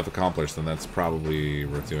they've got stuff accomplished, then that's probably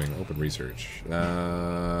worth doing. Open research.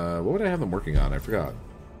 What would I have them working on? I forgot.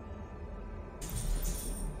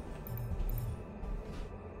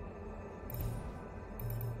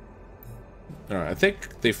 Alright, I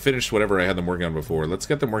think they finished whatever I had them working on before. Let's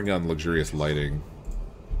get them working on luxurious lighting.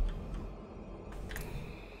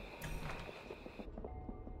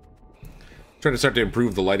 Trying to start to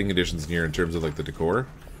improve the lighting conditions in here in terms of like the decor.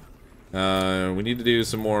 We need to do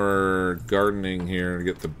some more gardening here to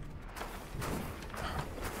get the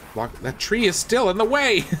block. That tree is still in the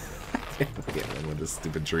way. I can't win with this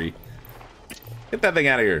stupid tree. Get that thing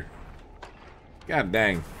out of here. God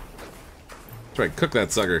dang. Try to cook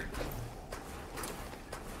that sucker.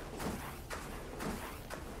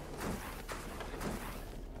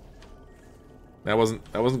 That wasn't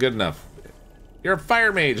good enough. You're a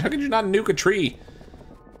fire mage. How could you not nuke a tree?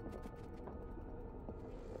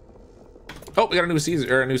 Oh, we got a new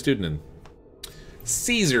Caesar, or a new student in.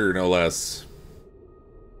 Caesar, no less.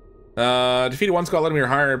 Defeat a 1 squad enemy or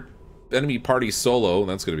higher enemy party solo.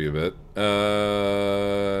 That's gonna be a bit.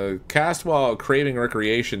 Cast while craving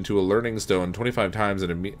recreation to a learning stone 25 times in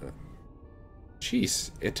a Jeez,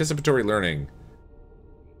 anticipatory learning.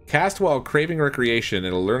 Cast while craving recreation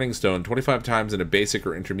in a learning stone 25 times in a basic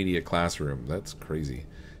or intermediate classroom. That's crazy.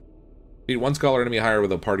 Beat 1 scholar enemy higher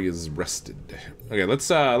with a party is rested. Okay,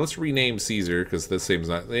 let's rename Caesar because this name's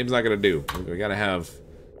not gonna do. We gotta have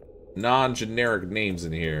non-generic names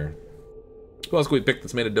in here. Who else can we pick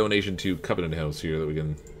that's made a donation to Covenenant House here that we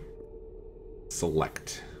can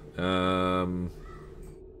select?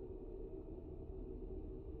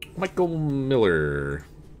 Michael Miller.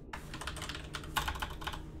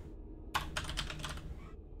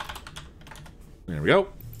 There we go.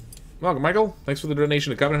 Welcome, Michael. Thanks for the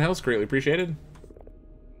donation to Covenant House. Greatly appreciated.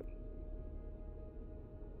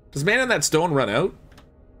 Does mana in that stone run out?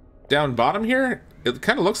 Down bottom here? It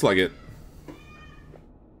kind of looks like it.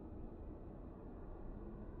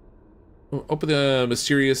 Open the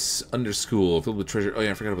mysterious underschool. Filled with treasure. Oh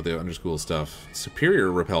yeah, I forgot about the underschool stuff.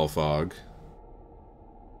 Superior repel fog.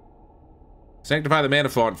 Sanctify the mana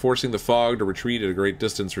font, forcing the fog to retreat at a great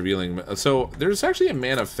distance, revealing... So, there's actually a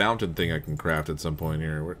mana fountain thing I can craft at some point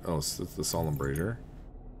here. Oh, it's the Solemn Brazier.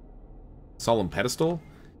 Solemn Pedestal?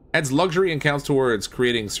 Adds luxury and counts towards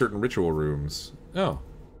creating certain ritual rooms. Oh.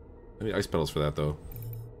 I need ice petals for that, though.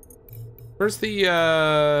 Where's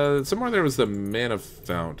the, somewhere there was the mana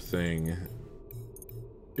fount thing.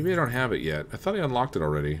 Maybe I don't have it yet. I thought I unlocked it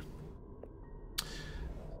already.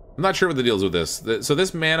 I'm not sure what the deal is with this. So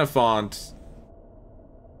this mana font...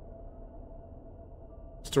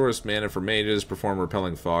 Stores mana for mages, perform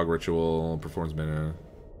repelling fog ritual, performs mana,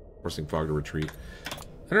 forcing fog to retreat.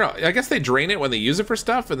 I don't know, I guess they drain it when they use it for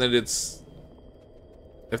stuff, and then it's...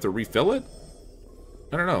 They have to refill it?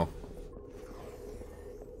 I don't know.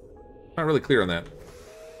 Not really clear on that.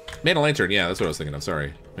 Mana Lantern, yeah, that's what I was thinking of,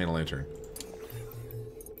 sorry. Mana Lantern.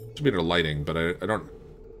 Should be under lighting, but I don't...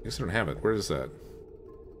 I guess I don't have it. Where is that?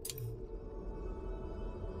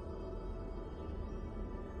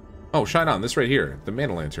 Oh, shine on, this right here. The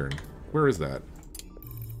Mana Lantern. Where is that?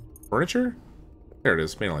 Furniture? There it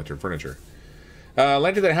is, Mana Lantern, furniture.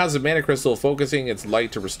 Lantern that houses a mana crystal, focusing its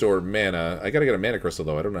light to restore mana. I gotta get a mana crystal,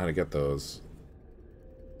 though. I don't know how to get those.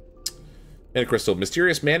 Mana crystal.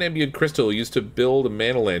 Mysterious mana-imbued crystal used to build a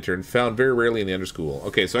Mana Lantern, found very rarely in the Underschool.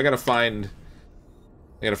 Okay, so I gotta find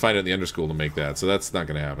it in the Underschool to make that, so that's not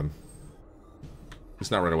gonna happen.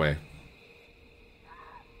 It's not right away.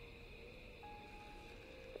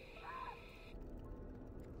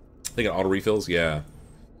 They got auto refills? Yeah.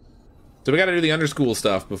 So we gotta do the Underschool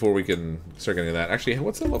stuff before we can start getting that. Actually,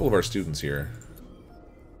 what's the level of our students here?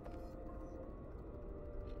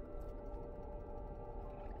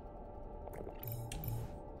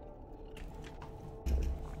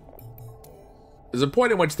 There's a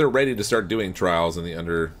point in which they're ready to start doing trials in the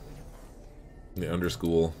Underschool. I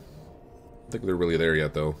don't think they're really there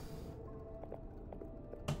yet, though.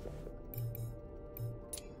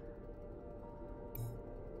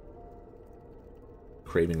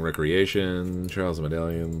 Craving recreation, trials and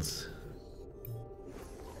medallions.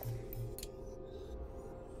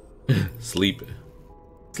 Sleep.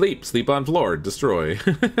 Sleep. Sleep on floor. Destroy.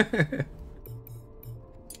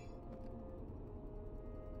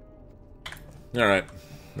 Alright.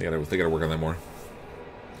 They gotta work on that more.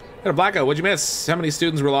 Got a blackout. What'd you miss? How many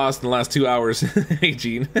students were lost in the last 2 hours? Hey,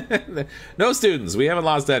 Gene. No students. We haven't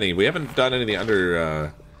lost any. We haven't done any of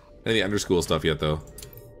the Underschool stuff yet, though.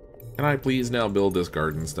 Can I please now build this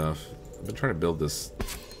garden stuff? I've been trying to build this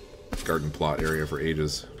garden plot area for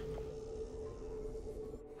ages.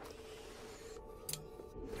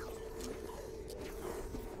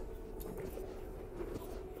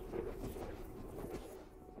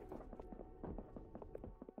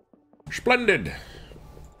 Splendid!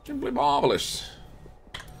 Simply marvelous.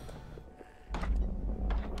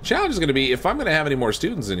 Challenge is going to be, if I'm going to have any more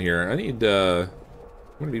students in here, I'm going to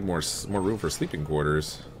need more room for sleeping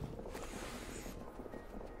quarters.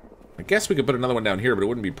 I guess we could put another one down here, but it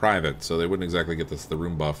wouldn't be private, so they wouldn't exactly get the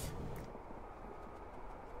room buff.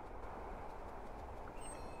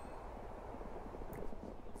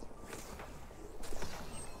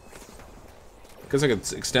 Guess I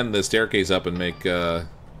could extend the staircase up and make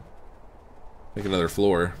another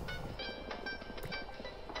floor.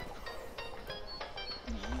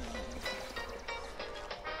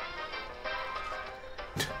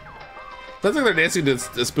 Sounds like they're dancing to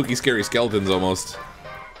spooky, scary skeletons almost.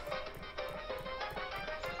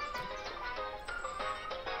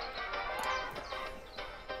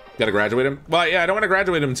 Gotta graduate him? Well, yeah, I don't want to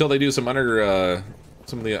graduate him until they do some of the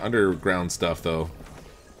underground stuff, though.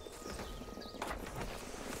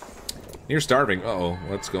 You're starving. Uh-oh,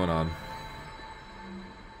 what's going on?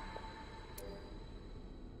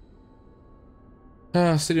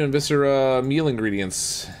 City and Viscera meal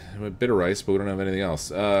ingredients. We have bitter rice, but we don't have anything else.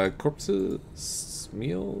 Corpses,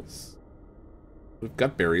 meals. We have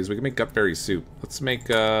gut berries. We can make gut berry soup. Let's make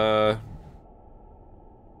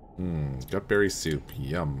gutberry soup.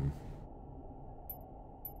 Yum.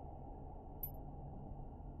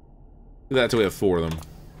 Do that till we have 4 of them.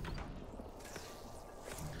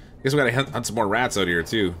 Guess we gotta hunt some more rats out here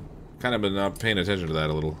too. Kind of been not paying attention to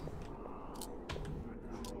that a little.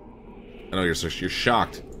 I know you're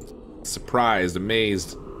shocked, surprised,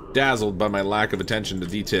 amazed, dazzled by my lack of attention to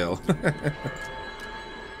detail.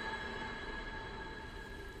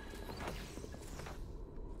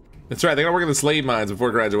 That's right, they gotta work in the slave mines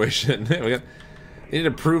before graduation. They need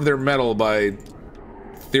to prove their mettle by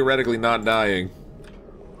theoretically not dying.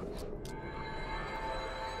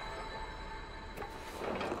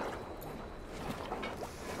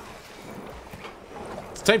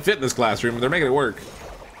 It's a tight fit in this classroom, they're making it work.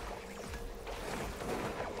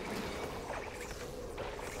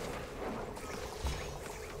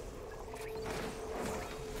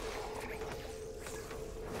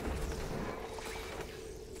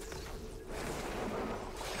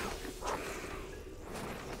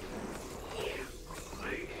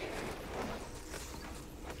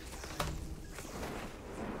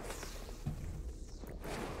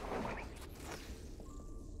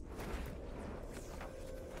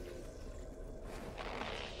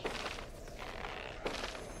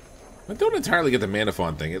 I don't entirely get the mana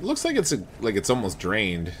font thing. It looks like it's almost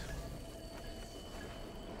drained.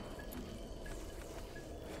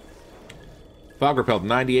 Fog repel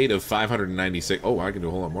 98 of 596. Oh, I can do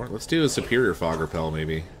a whole lot more. Let's do a superior fog repel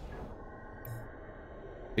maybe.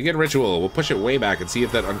 Begin ritual. We'll push it way back and see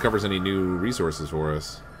if that uncovers any new resources for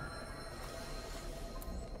us.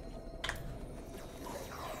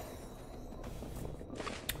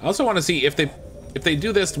 I also want to see if they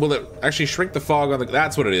do this, will it actually shrink the fog on the...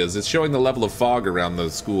 That's what it is. It's showing the level of fog around the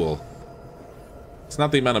school. It's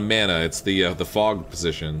not the amount of mana, it's the fog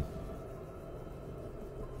position.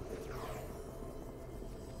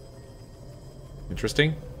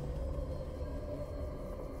 Interesting.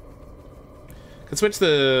 Can switch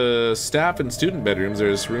the staff and student bedrooms.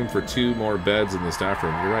 There's room for 2 more beds in the staff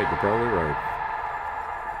room. You're right, you're probably right.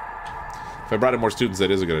 If I brought in more students, that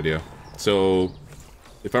is a good idea. So,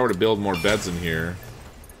 if I were to build more beds in here...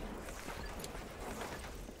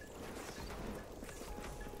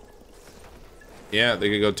 Yeah, they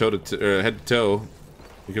could go toe to head to toe.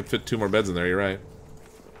 You could fit 2 more beds in there, you're right.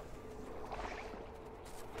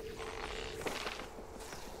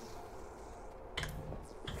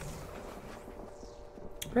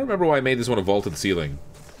 I don't remember why I made this one a vaulted ceiling.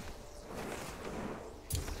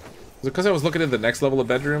 Was it because I was looking at the next level of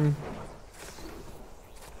bedroom?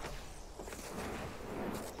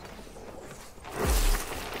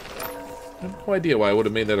 I have no idea why I would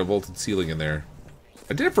have made that a vaulted ceiling in there.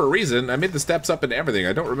 I did it for a reason. I made the steps up and everything.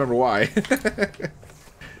 I don't remember why. I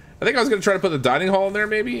think I was going to try to put the dining hall in there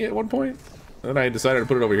maybe at one point. And then I decided to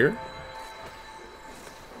put it over here.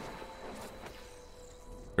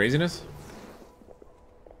 Craziness.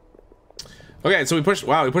 Okay, so we pushed...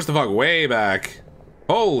 Wow, we pushed the fog way back.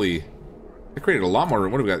 Holy. I created a lot more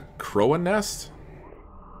room. What do we got? Croa nest?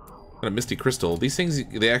 And a misty crystal. These things,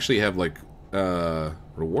 they actually have, like,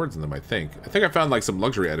 rewards in them, I think. I think I found, like, some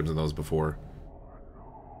luxury items in those before.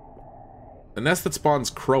 A nest that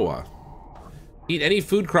spawns Croa. Eat any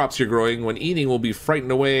food crops you're growing. When eating, will be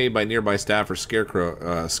frightened away by nearby staff or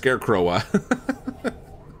scarecrowa.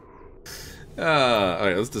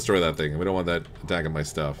 Alright, let's destroy that thing. We don't want that attacking my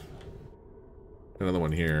stuff. Another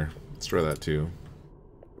one here. Let's try that too.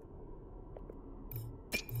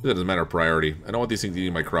 That doesn't matter priority. I don't want these things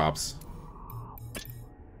eating my crops.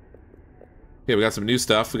 Okay, we got some new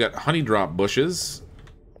stuff. We got honey drop bushes.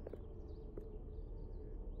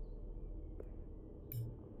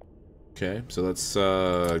 Okay, so let's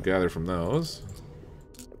gather from those.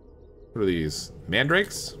 What are these?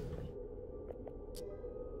 Mandrakes?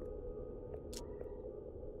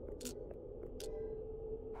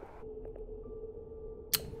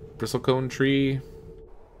 Bristlecone tree.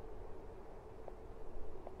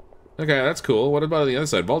 Okay, that's cool. What about the other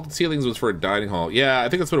side? Vaulted ceilings was for a dining hall. Yeah, I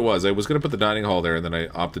think that's what it was. I was going to put the dining hall there, and then I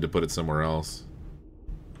opted to put it somewhere else.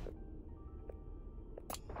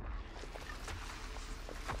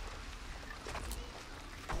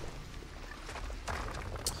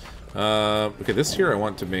 Okay, this here I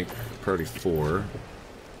want to make priority 4.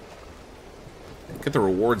 Get the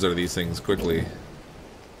rewards out of these things quickly.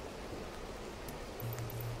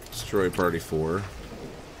 Destroy priority 4.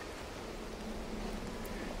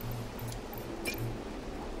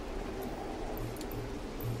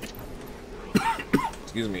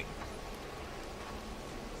 Excuse me.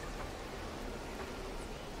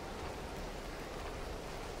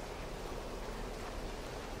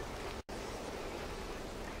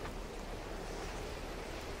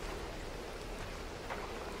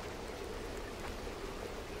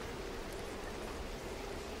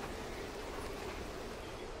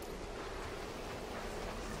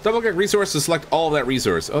 Double click resource to select all of that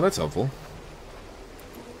resource. Oh, that's helpful.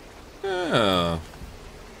 Oh.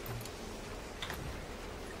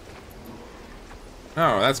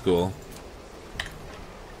 Oh, that's cool.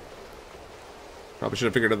 Probably should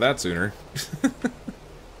have figured out that sooner.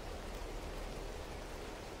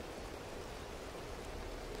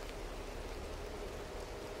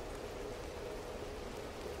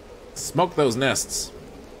 Smoke those nests.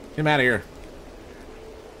 Get them out of here.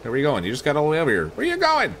 Where are you going? You just got all the way over here. Where are you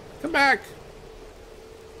going? Come back.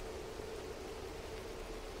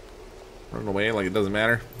 Run away like it doesn't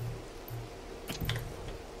matter.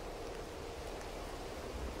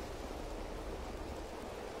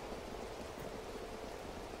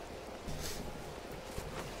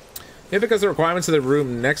 Yeah, because the requirements of the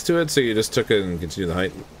room next to it, so you just took it and continued the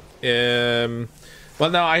height. Well,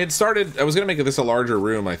 no, I was going to make this a larger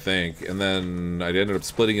room, I think, and then I ended up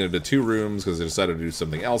splitting it into 2 rooms because I decided to do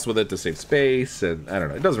something else with it to save space, and I don't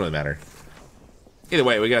know, it doesn't really matter. Either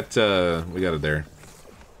way, we got it there.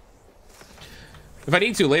 If I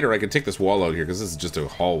need to later, I can take this wall out here, because this is just a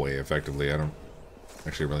hallway, effectively. I don't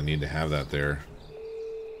Actually, I really need to have that there.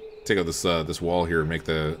 Take out this this wall here and make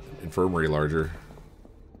the infirmary larger.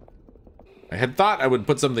 I had thought I would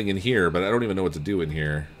put something in here, but I don't even know what to do in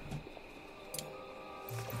here.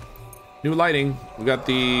 New lighting. We got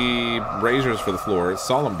the braziers for the floor.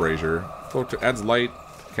 Solemn brazier. Adds light.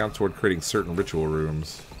 Counts toward creating certain ritual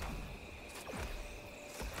rooms.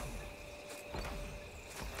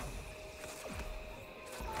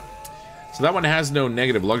 So that one has no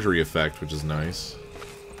negative luxury effect, which is nice.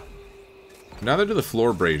 Now they do the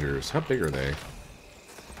floor braziers. How big are they?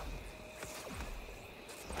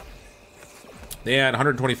 They add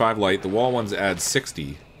 125 light. The wall ones add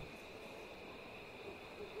 60.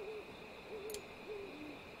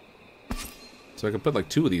 So I could put like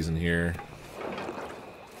 2 of these in here.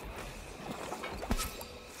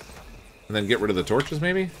 And then get rid of the torches,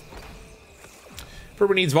 maybe?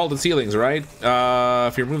 Everybody needs vaulted ceilings, right?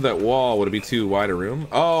 If you remove that wall, would it be too wide a room?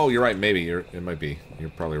 Oh, you're right, maybe. It might be. You're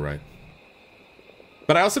probably right.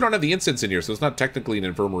 But I also don't have the instance in here, so it's not technically an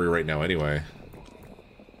infirmary right now anyway.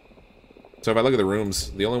 So if I look at the rooms,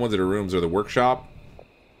 the only ones that are rooms are the workshop,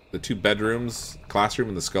 the 2 bedrooms, classroom,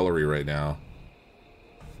 and the scullery right now.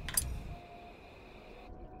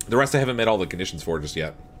 The rest I haven't met all the conditions for just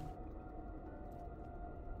yet.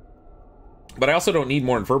 But I also don't need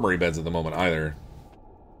more infirmary beds at the moment either.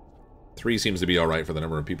 3 seems to be alright for the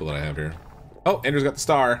number of people that I have here. Oh, Andrew's got the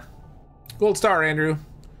star. Gold star, Andrew.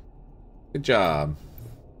 Good job.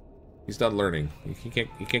 He's done learning. He can't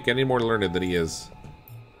get any more learned than he is.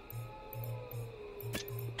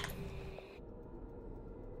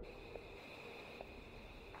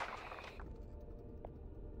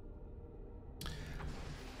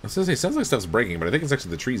 I was gonna say, it sounds like stuff's breaking, but I think it's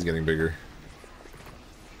actually the trees getting bigger.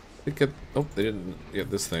 Oh, they didn't get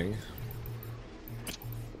this thing.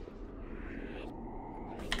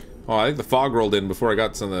 Oh, I think the fog rolled in before I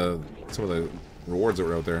got some of the rewards that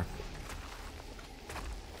were out there.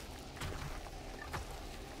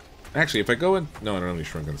 Actually, if I go in... No, I don't have any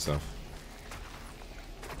shrunken stuff.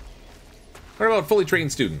 What about fully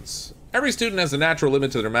trained students? Every student has a natural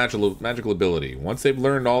limit to their magical ability. Once they've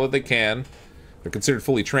learned all that they can, they're considered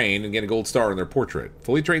fully trained and get a gold star on their portrait.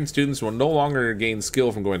 Fully trained students will no longer gain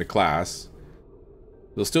skill from going to class.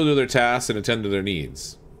 They'll still do their tasks and attend to their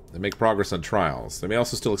needs. They make progress on trials. They may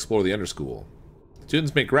also still explore the underschool.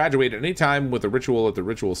 Students may graduate at any time with a ritual at the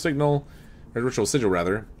ritual signal, or ritual sigil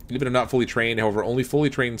rather, even if not fully trained. However, only fully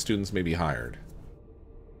trained students may be hired.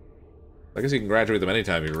 I guess you can graduate them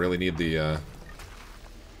anytime if you really need the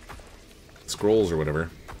scrolls or whatever.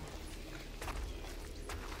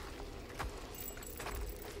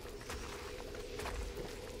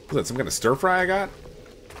 Was that some kind of stir fry I got?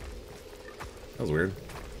 That was weird.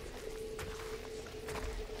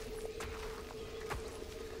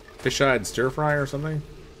 Fish-eyed stir fry or something?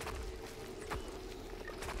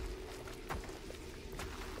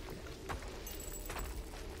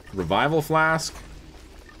 Revival flask?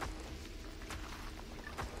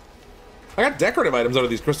 I got decorative items out of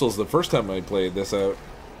these crystals the first time I played this out.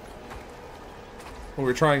 When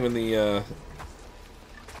we were trying in the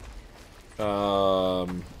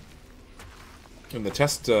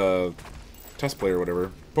test play or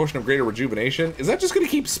whatever. Potion of greater rejuvenation. Is that just gonna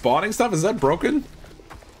keep spawning stuff? Is that broken?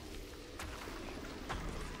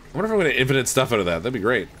 I wonder if I'm gonna infinite stuff out of that. That'd be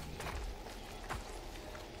great.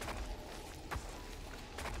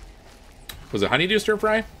 Was it honeydew stir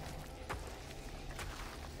fry?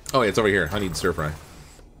 Oh, yeah, it's over here. Honeydew stir fry.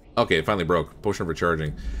 Okay, it finally broke. Potion of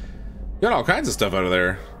recharging. Got all kinds of stuff out of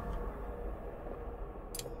there.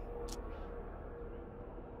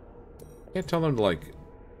 Can't tell them to like...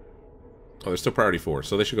 Oh, there's still priority 4,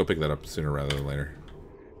 so they should go pick that up sooner rather than later.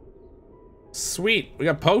 Sweet! We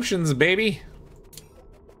got potions, baby!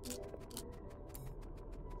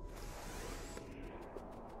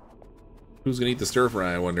 Who's gonna eat the stir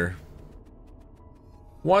fry, I wonder?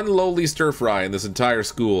 One lowly stir fry in this entire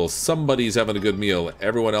school. Somebody's having a good meal.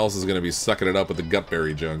 Everyone else is gonna be sucking it up with the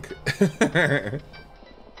gutberry junk. Different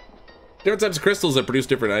types of crystals that produce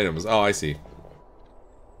different items. Oh, I see.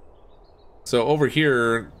 So over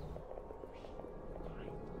here...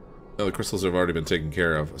 Oh, the crystals have already been taken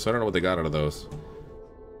care of. So I don't know what they got out of those.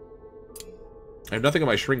 I have nothing on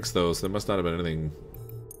my shrinks, though, so there must not have been anything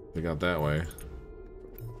they got that way.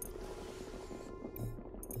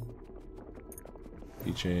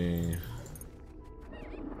 Teaching.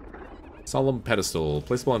 Solemn pedestal.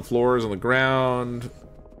 Placeable on floors, on the ground.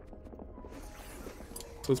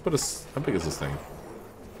 So let's put a... How big is this thing?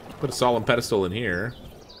 Put a solemn pedestal in here.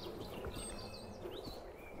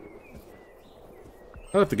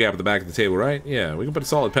 I left the gap at the back of the table, right? Yeah, we can put a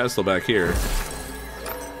solid pedestal back here.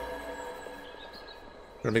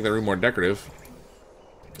 Gonna make that room more decorative.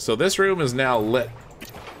 So this room is now lit.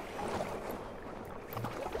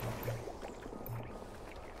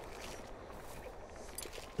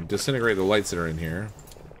 Disintegrate the lights that are in here.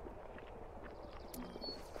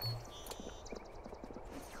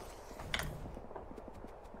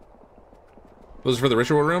 Those are for the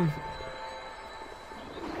ritual room?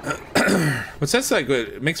 What's that like?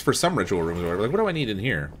 It makes for some ritual rooms. Like, what do I need in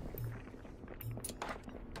here?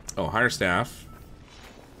 Oh, hire staff.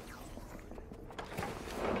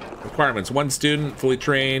 Requirements: 1 student, fully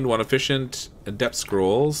trained, 1 efficient, adept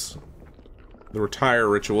scrolls. The retire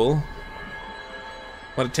ritual.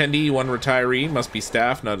 1 attendee, 1 retiree. Must be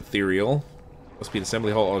staff, not ethereal. Must be an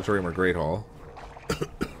assembly hall, auditorium, or great hall.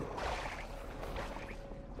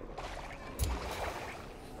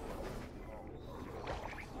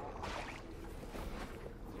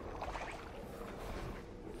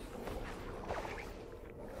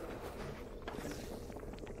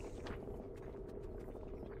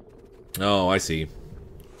 Oh, I see.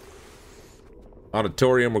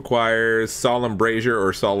 Auditorium requires solemn brazier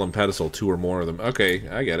or solemn pedestal, 2 or more of them. Okay,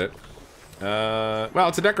 I get it. Well,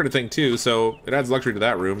 it's a decorative thing too, so it adds luxury to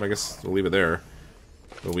that room. I guess we'll leave it there.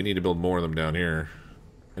 But we need to build more of them down here.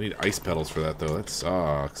 I need ice petals for that, though. That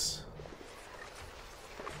sucks.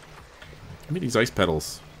 Give me these ice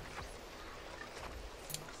petals.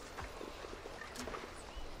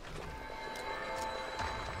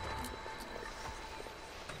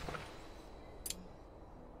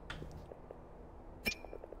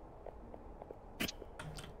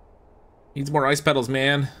 Needs more ice petals,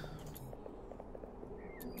 man.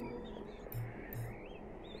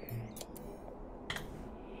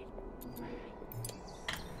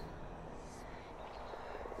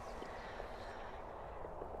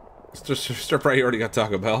 Stir fry, you already got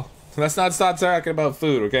Taco Bell. Let's not start talking about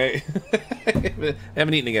food, okay?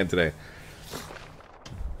 Haven't eaten again today.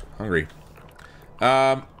 Hungry.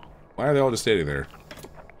 Why are they all just standing there?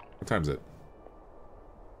 What time is it?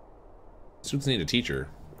 Students need a teacher.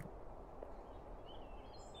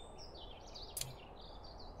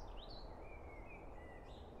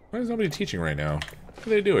 Why is nobody teaching right now? What are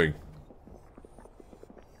they doing?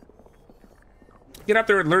 Get up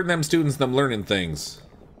there and learn them students, them learning things.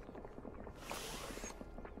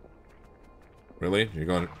 Really? You're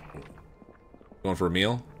going for a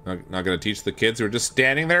meal? Not gonna teach the kids who are just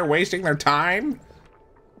standing there wasting their time?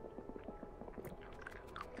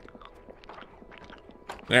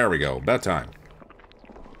 There we go. About time.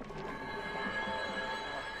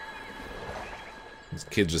 These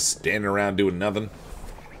kids just standing around doing nothing.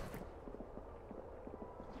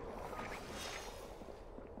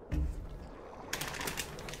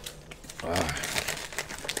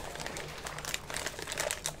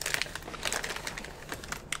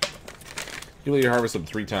 You let you harvest them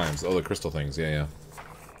 3 times. Oh, the crystal things. Yeah.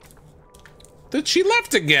 Then she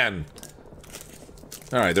left again!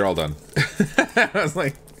 Alright, they're all done. I was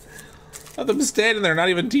like, let them standing there, not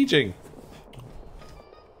even teaching.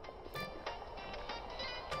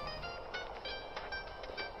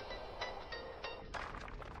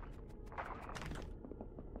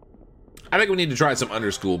 I think we need to try some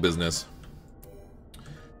underschool business.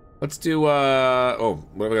 Let's do, oh,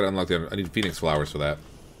 what have I got to unlock there? I need Phoenix flowers for that.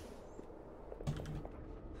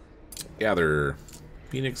 Gather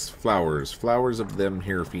Phoenix flowers. Flowers of them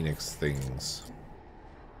here Phoenix things.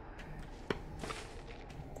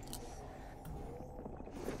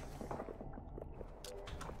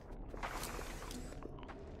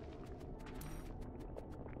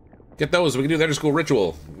 Get those. We can do the underschool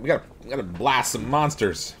ritual. We gotta blast some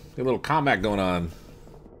monsters. Get a little combat going on.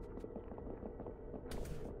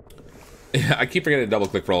 Yeah, I keep forgetting to double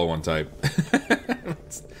click for all in one type.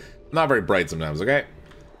 It's not very bright sometimes, okay?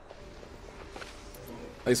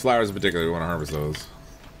 These flowers in particular, we want to harvest those.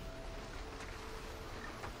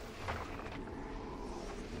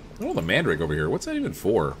 Oh, the mandrake over here. What's that even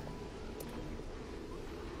for?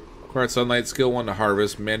 Acquired sunlight, skill 1 to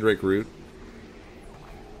harvest, mandrake root.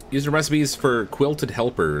 Use the recipes for quilted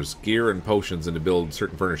helpers, gear, and potions, and to build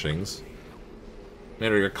certain furnishings.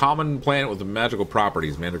 Mandrake, a common plant with magical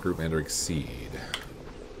properties. Mandrake root, mandrake seed.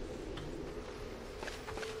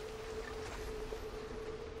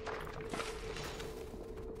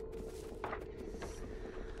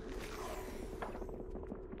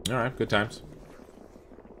 Alright, good times.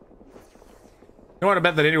 You want to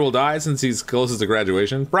bet that Andrew will die since he's closest to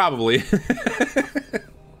graduation? Probably.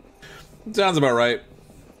 Sounds about right.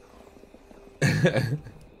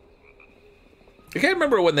 I can't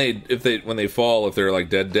remember when they fall, if they're like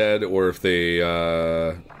dead, or if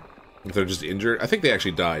they're just injured. I think they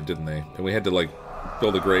actually died, didn't they? And we had to like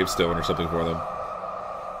build a gravestone or something for them.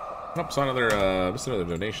 Oh, saw another just another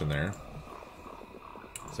donation there.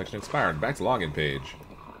 Section expired. Back to login page.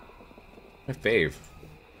 My fave.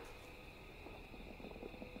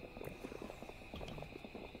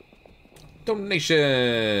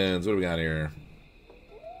 Donations! What do we got here?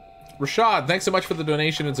 Rashad, thanks so much for the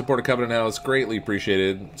donation and support of Covenant House. Greatly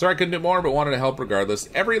appreciated. Sorry I couldn't do more, but wanted to help regardless.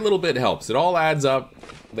 Every little bit helps. It all adds up.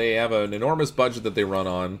 They have an enormous budget that they run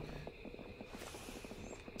on.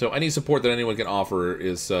 So any support that anyone can offer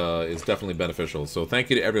is definitely beneficial. So thank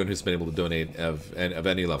you to everyone who's been able to donate of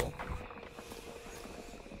any level.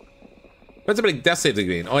 What's a big death save they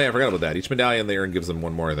gain? Oh yeah, I forgot about that. Each medallion they earn gives them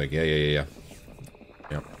one more, I think. Yeah.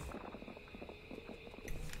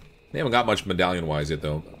 They haven't got much medallion-wise yet,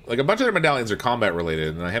 though. Like, a bunch of their medallions are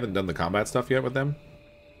combat-related, and I haven't done the combat stuff yet with them.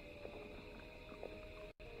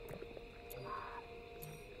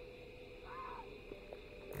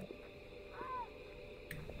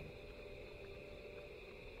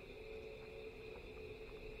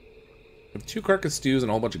 We have 2 carcass stews and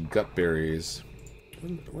a whole bunch of gut berries.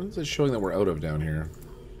 When is it showing that we're out of down here?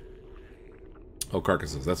 Oh,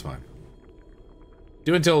 carcasses. That's fine.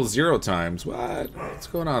 Do until 0 times. What? What's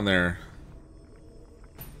going on there?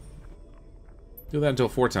 Do that until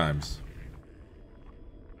 4 times.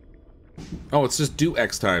 Oh, it's just do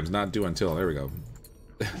X times, not do until. There we go.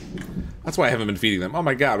 That's why I haven't been feeding them. Oh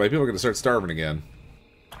my god, my people are going to start starving again.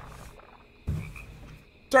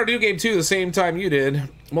 Started a new game too the same time you did.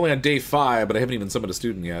 I'm only on day 5, but I haven't even summoned a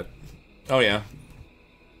student yet. Oh yeah.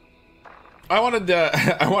 I wanted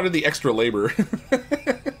the extra labor.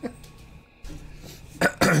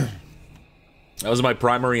 That was my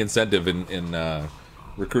primary incentive in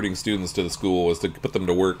recruiting students to the school, was to put them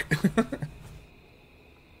to work.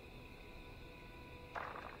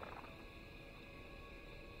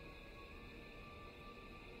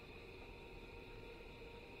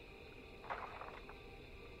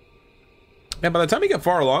 Man, by the time you get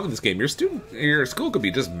far along in this game, your school could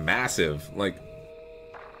be just massive. Like,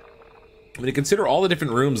 I mean, consider all the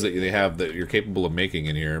different rooms that they have that you're capable of making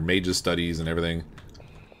in here, mages studies and everything.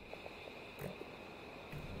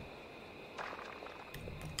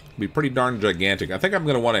 Be pretty darn gigantic. I think I'm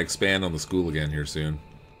gonna want to expand on the school again here soon.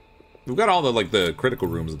 We've got all the critical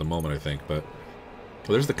rooms at the moment, I think, but well,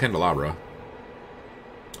 there's the candelabra.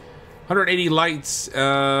 180 lights,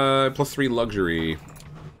 plus 3 luxury.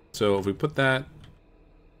 So if we put that,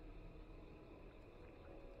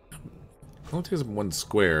 it only takes up 1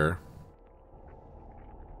 square.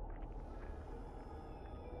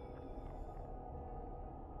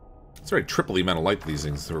 It's already triple the amount of light that these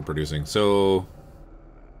things are producing. So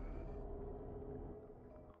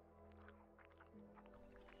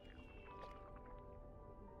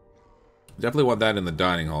definitely want that in the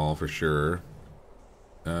dining hall for sure.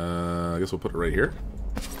 I guess we'll put it right here.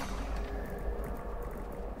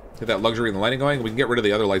 Get that luxury and the lighting going. We can get rid of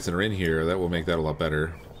the other lights that are in here. That will make that a lot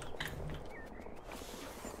better.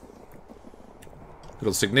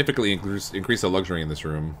 It'll significantly increase the luxury in this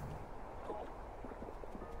room.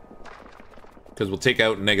 Because we'll take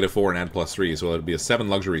out -4 and add +3, so it'll be a 7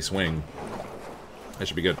 luxury swing. That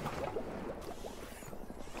should be good.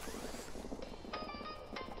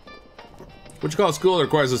 What you call a school that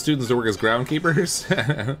requires the students to work as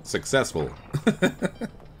groundkeepers? Successful.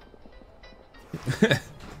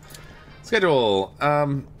 Schedule. I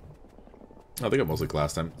think I'm mostly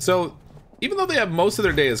class time. So, even though they have most of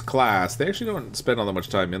their day as class, they actually don't spend all that much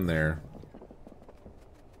time in there.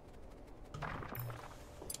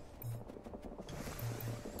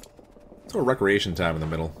 Let's go recreation time in the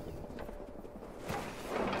middle.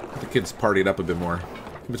 Let the kids party it up a bit more.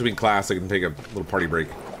 In between class, they can take a little party break.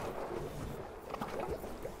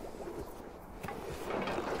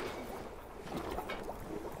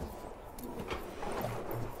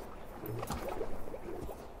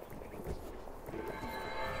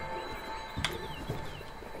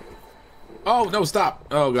 Oh, no, stop!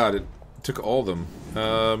 Oh, God, it took all of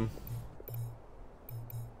them.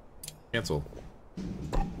 Cancel.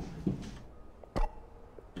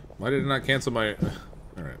 Why did it not cancel my...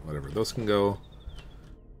 Alright, whatever. Those can go.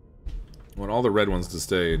 I want all the red ones to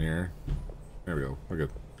stay in here. There we go. We're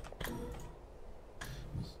good.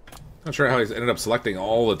 Not sure how I ended up selecting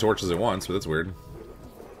all the torches at once, but that's weird.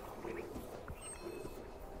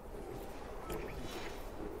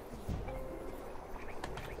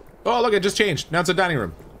 Oh, look, it just changed. Now it's a dining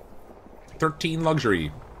room. 13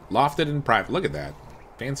 luxury. Lofted and private. Look at that.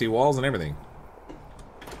 Fancy walls and everything.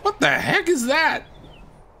 What the heck is that?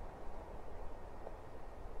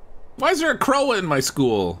 Why is there a crow in my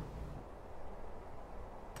school?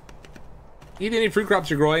 Eat any fruit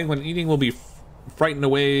crops you're growing. When eating will be frightened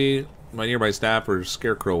away my nearby staff or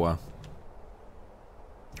scarecrow.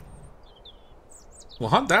 Well,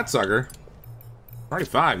 hunt that sucker. Already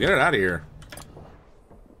 5. Get it out of here.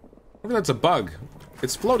 Maybe that's a bug.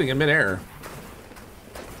 It's floating in midair.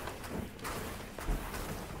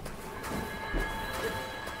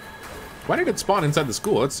 Why did it spawn inside the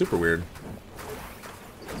school? That's super weird.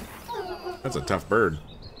 That's a tough bird.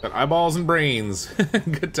 Got eyeballs and brains.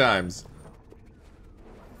 Good times.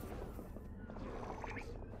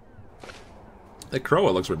 That crow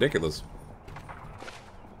looks ridiculous.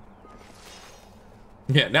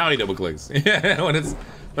 Yeah, now he double clicks. Yeah, when it's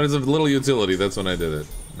of little utility, that's when I did it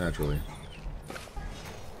naturally.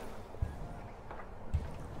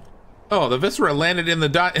 Oh, the viscera landed in the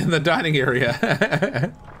dining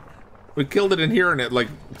area. We killed it in here and it like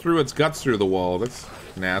threw its guts through the wall. That's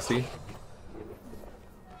nasty.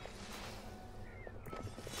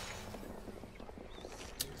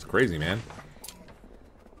 It's crazy, man.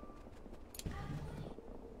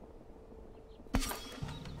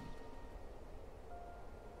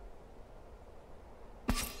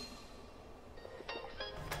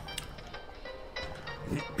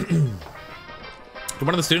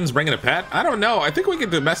 One of the students bringing a pet? I don't know. I think we can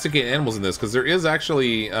domesticate animals in this because there is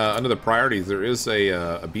actually under the priorities there is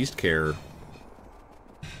a beast care.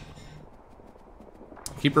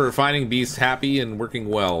 Keep a refining beast happy and working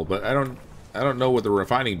well, but I don't know what the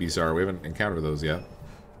refining beasts are. We haven't encountered those yet.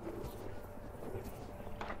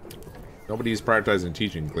 Nobody's prioritizing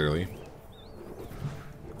teaching clearly.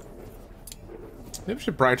 Maybe we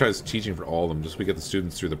should prioritize teaching for all of them just so we get the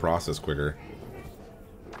students through the process quicker.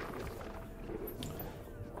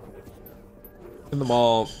 Give them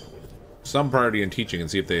all some priority in teaching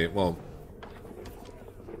and see if they, well,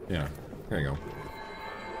 yeah, there you go.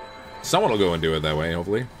 Someone will go and do it that way,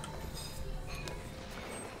 hopefully.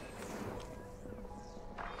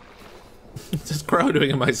 What's this crow doing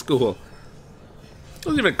in my school? It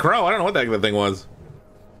wasn't even a crow. I don't know what that thing was.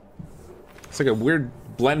 It's like a weird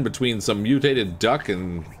blend between some mutated duck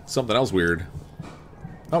and something else weird.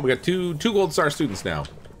 Oh, we got two gold star students now.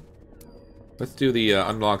 Let's do the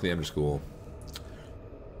unlock the underschool.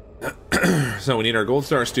 So we need our gold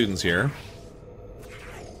star students here.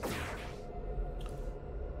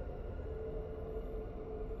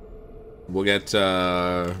 We'll get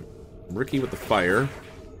Ricky with the fire.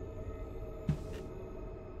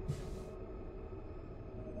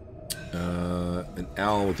 An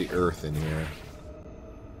owl with the earth in here.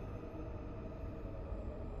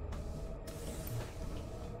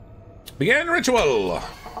 Begin ritual!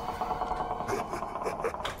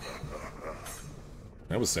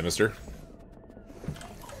 That was sinister.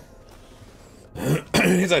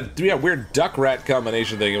 It's a weird duck rat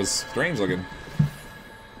combination thing. It was strange looking.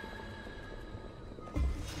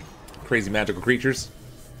 Crazy magical creatures.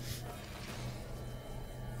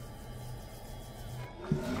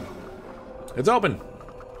 It's open.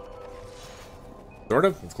 Sort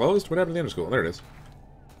of. It's closed. What happened to the underschool? There it is.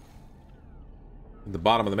 At the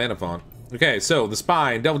bottom of the mana font. Okay, so the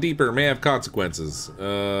spine, delve deeper, may have consequences.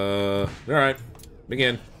 Alright.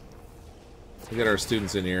 Begin. We get our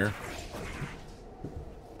students in here.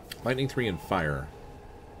 Lightning 3 and fire.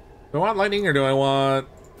 Do I want lightning or do I want...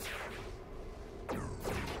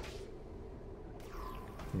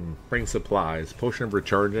 Bring supplies. Potion of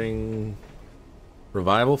recharging.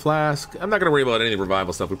 Revival flask. I'm not going to worry about any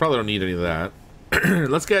revival stuff. We probably don't need any of that.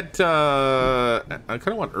 Let's get... I kind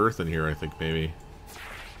of want earth in here, I think, maybe.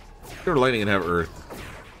 Go to lightning and have earth.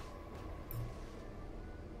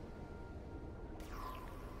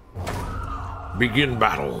 Begin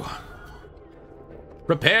battle.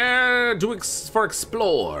 Prepare to for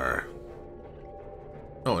explore.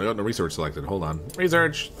 Oh, I got no research selected. Hold on.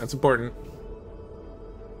 Research. That's important.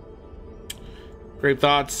 Great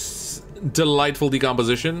thoughts. Delightful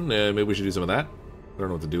decomposition. Maybe we should do some of that. I don't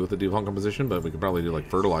know what to do with the decomposition, but we could probably do like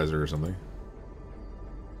fertilizer or something.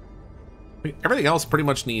 Everything else pretty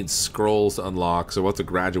much needs scrolls to unlock, so we'll have to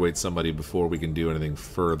graduate somebody before we can do anything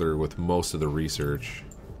further with most of the research.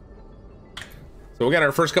 So we'll get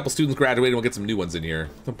our first couple students graduated, and we'll get some new ones in here.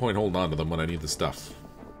 No point holding on to them when I need the stuff.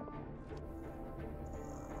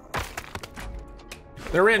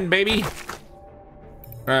 They're in, baby!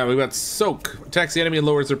 Alright, we've got Soak. Attacks the enemy and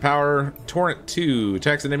lowers their power. Torrent 2.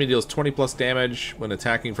 Attacks the enemy, deals 20 plus damage when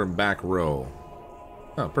attacking from back row.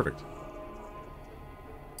 Oh, perfect.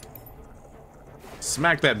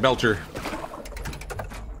 Smack that Belcher.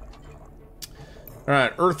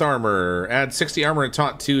 Alright, Earth Armor. Add 60 armor and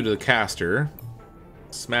taunt 2 to the caster.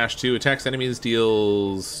 Smash 2. Attacks enemies,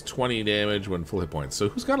 deals 20 damage when full hit points. So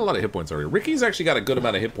who's got a lot of hit points already? Ricky's actually got a good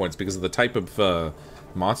amount of hit points because of the type of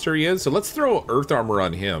monster he is. So let's throw Earth Armor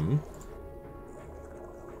on him.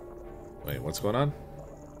 Wait, what's going on?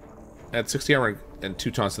 Add 60 armor and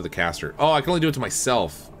 2 taunts to the caster. Oh, I can only do it to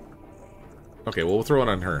myself. Okay, well, we'll throw it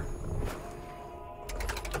on her.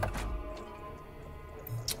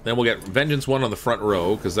 Then we'll get Vengeance 1 on the front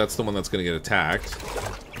row, because that's the one that's going to get attacked.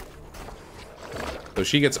 So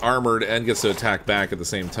she gets armored and gets to attack back at the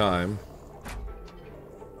same time.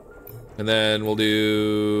 And then we'll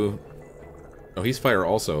do... Oh, he's fire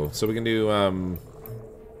also. So we can do,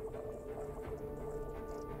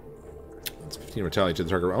 It's 15 retaliate to the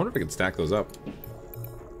target. I wonder if I can stack those up.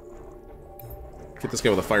 Get this guy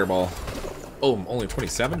with a fireball. Oh, only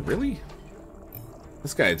 27? Really?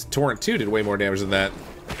 This guy's Torrent 2 did way more damage than that.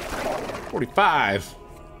 45!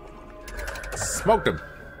 Smoked him!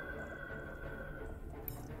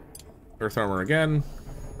 Earth Armor again.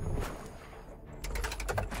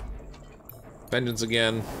 Vengeance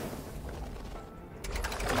again.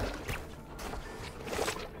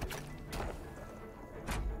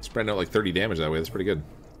 Spreading out like 30 damage that way, that's pretty good.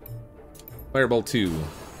 Fireball 2.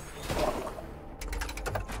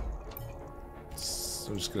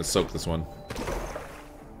 So I'm just gonna soak this one.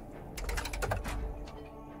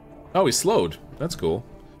 Oh, he's slowed. That's cool.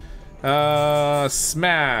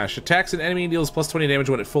 Smash. Attacks an enemy and deals plus 20 damage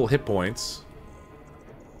when at full hit points.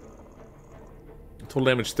 Total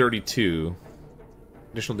damage 32.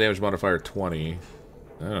 Additional damage modifier 20.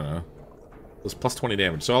 I don't know. It was plus 20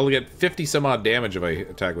 damage. So I'll get 50 some odd damage if I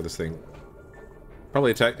attack with this thing.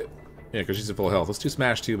 Probably attack... Yeah, because she's at full health. Let's do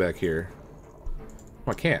Smash 2 back here.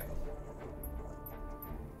 Oh, I can't.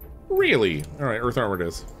 Really? Alright, Earth Armor it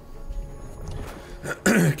is.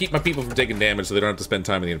 Keep my people from taking damage so they don't have to spend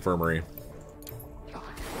time in the infirmary.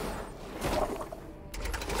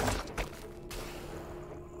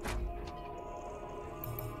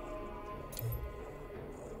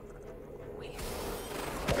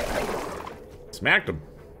 Smacked him.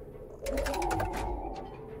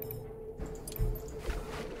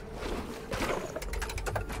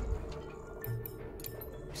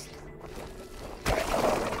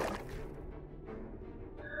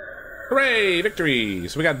 Hooray! Victory!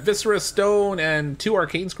 So we got Viscera Stone and 2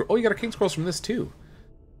 Arcane Scrolls. Oh, you got Arcane Scrolls from this too.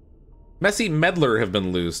 Messy Meddler have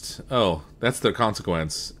been loosed. Oh, that's the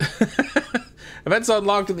consequence. Events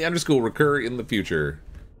unlocked in the Underschool recur in the future.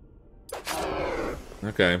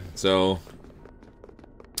 Okay, so...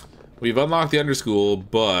 We've unlocked the Underschool,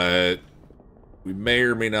 but... we may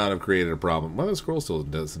or may not have created a problem. Well, the scroll still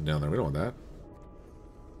does down there. We don't want that.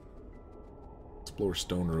 Explore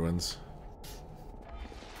stone ruins.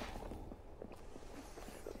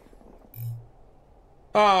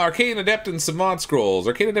 Arcane Adept and Savant Scrolls.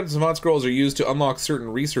 Arcane Adept and Savant Scrolls are used to unlock certain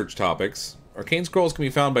research topics. Arcane Scrolls can be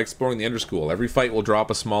found by exploring the Underschool. Every fight will drop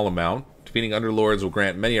a small amount. Defeating Underlords will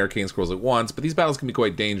grant many Arcane Scrolls at once, but these battles can be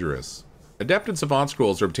quite dangerous. Adept and Savant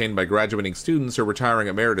Scrolls are obtained by graduating students or retiring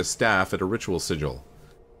emeritus staff at a ritual sigil.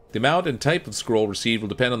 The amount and type of scroll received will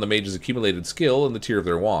depend on the mage's accumulated skill and the tier of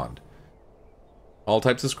their wand. All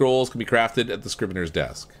types of scrolls can be crafted at the Scrivener's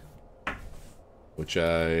desk. Which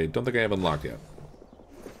I don't think I have unlocked yet.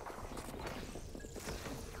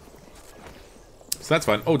 So that's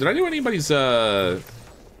fine. Oh, did I do anybody's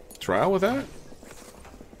trial with that?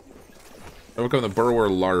 I look on the Burrower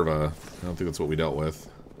Larva. I don't think that's what we dealt with.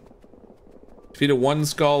 Defeat a 1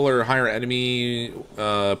 skull or higher enemy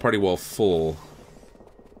party while full.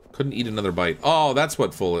 Couldn't eat another bite. Oh, that's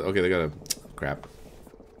what full is. Okay, they got a... crap.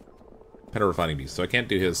 Pet refining beast, so I can't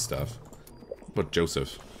do his stuff. But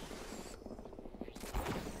Joseph.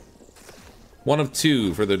 1 of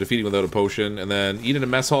 2 for the defeating without a potion, and then eat in a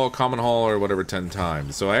mess hall, common hall, or whatever 10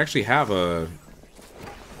 times. So I actually have a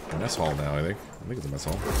mess hall now, I think. I think it's a mess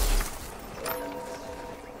hall.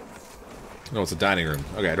 No, it's a dining room.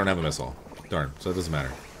 Okay, I don't have a mess hall. Darn, so it doesn't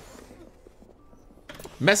matter.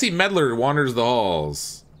 Messy Meddler wanders the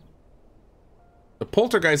halls. The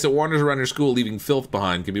poltergeist that wanders around your school leaving filth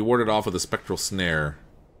behind can be warded off with a spectral snare.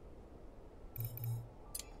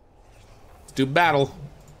 Let's do battle.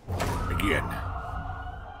 Again.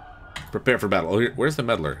 Prepare for battle. Oh, here, where's the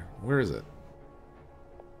Meddler? Where is it?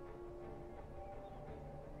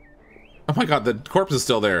 Oh my god, the corpse is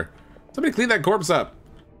still there. Somebody clean that corpse up.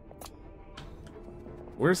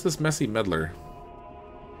 Where's this messy Meddler?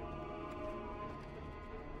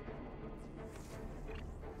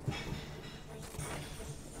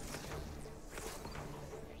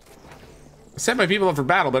 I sent my people up for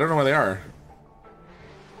battle, but I don't know where they are.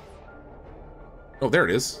 Oh, there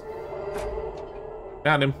it is.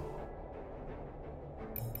 Found him.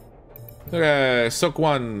 Okay, Soak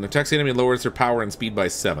 1. Attacks the enemy and lowers their power and speed by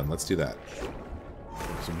 7. Let's do that.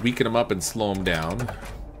 So weaken them up and slow them down.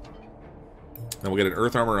 Then we'll get an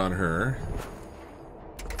Earth Armor on her.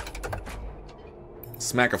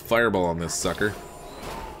 Smack a fireball on this sucker.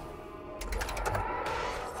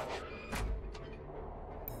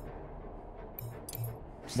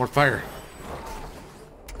 More fire.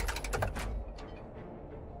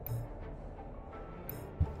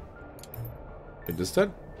 It just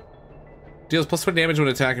did. Deals plus 20 damage when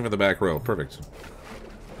attacking from the back row. Perfect.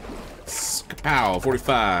 Pow,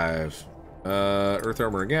 45. Earth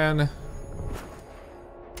armor again.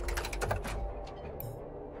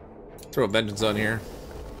 Throw a vengeance on here.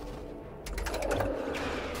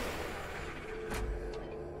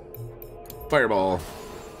 Fireball.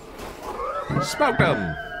 Smoked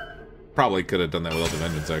him. Probably could have done that without the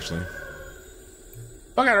vengeance, actually.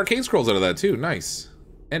 Oh, I got arcane scrolls out of that too. Nice.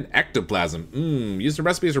 And ectoplasm. Use the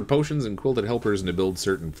recipes for potions and quilted helpers and to build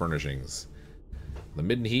certain furnishings. The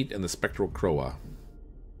midden heat and the spectral croa.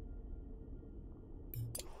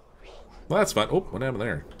 Well, that's fun. Oh, what happened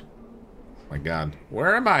there? My God,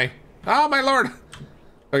 where am I? Oh, my lord.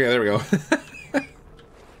 Okay, there we go.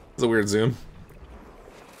 It's a weird zoom.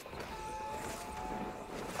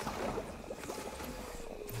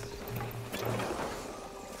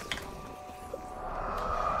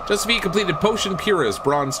 Josephine completed Potion Purist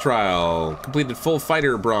Bronze Trial. Completed Full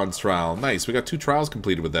Fighter Bronze Trial. Nice, we got 2 trials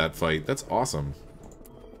completed with that fight. That's awesome.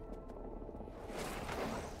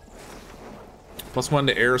 +1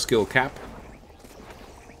 to air skill cap.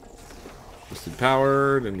 Boosted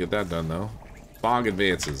power. Didn't get that done though. Fog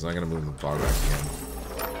advances. I'm gonna move the fog back again.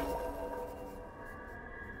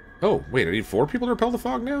 Oh, wait, I need 4 people to repel the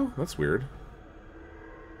fog now? That's weird.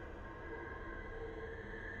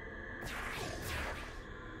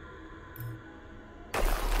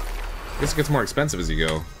 I guess it gets more expensive as you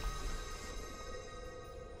go.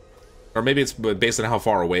 Or maybe it's based on how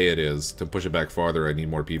far away it is. To push it back farther, I need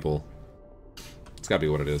more people. It's gotta be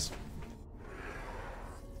what it is.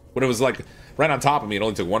 When it was like right on top of me, it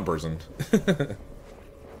only took 1 person.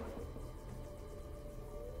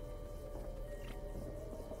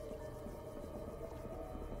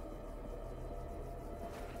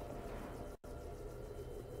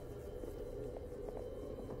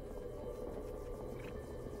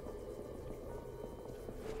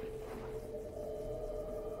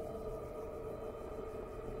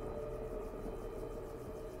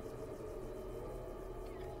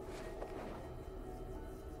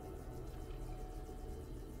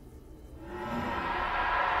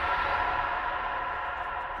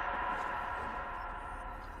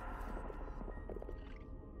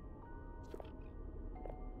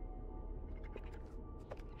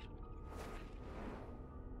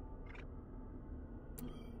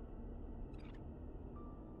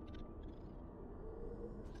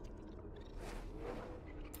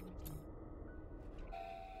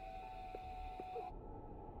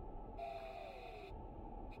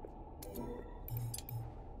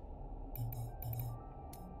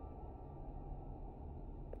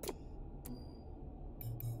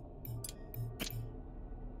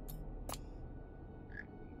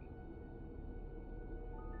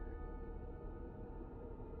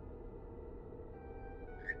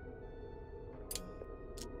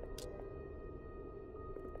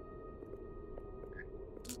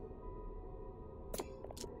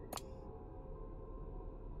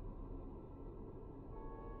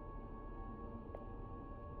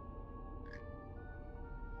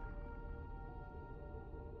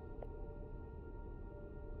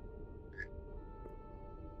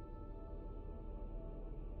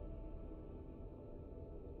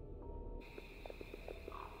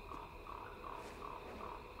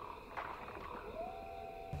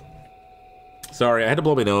 Sorry, I had to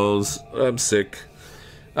blow my nose. I'm sick.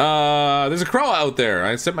 There's a crow out there.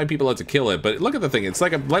 I sent my people out to kill it, but look at the thing. It's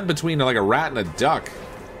like a blend between like a rat and a duck.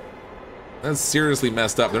 That's seriously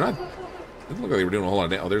messed up. They're not... It didn't look like they were doing a whole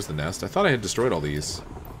lot of... Oh, there's the nest. I thought I had destroyed all these.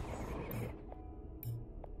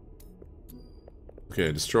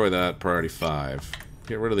 Okay, destroy that. Priority 5.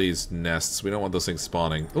 Get rid of these nests. We don't want those things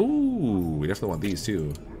spawning. Ooh, we definitely want these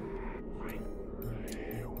too.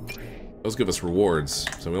 Those give us rewards,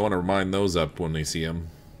 so we want to mine those up when we see them.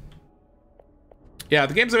 Yeah,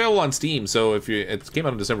 the game's available on Steam, so if you... It came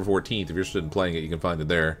out on December 14th. If you're interested in playing it, you can find it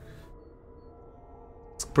there.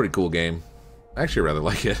 It's a pretty cool game. I actually rather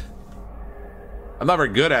like it. I'm not very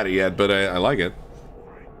good at it yet, but I like it.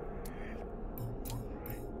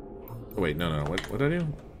 Oh, wait, no. What did I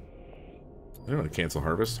do? I don't want to cancel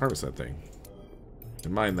harvest. Harvest that thing.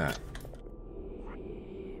 And mine that.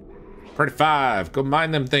 Party 5. Go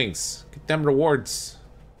mine them things. Get them rewards.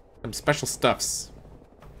 Them special stuffs.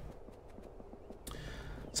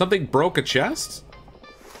 Something broke a chest?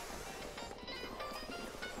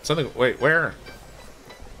 Something... Wait, where?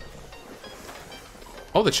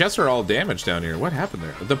 Oh, the chests are all damaged down here. What happened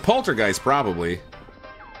there? The poltergeist, probably.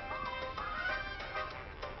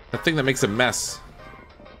 The thing that makes a mess.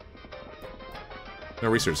 No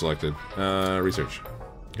research selected. Research.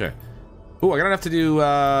 Okay. Oh, I got enough to do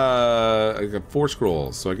I got 4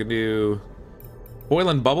 scrolls, so I can do Boil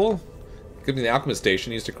and Bubble. Gives me the Alchemist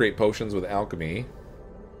Station, used to create potions with alchemy.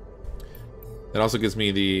 It also gives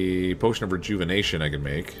me the Potion of Rejuvenation I can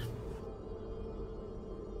make.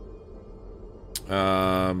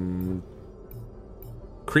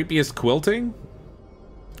 Creepiest Quilting?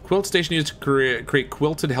 Quilt Station used to create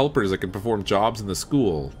quilted helpers that can perform jobs in the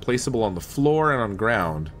school. Placeable on the floor and on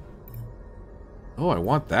ground. Oh, I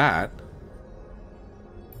want that.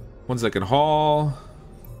 Ones that can haul.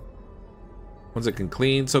 Ones that can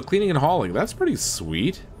clean. So cleaning and hauling, that's pretty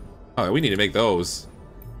sweet. Oh, we need to make those.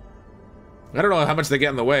 I don't know how much they get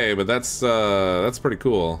in the way, but that's pretty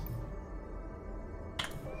cool.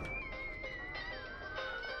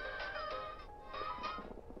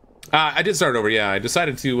 I did start over, yeah. I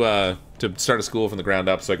decided to start a school from the ground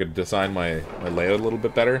up so I could design my layout a little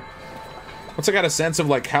bit better. Once I got a sense of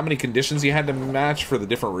like how many conditions you had to match for the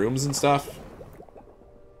different rooms and stuff,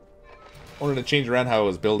 I wanted to change around how I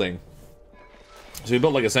was building. So we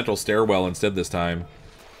built like a central stairwell instead this time.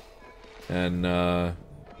 And I'm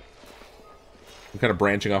kind of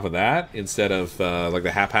branching off of that instead of like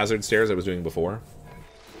the haphazard stairs I was doing before.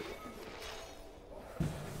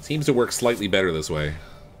 Seems to work slightly better this way.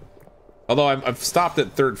 Although I've stopped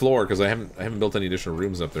at 3rd floor because I haven't built any additional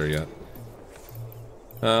rooms up there yet.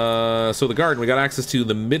 So the garden, we got access to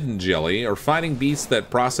the midden jelly, or finding beasts that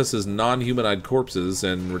processes non-humanoid corpses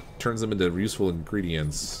and returns them into useful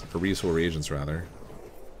ingredients, or useful reagents rather.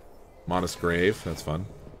 Modest grave, that's fun.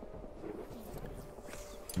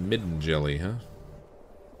 Midden jelly, huh?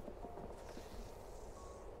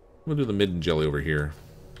 We'll do the midden jelly over here.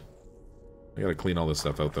 I gotta clean all this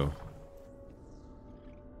stuff out though.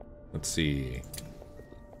 Let's see.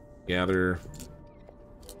 Gather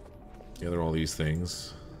all these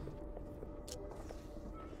things.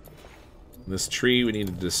 This tree we need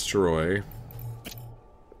to destroy.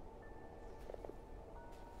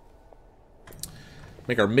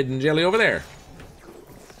 Make our midden jelly over there.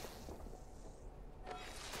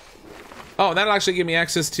 Oh, and that'll actually give me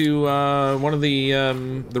access to one of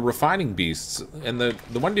the refining beasts. And the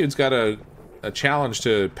one dude's got a challenge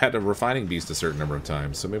to pet a refining beast a certain number of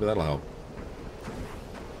times, so maybe that'll help.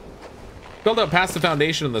 Build up past the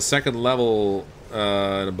foundation in the 2nd level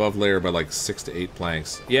and above layer by like 6 to 8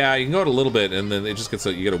 planks. Yeah, you can go out a little bit, and then it just gets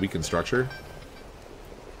you get a weakened structure.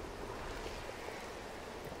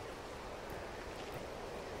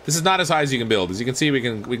 This is not as high as you can build. As you can see, we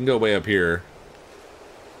can go way up here.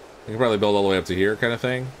 We can probably build all the way up to here, kind of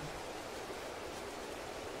thing.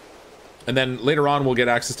 And then later on, we'll get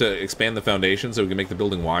access to expand the foundation so we can make the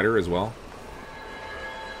building wider as well.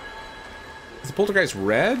 Is the poltergeist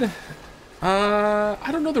red? I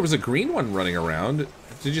don't know. There was a green one running around.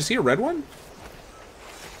 Did you see a red one?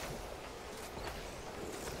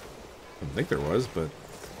 I don't think there was, but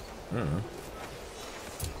I don't know.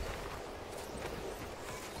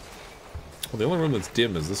 Well, the only room that's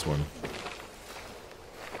dim is this one.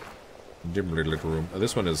 Dim little room.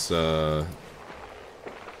 This one is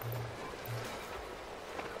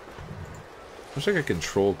looks like a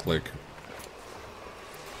control click.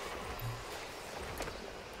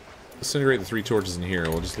 Incinerate the 3 torches in here.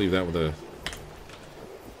 We'll just leave that with the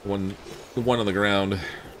one on the ground.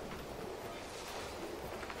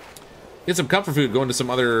 Get some comfort food. Going to some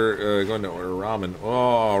other. Going to order ramen.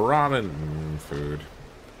 Oh, ramen food.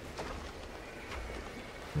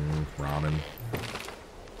 Ramen.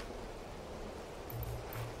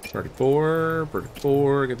 34.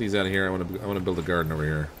 34. Get these out of here. I want to build a garden over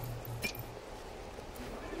here.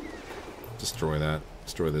 Destroy that.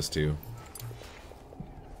 Destroy this too.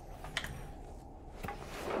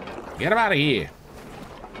 Get him out of here.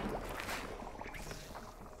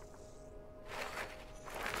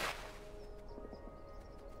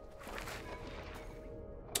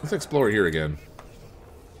 Let's explore here again.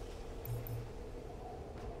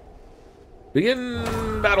 Begin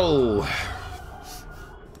battle. Are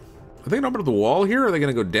they gonna open up the wall here, or are they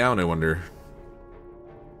gonna go down, I wonder?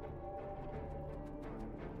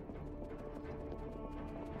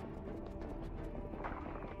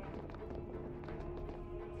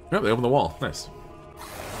 Oh, they opened the wall. Nice.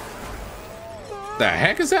 The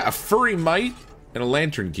heck is that? A furry mite and a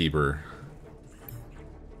lantern keeper.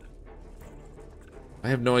 I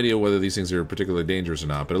have no idea whether these things are particularly dangerous or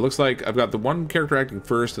not, but it looks like I've got the one character acting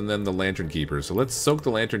first and then the lantern keeper. So let's soak the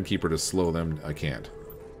lantern keeper to slow them. I can't.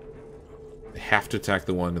 I have to attack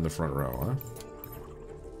the one in the front row,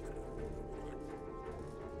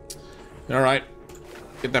 huh? Alright.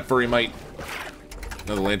 Get that furry mite.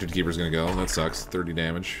 Now the lantern keeper's gonna go. That sucks. 30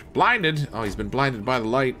 damage. Blinded! Oh, he's been blinded by the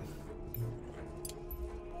light.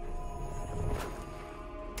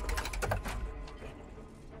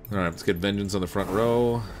 Alright, let's get vengeance on the front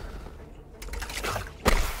row.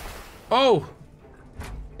 Oh!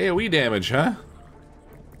 AoE damage, huh?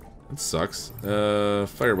 That sucks.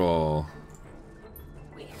 Fireball.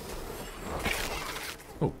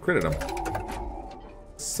 Oh, critted him.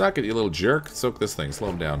 Suck it, you little jerk. Soak this thing, slow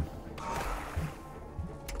him down.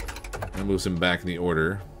 That moves him back in the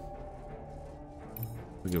order.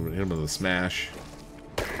 We can hit him with a smash.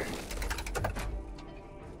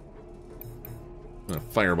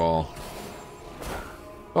 Fireball.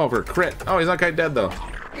 Oh, for a crit. Oh, he's not quite dead, though.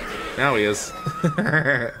 Now he is.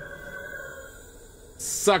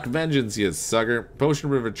 Suck vengeance, you sucker.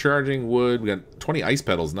 Potion of recharging wood. We got 20 ice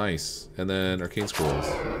petals, nice. And then arcane scrolls.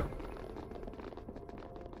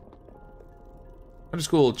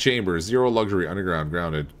 Underschool chambers, 0 luxury, underground,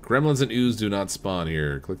 grounded. Gremlins and ooze do not spawn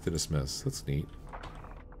here. Click to dismiss. That's neat.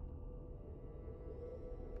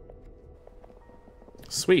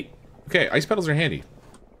 Sweet. Okay, ice petals are handy.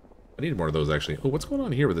 I need more of those, actually. Oh, what's going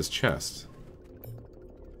on here with this chest?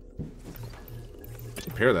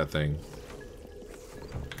 Repair that thing.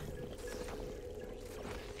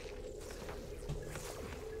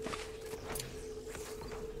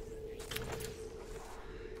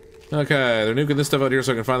 Okay, they're nuking this stuff out here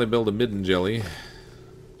so I can finally build a midden jelly.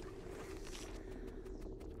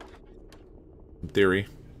 In theory.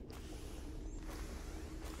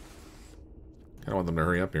 I want them to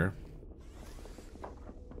hurry up here.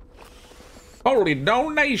 Holy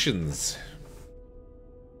donations!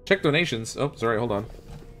 Check donations. Oh, sorry, hold on.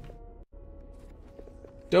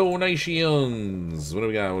 Donations! What do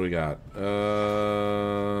we got? What do we got?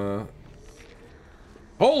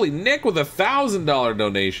 Holy, Nick with a $1,000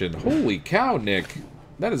 donation. Holy cow, Nick.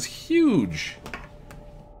 That is huge.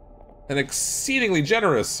 And exceedingly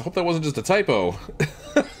generous. Hope that wasn't just a typo.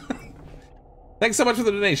 Thanks so much for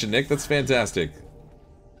the donation, Nick. That's fantastic.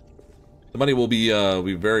 The money will be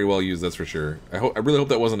very well used, that's for sure. I really hope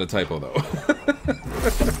that wasn't a typo, though.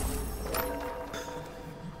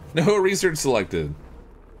 No research selected.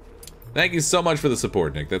 Thank you so much for the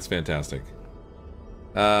support, Nick. That's fantastic.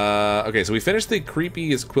 Okay, so we finished the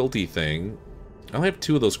creepiest quilty thing. I only have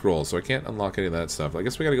 2 of those scrolls, so I can't unlock any of that stuff. I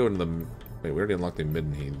guess we gotta go into the... Wait, we already unlocked the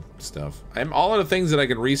Middenheim stuff. I'm all out of things that I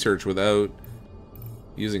can research without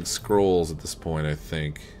using scrolls at this point, I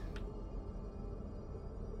think.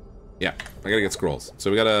 Yeah, I gotta get scrolls. So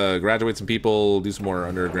we gotta graduate some people, do some more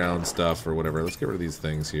underground stuff or whatever. Let's get rid of these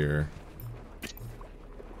things here.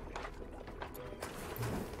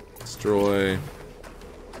 Destroy.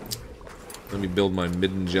 Let me build my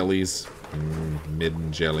midden jellies.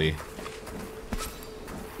 Midden jelly.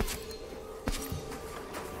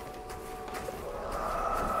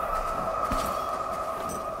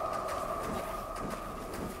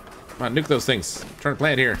 Come on, nuke those things. I'm trying to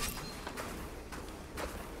plant here.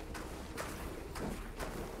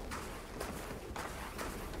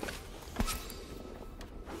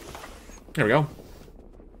 There we go.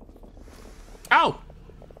 Ow!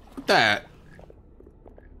 What that?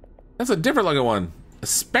 That's a different looking one. A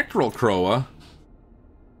spectral croa.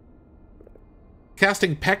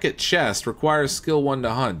 Casting peck at chest requires skill 1 to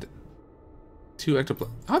hunt. 2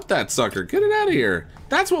 ectoplasm. Hunt that sucker. Get it out of here.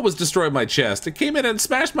 That's what was destroying my chest. It came in and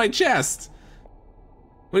smashed my chest.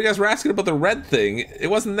 When you guys were asking about the red thing, it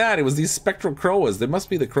wasn't that. It was these spectral croas. They must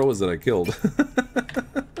be the croas that I killed.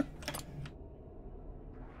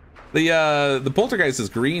 The poltergeist is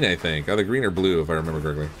green, I think. Either green or blue, if I remember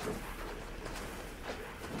correctly.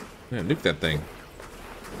 Yeah, nuke that thing.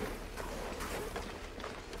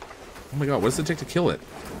 Oh my god, what does it take to kill it?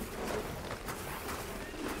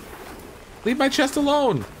 Leave my chest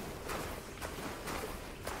alone!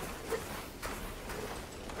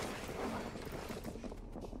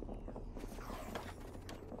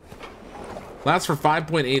 Lasts for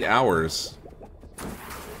 5.8 hours.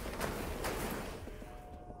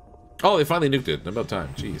 Oh, they finally nuked it. About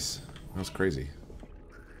time. Jeez. That was crazy.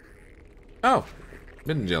 Oh!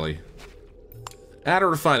 Midden jelly. Add a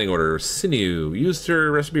refining order. Sinew. Used to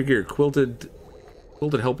recipe gear. Quilted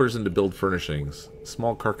helpers and to build furnishings.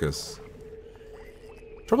 Small carcass.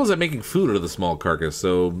 Trouble is at making food out of the small carcass,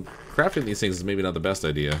 so crafting these things is maybe not the best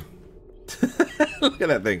idea. Look at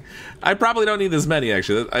that thing. I probably don't need this many,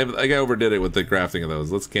 actually. I overdid it with the crafting of those.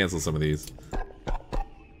 Let's cancel some of these.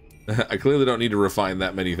 I clearly don't need to refine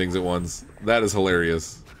that many things at once. That is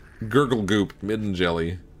hilarious. Gurgle goop. Midden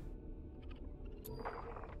jelly.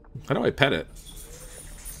 How do I pet it?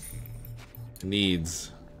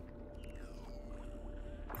 Needs.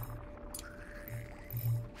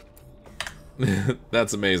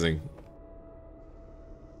 That's amazing.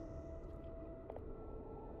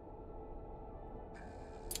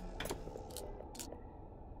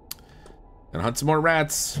 And hunt some more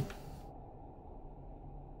rats.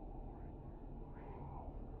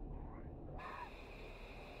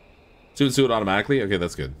 Suit automatically? Okay,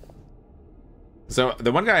 that's good. So,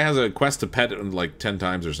 the one guy has a quest to pet it like 10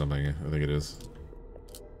 times or something, I think it is.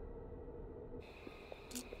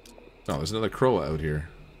 Oh, there's another crow out here.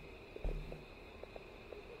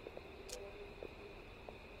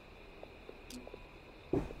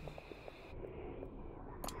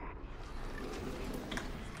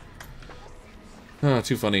 Oh,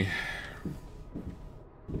 too funny.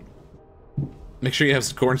 Make sure you have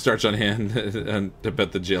some cornstarch on hand to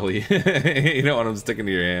pet the jelly. You don't want them sticking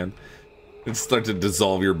to your hand. It start to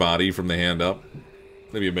dissolve your body from the hand up.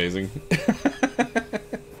 That'd be amazing.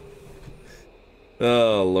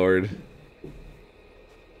 Oh, Lord.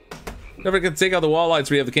 Never can take out the wall lights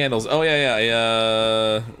where you have the candles. Oh,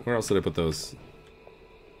 yeah. Where else did I put those?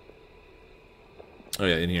 Oh,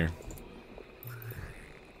 yeah, in here.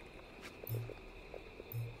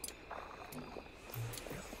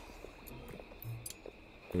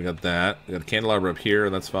 We got that. We got a candelabra up here,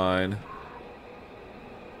 that's fine.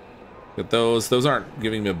 Got those. Those aren't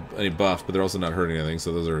giving me any buff, but they're also not hurting anything,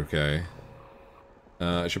 so those are okay.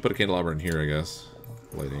 I should put a candelabra in here, I guess.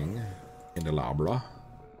 Lighting. Candelabra.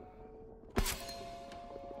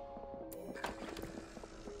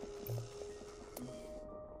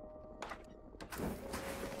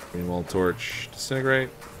 Green wall torch. Disintegrate.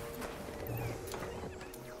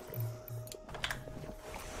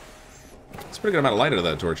 It's a pretty good amount of light out of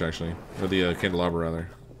that torch, actually. Or the candelabra, rather.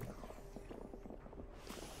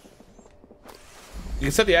 You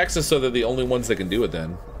can set the axis so they're the only ones that can do it,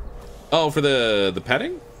 then. Oh, for the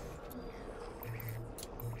petting?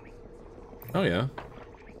 Oh, yeah.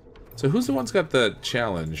 So who's the one's got the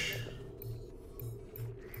challenge?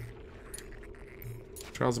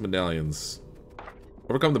 Trials of Medallions.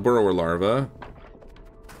 Overcome the burrower larva.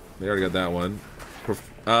 They already got that one.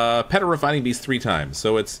 Pet a refining beast 3 times.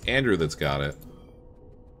 So it's Andrew that's got it.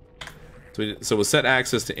 So we'll set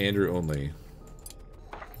access to Andrew only.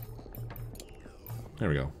 There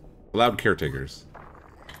we go. Allowed caretakers.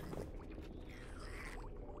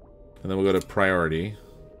 And then we'll go to priority.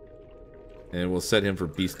 And we'll set him for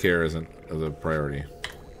beast care as a priority.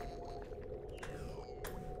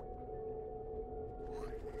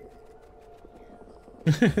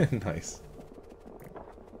 Nice.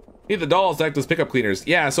 Need the dolls to act as pickup cleaners.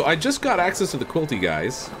 Yeah, so I just got access to the quilty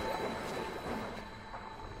guys.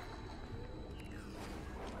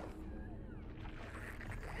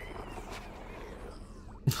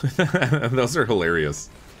 Those are hilarious.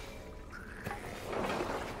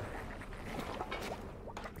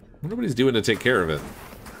 What nobody's doing to take care of it.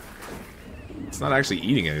 It's not actually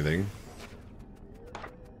eating anything.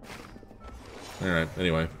 Alright,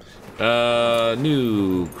 anyway.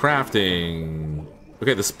 New crafting.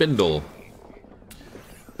 Okay, the spindle.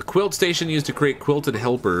 A quilt station used to create quilted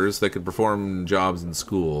helpers that could perform jobs in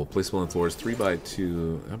school. Placeable on floors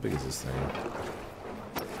 3x2. How big is this thing?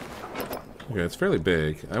 Okay, it's fairly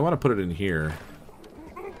big. I want to put it in here.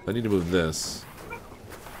 I need to move this.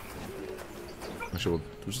 Actually,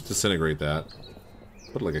 we'll just disintegrate that.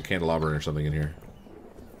 Put like a candelabra or something in here.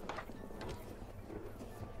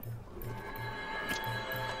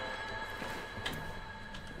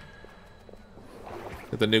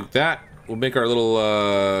 Get the nuke that. We'll make our little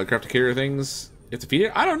crafted carrier things. You have to feed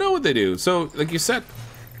it? I don't know what they do. So, like you set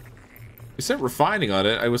refining on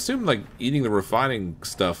it. I would assume like eating the refining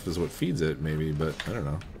stuff is what feeds it, maybe, but I don't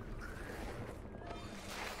know.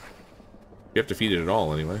 You have to feed it at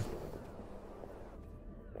all, anyway.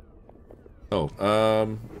 Oh,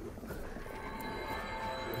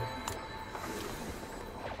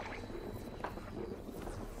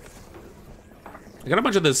 I got a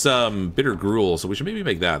bunch of this bitter gruel, so we should maybe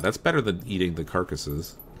make that. That's better than eating the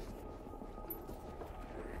carcasses.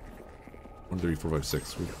 1, 3, 4, 5,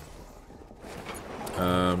 6.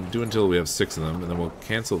 Do until we have 6 of them, and then we'll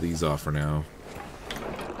cancel these off for now.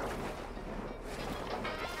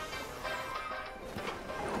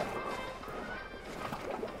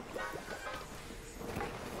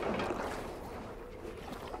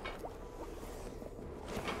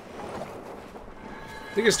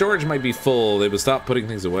 I think your storage might be full. They would stop putting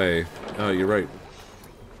things away. Oh, you're right.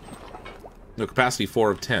 No, capacity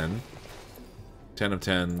 4 of 10. 10 of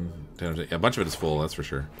 10. 10 of 10. Yeah, a bunch of it is full, that's for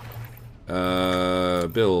sure.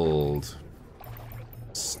 Build.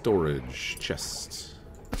 Storage. Chest.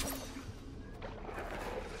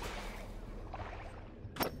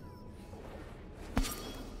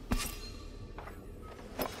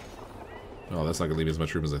 Oh, that's not gonna leave me as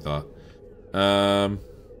much room as I thought.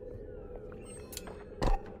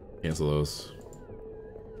 Cancel those.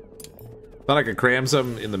 Thought I could cram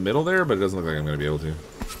some in the middle there, but it doesn't look like I'm going to be able to.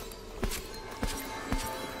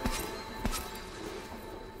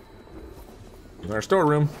 In our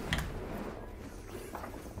storeroom.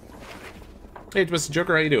 Hey, Mr.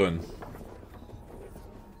 Joker, how you doing?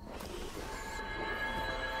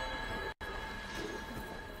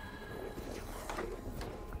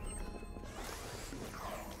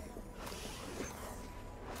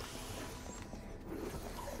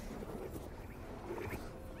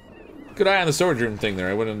 Good eye on the storage room thing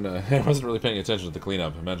there. I wouldn't. I wasn't really paying attention to the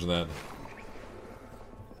cleanup. Imagine that.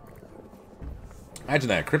 Imagine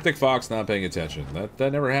that. CrypticFox not paying attention.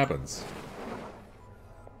 That never happens.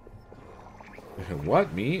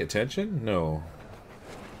 What? Me? Attention? No.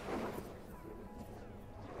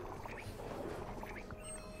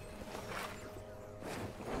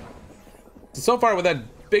 So far with that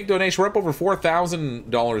big donation, we're up over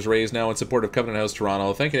 $4,000 raised now in support of Covenenant House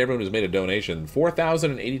Toronto. Thank you to everyone who's made a donation.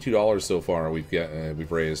 $4,082 so far we've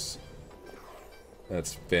raised.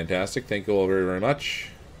 That's fantastic. Thank you all very, very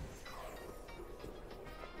much.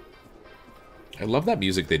 I love that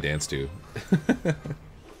music they dance to.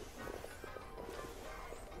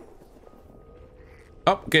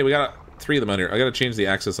 Oh, okay, we got 3 of them on here. I gotta change the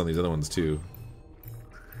access on these other ones too.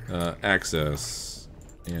 Access.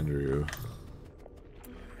 Andrew.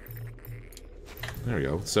 There we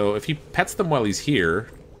go. So if he pets them while he's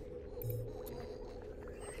here...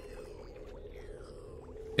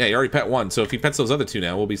 Yeah, he already pet one, so if he pets those other 2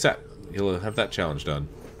 now, we'll be set. He'll have that challenge done.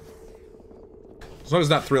 As long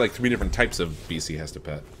as it's not 3 different types of beasts he has to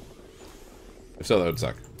pet. If so, that would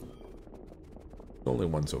suck. Only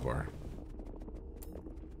 1 so far.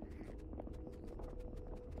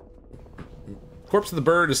 Corpse of the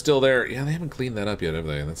bird is still there. Yeah, they haven't cleaned that up yet, have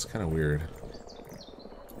they? That's kind of weird.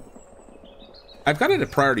 I've got it at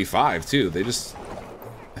priority 5 too. They just,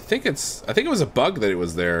 I think it was a bug that it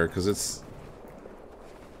was there because it's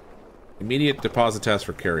immediate deposit task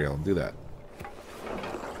for carry-on. Do that.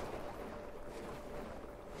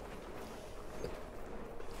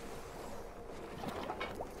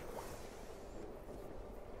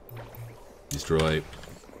 Destroy.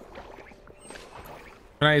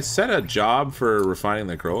 Can I set a job for refining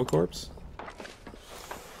the Corolla corpse?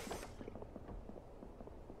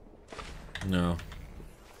 No.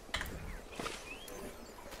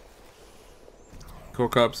 Core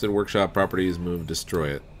cups and workshop properties move, destroy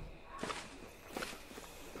it.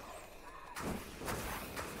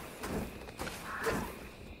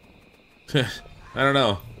 I don't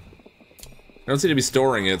know. I don't seem to be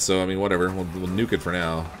storing it, so I mean, whatever. We'll nuke it for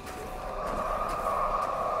now.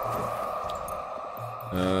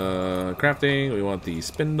 Crafting. We want the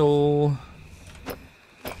spindle.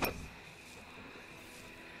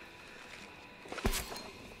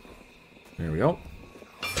 There we go.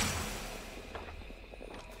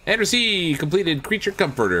 Andrew C. completed Creature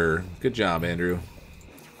Comforter. Good job, Andrew.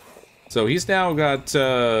 So he's now got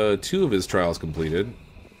 2 of his trials completed.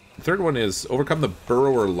 The third one is Overcome the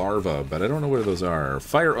Burrower Larva, but I don't know what those are.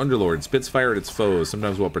 Fire Underlord. Spits fire at its foes,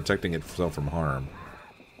 sometimes while protecting itself from harm.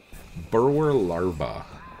 Burrower Larva.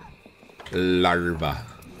 Larva.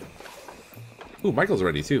 Ooh, Michael's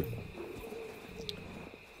ready too.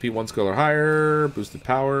 Defeat 1 skull or higher, boosted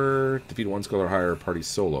power. Defeat 1 skull or higher, party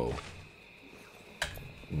solo.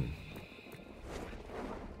 Can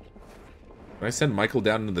I send Michael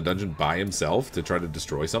down into the dungeon by himself to try to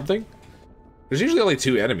destroy something? There's usually only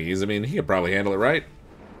 2 enemies. I mean, he could probably handle it, right?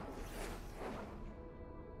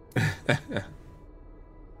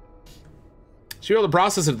 She able to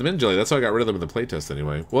process it at the min jelly. That's why I got rid of them in the playtest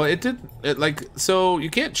anyway. Well, it did... So, you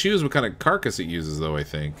can't choose what kind of carcass it uses, though, I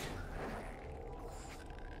think.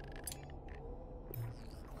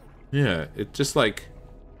 Yeah, it just, like...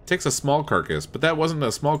 takes a small carcass. But that wasn't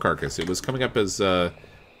a small carcass. It was coming up as, a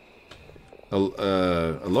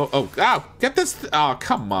low... Oh, ow! Get this... Oh,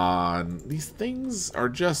 come on. These things are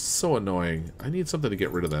just so annoying. I need something to get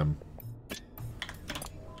rid of them.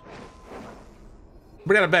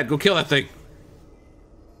 Bring out of bed. Go kill that thing.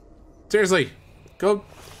 Seriously, go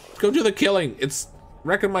do the killing. It's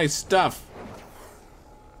wrecking my stuff.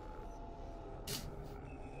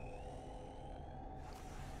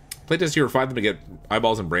 Playtest, you refined them to get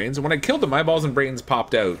eyeballs and brains. And when I killed them, eyeballs and brains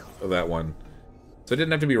popped out of that one. So it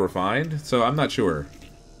didn't have to be refined. So I'm not sure.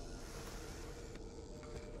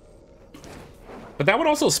 But that one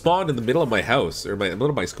also spawned in the middle of my house, or in the middle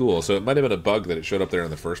of my school. So it might have been a bug that it showed up there in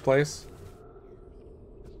the first place.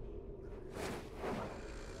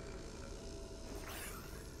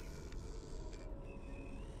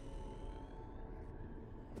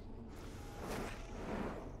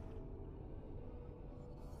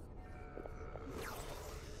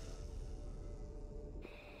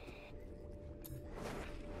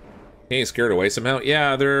 Hey, scared away somehow?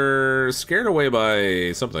 Yeah, they're scared away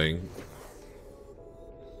by something.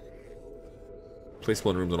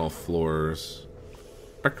 Placeable in rooms on all floors.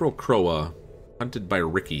 Spectral Croa, hunted by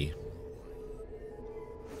Ricky.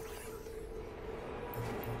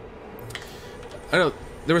 I don't.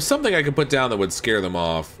 There was something I could put down that would scare them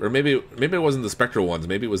off, or maybe it wasn't the spectral ones.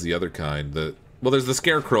 Maybe it was the other kind. Well, there's the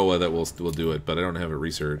Scarecrowa that will do it, but I don't have it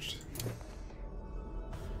researched.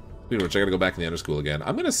 Speaking of which, I gotta go back in the underschool again.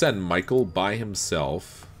 I'm gonna send Michael by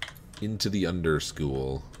himself into the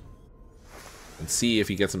underschool and see if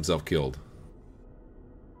he gets himself killed.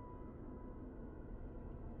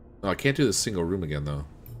 Oh, I can't do this single room again, though.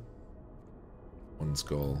 One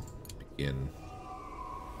skull. Begin.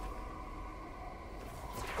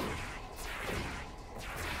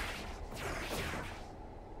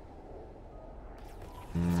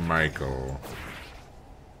 Michael.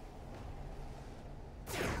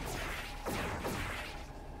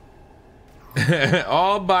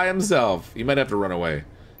 All by himself. He might have to run away.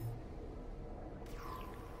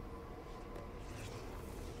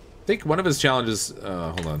 I think one of his challenges,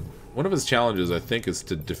 hold on. One of his challenges, I think, is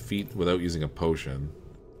to defeat without using a potion.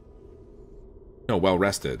 No, well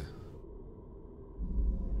rested.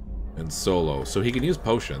 And solo. So he can use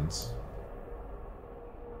potions.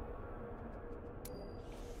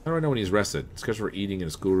 How do I know when he's rested? Schedule for eating in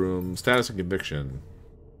a schoolroom. Status and conviction.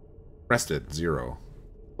 Rested, 0.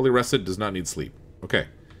 Fully rested, does not need sleep. Okay.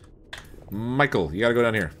 Michael, you gotta go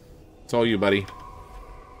down here. It's all you, buddy.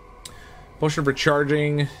 Potion for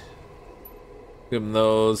charging. Give him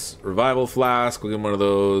those. Revival flask. We'll give him one of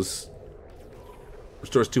those.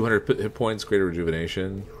 Restores 200 hit points. Greater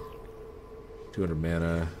rejuvenation. 200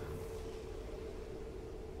 mana.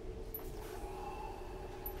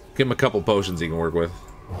 Give him a couple potions he can work with.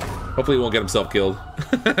 Hopefully he won't get himself killed.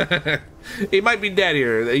 He might be dead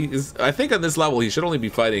here. I think on this level he should only be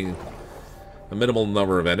fighting a minimal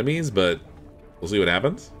number of enemies, but we'll see what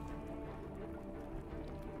happens.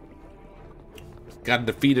 Gotta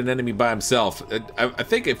defeat an enemy by himself. I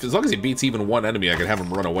think as long as he beats even one enemy, I can have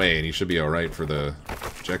him run away and he should be alright for the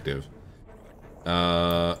objective.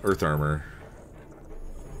 Earth armor.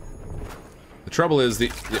 The trouble is,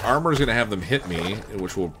 the armor is going to have them hit me,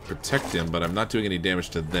 which will protect him, but I'm not doing any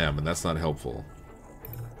damage to them, and that's not helpful.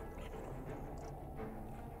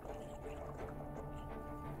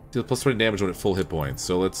 Deal plus 20 damage when at full hit points,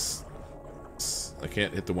 so let's... I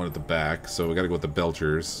can't hit the one at the back, so we gotta go with the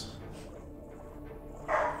Belchers.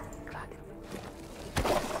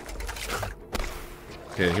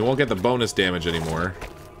 Okay, he won't get the bonus damage anymore.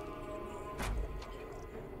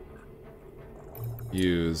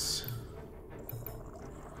 Use...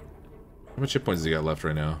 How much hit points has he got left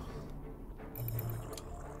right now?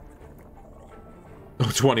 Oh,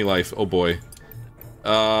 20 life. Oh boy.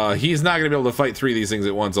 He's not gonna be able to fight 3 of these things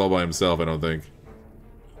at once all by himself, I don't think.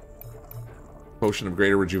 Potion of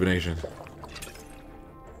greater rejuvenation.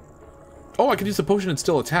 Oh, I can use the potion and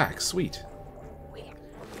still attack. Sweet.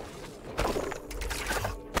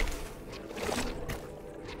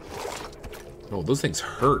 Oh, those things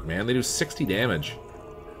hurt, man. They do 60 damage.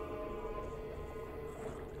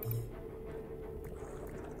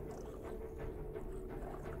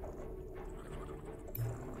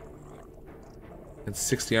 And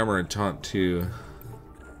 60 armor and taunt too.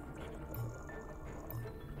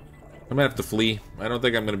 I might have to flee. I don't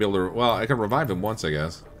think I'm going to be able to... Well, I can revive him once, I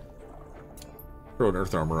guess. Throw an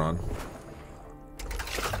earth armor on.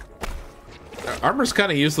 Armor's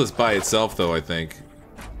kind of useless by itself, though, I think.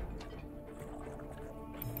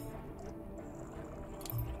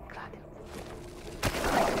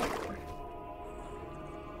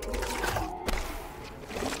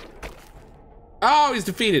 Oh, he's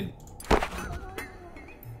defeated.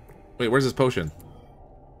 Wait, where's his potion?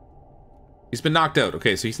 He's been knocked out.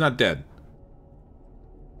 Okay, so he's not dead.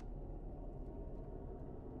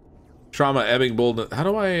 Trauma, ebbing, boldness. How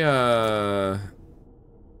do I,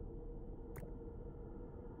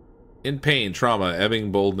 In pain, trauma,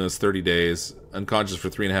 ebbing, boldness, 30 days. Unconscious for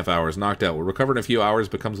 3.5 hours. Knocked out. Will recover in a few hours,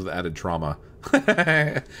 but comes with added trauma.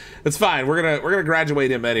 It's fine. We're gonna graduate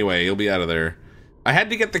him anyway. He'll be out of there. I had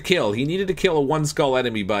to get the kill. He needed to kill a 1-skull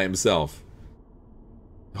enemy by himself.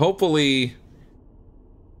 Hopefully,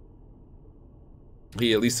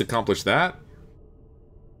 he at least accomplished that.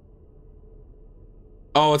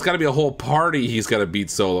 Oh, it's got to be a whole party he's got to beat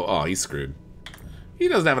solo. Oh, he's screwed. He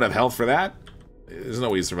doesn't have enough health for that. There's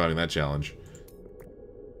no way he's surviving that challenge.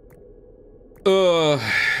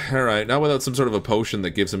 Alright, not without some sort of a potion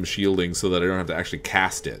that gives him shielding so that I don't have to actually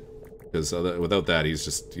cast it. Because without that,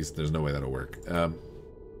 there's no way that'll work. Let's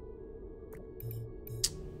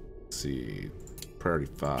see. Priority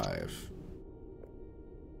 5.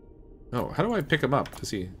 Oh, how do I pick him up? Is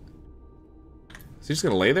he just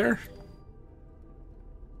gonna lay there?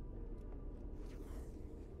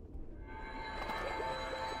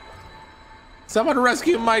 Someone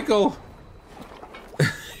rescue Michael!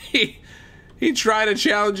 He tried a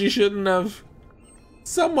challenge he shouldn't have.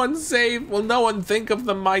 Someone save. Will no one think of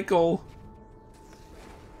the Michael?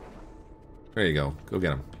 There you go. Go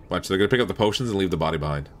get him. Watch, they're gonna pick up the potions and leave the body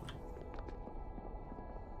behind.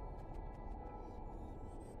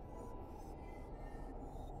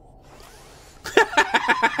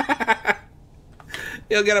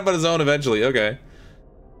 He'll get up on his own eventually. Okay.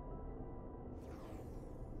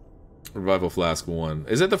 Revival flask 1.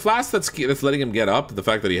 Is it the flask that's letting him get up? The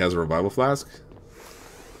fact that he has a revival flask?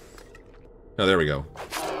 Oh, there we go.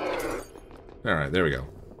 Alright, there we go.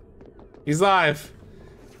 He's live!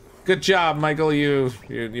 Good job, Michael. You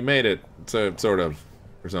made it. So, sort of.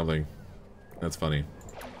 Or something. That's funny.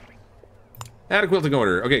 Add a quilting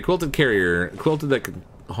order. Okay, quilted carrier. Quilted that can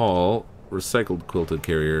haul. Recycled quilted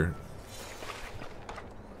carrier.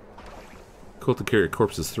 Quilted carrier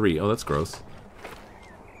corpses 3. Oh, that's gross.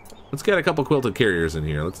 Let's get a couple quilted carriers in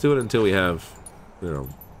here. Let's do it until we have, you know,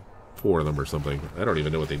 4 of them or something. I don't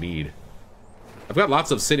even know what they need. I've got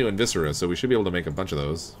lots of sinew and viscera, so we should be able to make a bunch of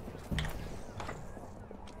those.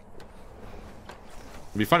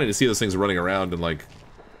 It'd be funny to see those things running around and, like,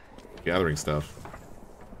 gathering stuff.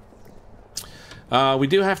 We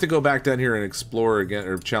do have to go back down here and explore again,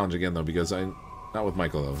 or challenge again, though, because not with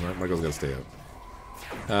Michael, though. Michael's got to stay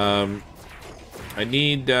out. I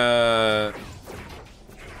need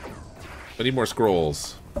more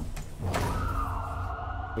scrolls.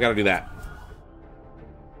 We gotta do that.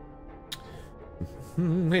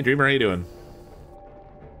 Hey, Dreamer, how you doing?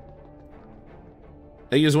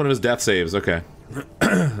 I used one of his death saves. Okay.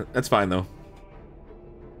 That's fine, though.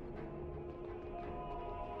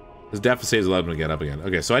 His death saves allowed him to get up again.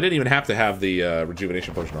 Okay, so I didn't even have to have the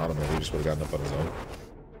rejuvenation potion on him. He just would have gotten up on his own.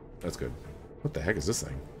 That's good. What the heck is this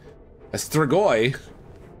thing? A Strigoi?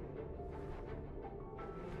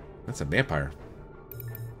 That's a vampire.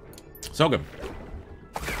 Soak him.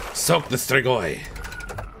 Soak the Strigoi.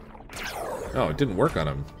 Oh, it didn't work on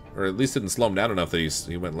him. Or at least didn't slow him down enough that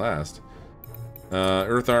he went last.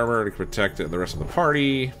 Earth armor to protect the rest of the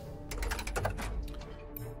party.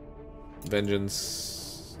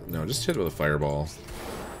 Vengeance. No, just hit it with a fireball.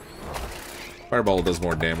 Fireball does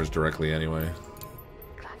more damage directly anyway.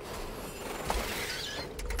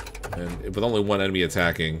 And with only one enemy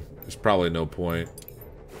attacking, there's probably no point.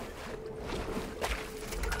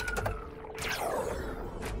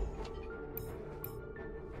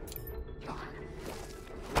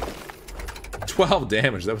 $12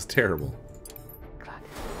 damage, that was terrible.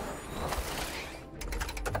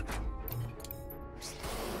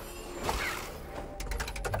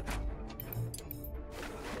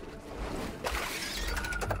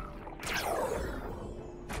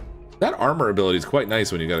 That armor ability is quite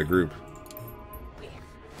nice when you got a group.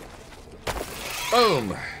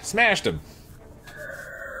 Boom! Smashed him!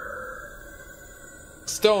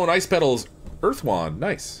 Stone, ice petals, earth wand.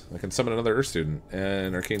 Nice. I can summon another earth student.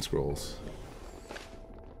 And arcane scrolls.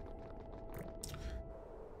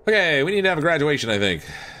 Okay, we need to have a graduation, I think.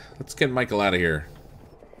 Let's get Michael out of here.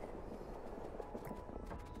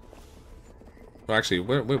 Well, actually,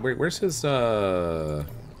 where's his, Trials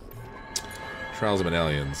of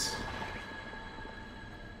Medallions?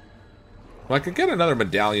 Well, I could get another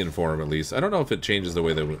medallion for him, at least. I don't know if it changes the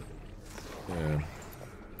way that... Yeah.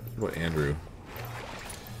 What, Andrew?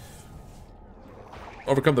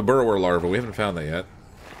 Overcome the burrower larva. We haven't found that yet.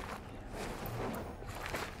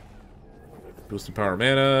 Boosted power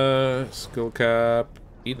mana, skill cap,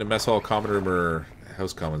 eat in a mess hall, common room, or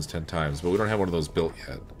house commons 10 times, but we don't have one of those built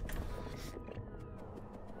yet.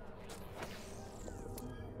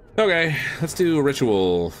 Okay, let's do a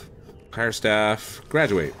ritual. Hire staff,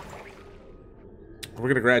 graduate. We're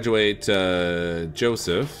gonna graduate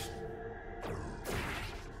Joseph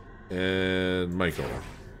and Michael.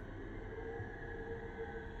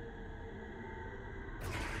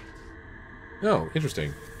 Oh,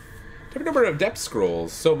 interesting. Different number of depth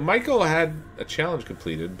scrolls. So Michael had a challenge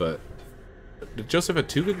completed, but did Joseph have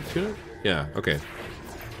two? Yeah, okay.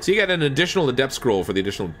 So you got an additional depth scroll for the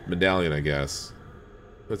additional medallion, I guess.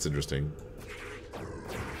 That's interesting.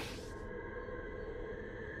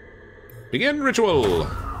 Begin ritual!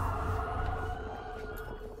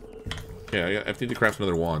 Yeah, I need to craft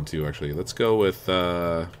another wand too, actually. Let's go with,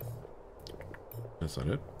 that's not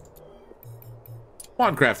it.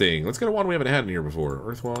 Wand crafting. Let's get a wand we haven't had in here before.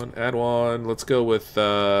 Earth wand, add wand. Let's go with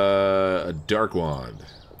a dark wand.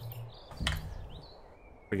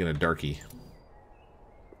 Bring in a darky.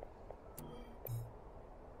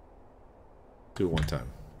 Do it one time.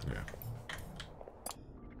 Yeah.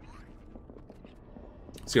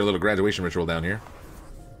 See our little graduation ritual down here.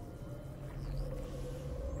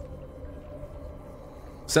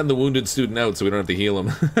 Send the wounded student out so we don't have to heal him.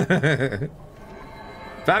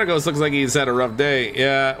 Fatigos looks like he's had a rough day.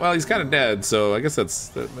 Yeah, well, he's kind of dead, so I guess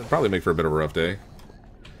that'd probably make for a bit of a rough day.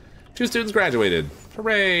 2 students graduated.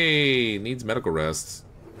 Hooray! Needs medical rest.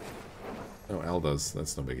 Oh, Al does.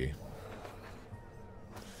 That's no biggie.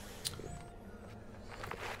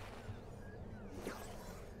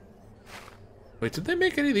 Wait, did they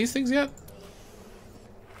make any of these things yet?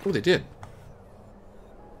 Oh, they did.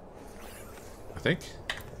 I think.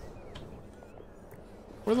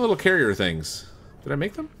 What are the little carrier things? Did I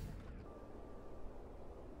make them?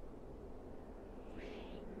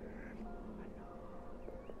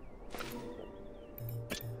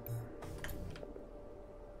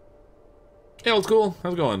 Hey, old school.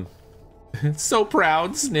 How's it going? So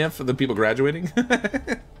proud, sniff, of the people graduating.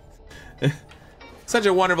 Such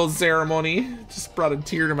a wonderful ceremony. Just brought a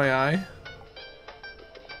tear to my eye.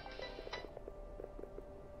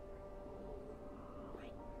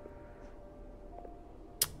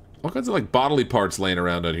 All kinds of like bodily parts laying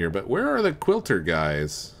around out here, but where are the quilter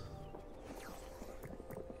guys?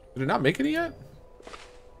 Did it not make any yet?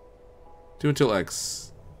 2 until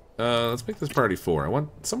X. Let's make this priority 4.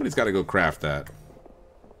 Somebody's got to go craft that.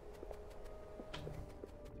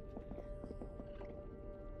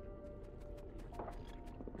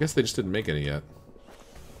 I guess they just didn't make any yet.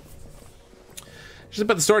 Just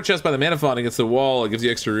put the storage chest by the mana font against the wall. It gives you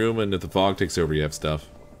extra room, and if the fog takes over, you have stuff.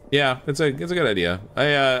 Yeah, it's a good idea. I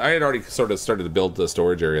had already sort of started to build the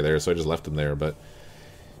storage area there, so I just left them there. But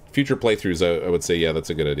future playthroughs, I would say, yeah, that's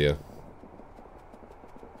a good idea.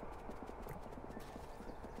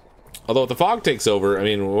 Although if the fog takes over, I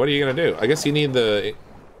mean, what are you gonna do? I guess you need the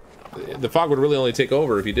fog would really only take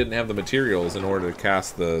over if you didn't have the materials in order to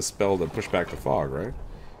cast the spell to push back the fog, right?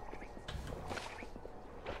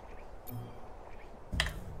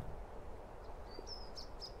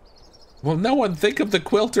 Well, no one think of the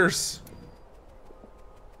quilters.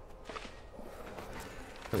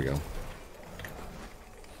 There we go.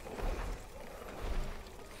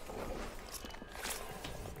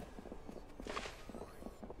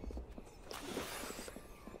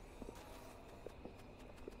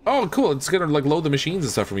 Oh, cool. It's gonna like load the machines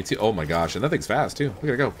and stuff for me too. Oh my gosh, and that thing's fast too. Look at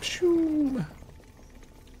it go. Shoo.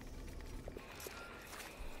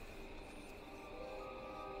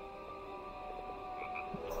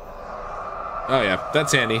 Oh yeah,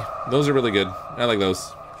 that's handy. Those are really good. I like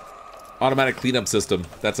those. Automatic cleanup system.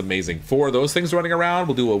 That's amazing. 4 of those things running around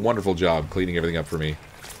will do a wonderful job cleaning everything up for me.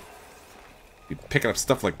 Be picking up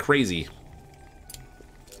stuff like crazy.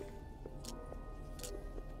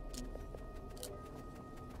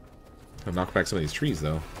 I'll knock back some of these trees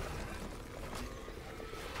though.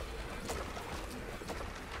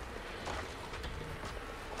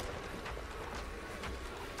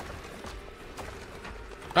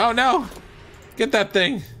 Oh no! Get that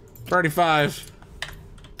thing! Priority 5.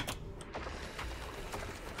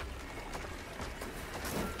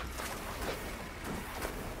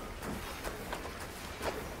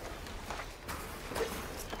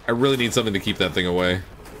 I really need something to keep that thing away.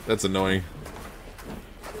 That's annoying.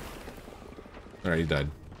 Alright, he died.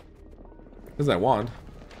 Where's that wand?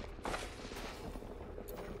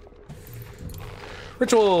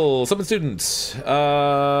 Ritual! Summon students!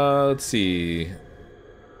 Let's see.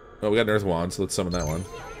 Oh, we got an earth wand, so let's summon that one.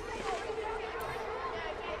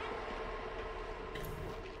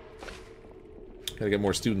 Gotta get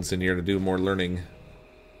more students in here to do more learning.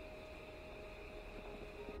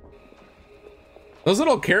 Those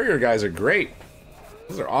little carrier guys are great.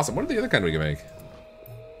 Those are awesome. What are the other kind we can make?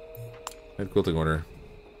 Head quilting order.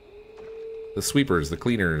 The sweepers, the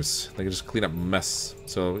cleaners. They can just clean up mess.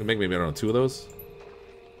 So we can make maybe, I don't know, 2 of those?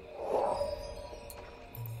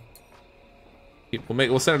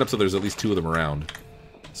 We'll set it up so there's at least 2 of them around.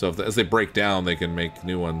 So if as they break down, they can make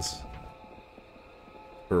new ones.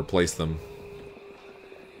 Or replace them.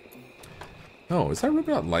 Oh, is that room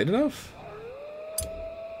not light enough?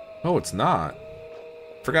 Oh, it's not.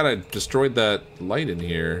 Forgot I destroyed that light in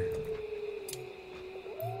here.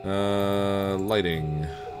 Lighting.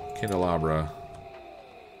 Candelabra.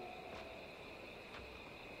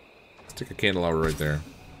 Stick a candelabra right there.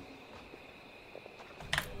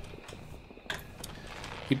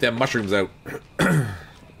 Keep them mushrooms out. And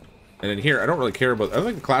in here, I don't really care about... I don't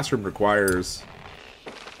think the classroom requires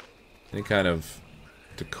any kind of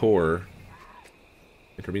decor.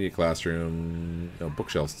 Intermediate classroom... No,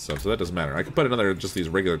 bookshelves and stuff, so that doesn't matter. I could put another, just these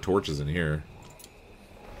regular torches in here.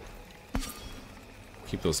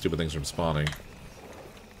 Keep those stupid things from spawning.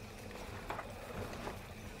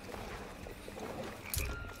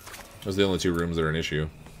 Those are the only two rooms that are an issue.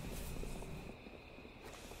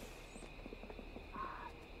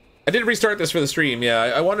 I did restart this for the stream,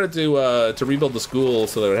 yeah. I wanted to rebuild the school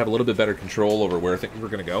so that I would have a little bit better control over where I think we were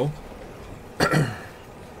going to go.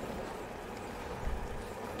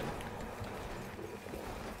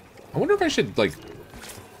 I wonder if I should, like,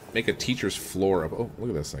 make a teacher's floor up. Oh, look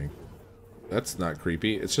at this thing. That's not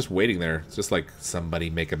creepy. It's just waiting there. It's just like, somebody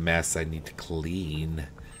make a mess I need to clean.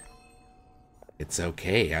 It's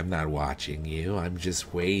okay. I'm not watching you. I'm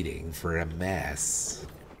just waiting for a mess.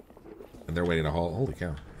 And they're waiting to haul. Holy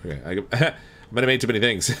cow. Okay, I might have made too many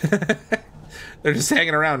things. They're just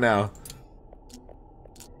hanging around now.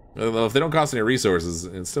 Well, if they don't cost any resources,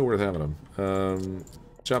 it's still worth having them.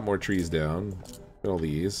 Chop more trees down. Get all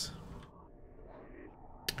these.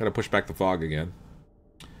 Gotta push back the fog again.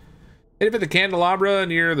 Maybe the candelabra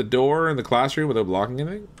near the door in the classroom without blocking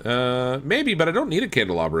anything? Maybe, but I don't need a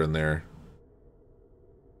candelabra in there.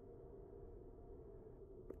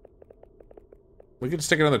 We could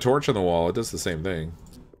stick another torch on the wall. It does the same thing.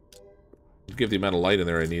 Give the amount of light in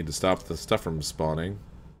there I need to stop the stuff from spawning.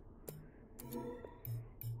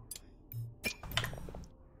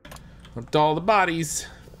 Up to all the bodies.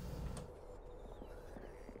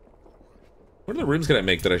 What other rooms can I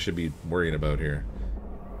make that I should be worrying about here?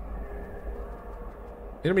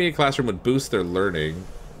 Intermediate classroom would boost their learning.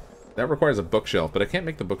 That requires a bookshelf, but I can't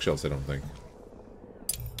make the bookshelves, I don't think.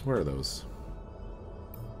 Where are those?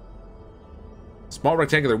 Small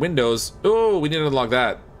rectangular windows. Oh, we need to unlock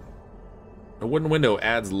that. A wooden window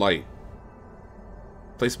adds light.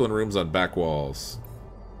 Placeable in rooms on back walls.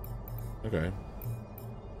 Okay.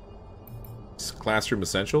 Classroom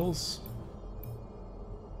essentials.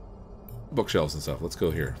 Bookshelves and stuff. Let's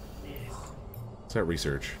go here. Let's start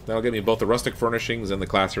research. That'll get me both the rustic furnishings and the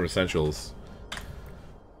classroom essentials.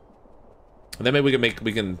 And then maybe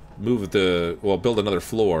we can move the, well, build another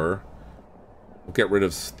floor. We'll get rid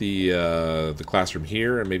of the classroom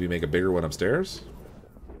here and maybe make a bigger one upstairs.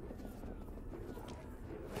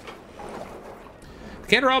 The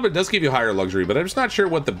candelabra does give you higher luxury, but I'm just not sure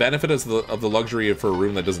what the benefit is of the luxury for a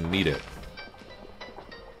room that doesn't need it.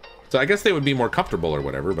 So I guess they would be more comfortable or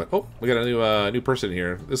whatever, but oh, we got a new person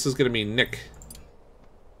here. This is gonna be Nick.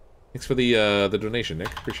 Thanks for the donation,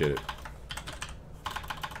 Nick. Appreciate it.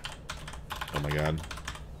 Oh my god.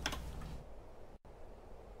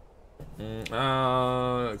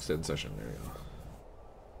 Extend session. There you go.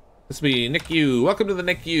 This will be Nick U. Welcome to the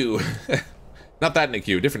Nick U. Not that Nick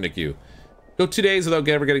U, different Nick U. Go 2 days without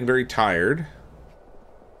ever getting very tired.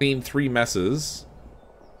 Clean 3 messes.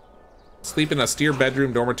 Sleep in a austere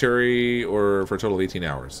bedroom, dormitory, or for a total of 18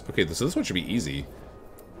 hours. Okay, so this one should be easy.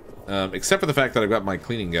 Except for the fact that I've got my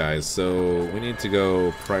cleaning guys, so we need to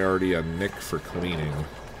go priority on Nick for cleaning.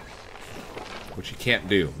 Which he can't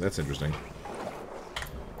do. That's interesting.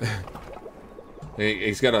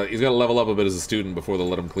 He's gotta level up a bit as a student before they'll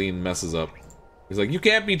let him clean messes up. He's like, you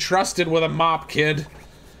can't be trusted with a mop, kid.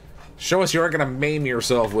 Show us you aren't gonna maim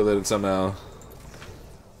yourself with it somehow.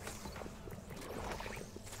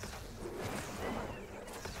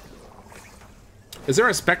 Is there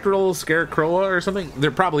a spectral scarecrow or something?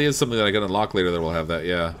 There probably is something that I can unlock later that will have that,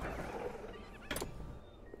 yeah.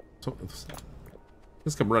 So,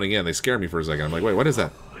 let's come running in. They scared me for a second. I'm like, wait, what is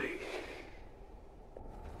that?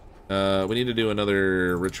 We need to do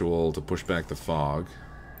another ritual to push back the fog.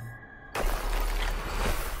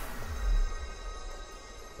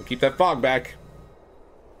 We'll keep that fog back.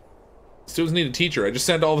 Students need a teacher. I just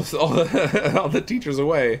sent all the teachers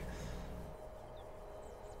away.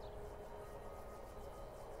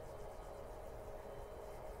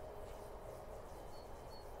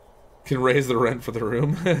 Can raise the rent for the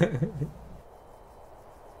room.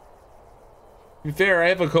 To be fair, I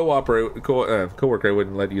have a coworker I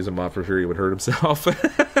wouldn't let use a mop for fear he would hurt himself.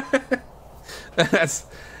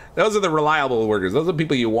 Those are the reliable workers. Those are the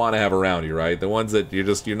people you want to have around you, right? The ones that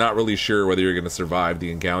you're not really sure whether you're going to survive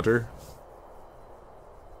the encounter.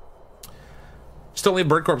 Just don't leave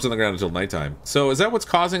bird corpse on the ground until nighttime. So is that what's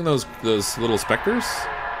causing those little specters?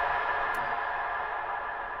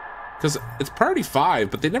 Because it's priority 5,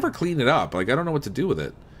 but they never clean it up. Like, I don't know what to do with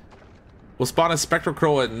it. We'll spawn a spectral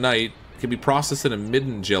crow at night. Can be processed in a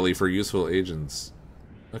midden jelly for useful agents.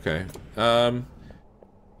 Okay.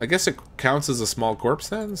 I guess it counts as a small corpse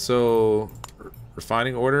then? So,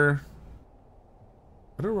 refining order.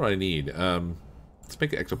 I don't know what I need. Let's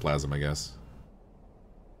make it ectoplasm, I guess.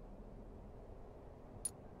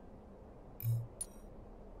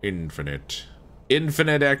 Infinite.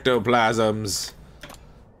 Infinite ectoplasms.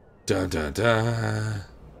 Dun dun dun.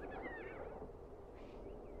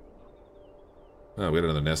 Oh, we got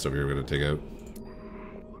another nest over here we're gonna take out.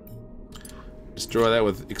 Destroy that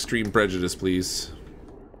with extreme prejudice, please.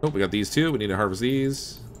 Oh, we got these two. We need to harvest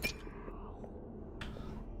these.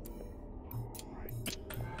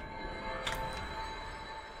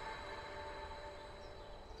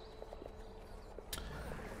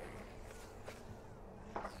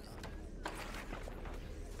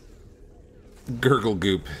 Gurgle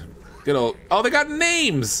goop. Good old. Oh, they got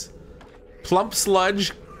names! Plump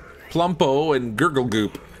Sludge, Plumpo, and Gurgle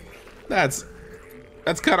Goop. That's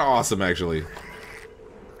kind of awesome, actually.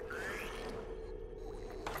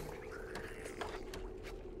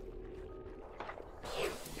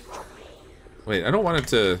 Wait, I don't want it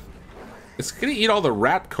to... It's gonna eat all the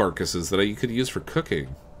rat carcasses that you could use for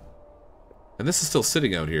cooking. And this is still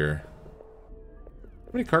sitting out here.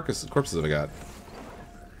 How many corpses have I got?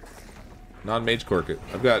 Non-mage corpus.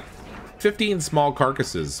 I've got 15 small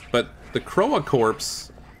carcasses, but the Croa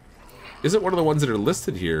corpse isn't one of the ones that are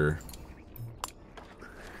listed here.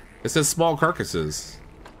 It says small carcasses.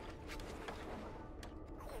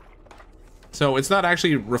 So it's not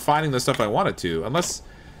actually refining the stuff I want it to, unless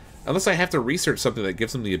I have to research something that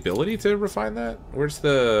gives them the ability to refine that. Where's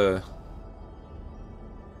the...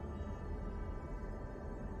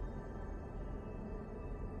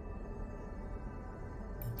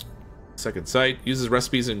 Second sight. Uses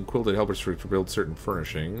recipes and quilted helpers to build certain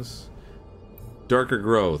furnishings. Darker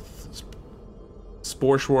growth.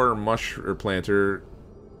 Spore shrower mushroom planter.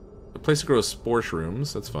 A place to grow spore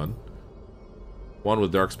shrooms. That's fun. One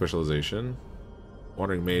with dark specialization.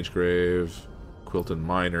 Wandering mage grave. Quilted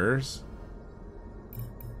miners.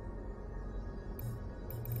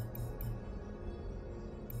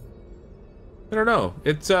 I don't know.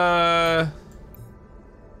 It's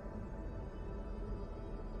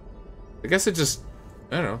I guess it just,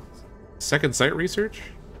 I don't know, second sight research?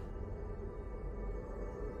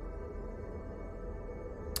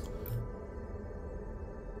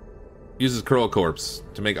 Uses Curl Corpse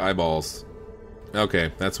to make eyeballs.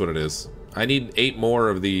 Okay, that's what it is. I need 8 more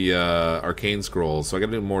of the arcane scrolls, so I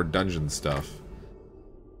gotta do more dungeon stuff.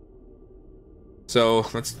 So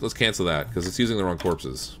let's cancel that because it's using the wrong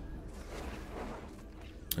corpses.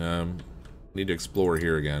 Need to explore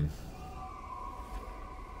here again.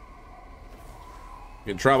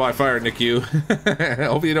 You can try by fire, Nick.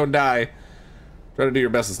 Hope you don't die. Try to do your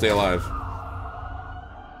best to stay alive.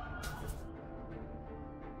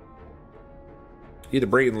 You need to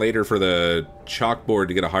bring in later for the chalkboard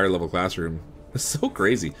to get a higher level classroom. That's so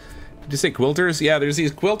crazy. Did you say quilters? Yeah, there's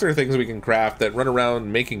these quilter things we can craft that run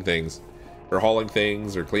around making things. Or hauling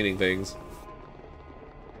things, or cleaning things.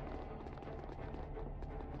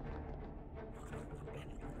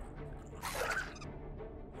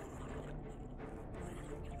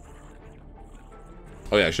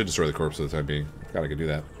 Oh yeah, I should destroy the corpse for the time being. Forgot I could do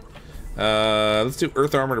that. Let's do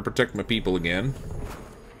earth armor to protect my people again.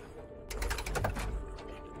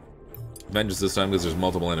 Vengeance this time because there's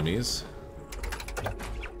multiple enemies.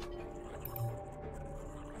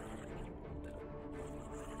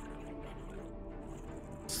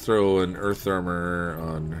 Let's throw an earth armor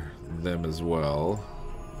on them as well.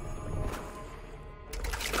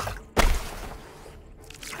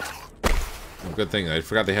 Oh, good thing. I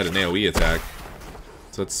forgot they had an AoE attack.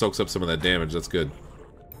 So that soaks up some of that damage. That's good.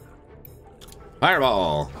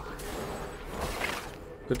 Fireball!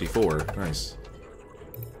 54. Nice.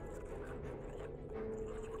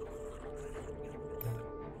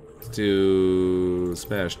 Let's do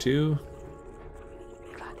Smash 2.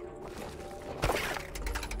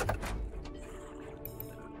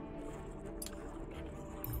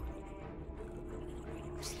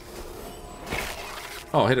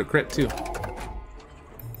 Oh, hit a crit too.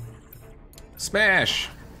 Smash!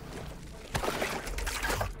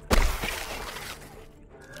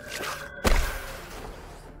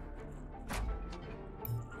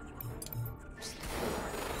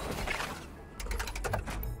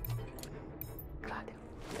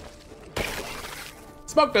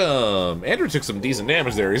 Smoked him! Andrew took some decent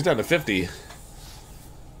damage there. He's down to 50.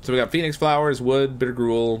 So we got Phoenix Flowers, Wood, Bitter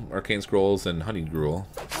Gruel, Arcane Scrolls, and Honey Gruel.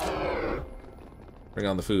 Bring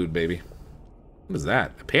on the food, baby. What is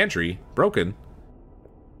that? A pantry? Broken?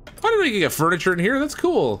 Why did we get furniture in here? That's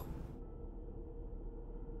cool.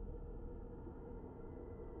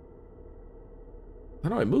 How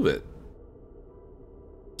do I move it?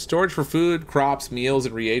 Storage for food, crops, meals,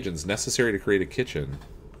 and reagents necessary to create a kitchen.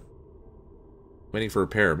 Waiting for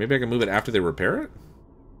repair. Maybe I can move it after they repair it?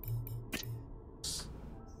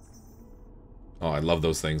 Oh, I love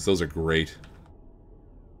those things. Those are great.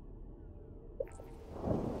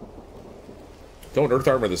 Don't earth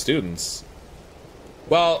armor the students.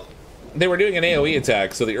 Well, they were doing an AoE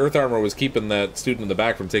attack, so the earth armor was keeping that student in the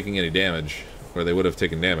back from taking any damage. Or they would have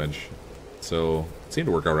taken damage. so it seemed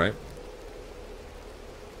to work all right.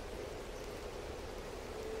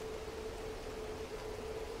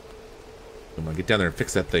 Come on, get down there and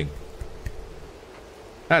fix that thing.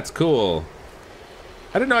 That's cool.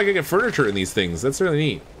 I didn't know I could get furniture in these things. That's really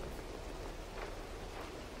neat.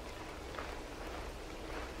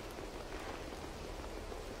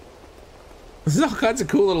 There's all kinds of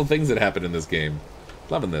cool little things that happen in this game.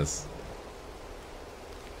 Loving this.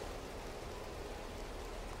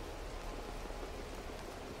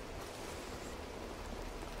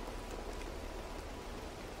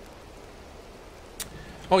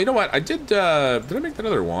 Oh, you know what? I did I make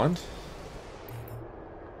another wand?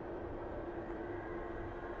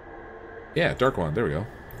 Yeah, dark wand. There we go.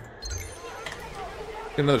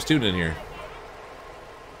 Get another student in here.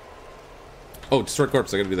 Oh, destroy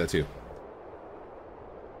corpse. I gotta do that too.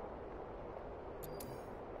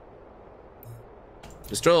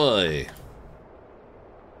 Destroy.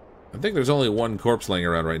 I think there's only one corpse laying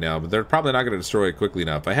around right now, but they're probably not going to destroy it quickly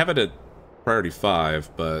enough. I have it at priority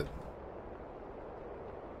 5, but...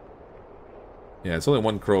 yeah, it's only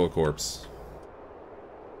one crow corpse.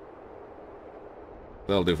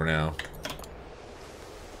 That'll do for now.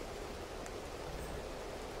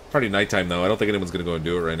 Probably nighttime, though. I don't think anyone's going to go and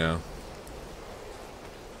do it right now.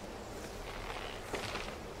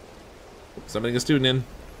 Summoning a student in.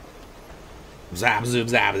 Zap, zoop,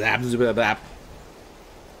 zap, zap, zoop, zap, zap.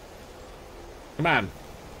 Come on.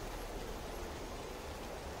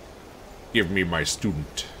 Give me my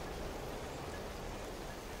student.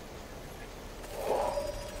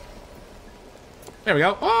 There we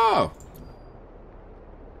go. Oh!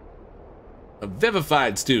 A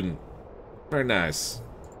vivified student. Very nice.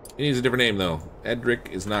 He needs a different name, though. Edric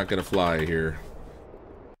is not going to fly here.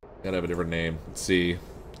 Gotta have a different name. Let's see.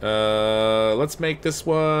 Let's make this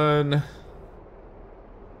one...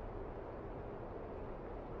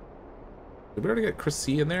 did we already get Chris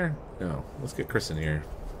C in there? No. Let's get Chris in here.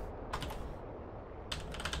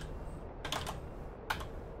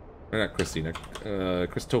 Or not Christina.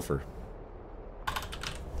 Christopher.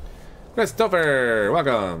 Christopher!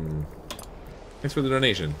 Welcome! Thanks for the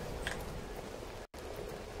donation.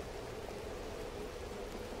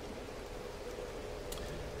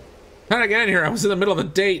 How did I get in here? I was in the middle of a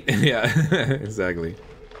date. Yeah, exactly.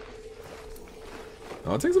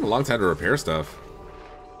 Oh, it takes them a long time to repair stuff.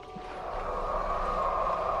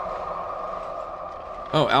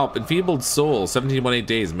 Oh, Alp, enfeebled soul, 17.8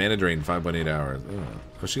 days, mana drain, 5.8 hours.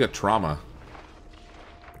 Oh, she got trauma.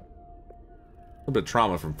 A little bit of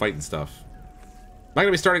trauma from fighting stuff. Am I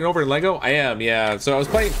gonna be starting over in Lego? I am, yeah. So I was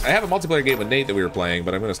playing, I have a multiplayer game with Nate that we were playing,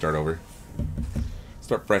 but I'm gonna start over.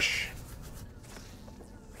 Start fresh.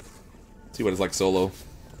 See what it's like solo.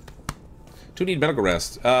 2 need medical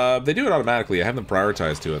rest. They do it automatically. I have them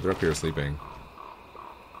prioritized to it. They're up here sleeping.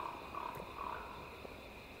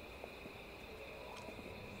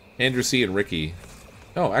 Andrew C. and Ricky.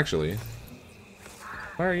 Oh, actually.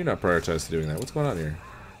 Why are you not prioritized to doing that? What's going on here?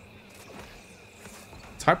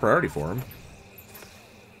 It's high priority for him.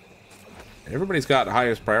 Everybody's got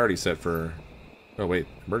highest priority set for... oh, wait.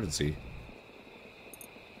 Emergency.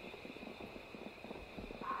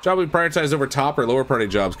 Job will be prioritized over top or lower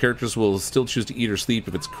priority jobs. Characters will still choose to eat or sleep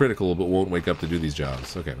if it's critical, but won't wake up to do these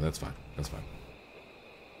jobs. Okay, that's fine. That's fine.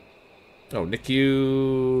 Oh,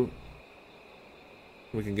 NICU...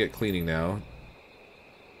 we can get cleaning now.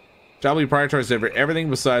 Job will be prioritized over everything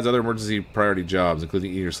besides other emergency priority jobs,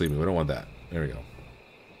 including eating or sleeping. We don't want that. There we go.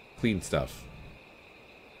 Clean stuff.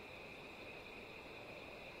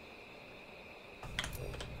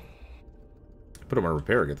 Put them on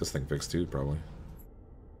repair, get this thing fixed too, probably.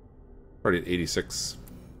 Already at 86.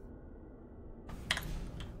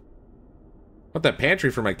 Want that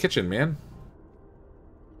pantry for my kitchen, man.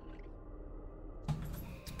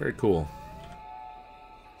 Very cool.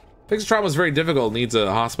 Fixed trauma is very difficult. Needs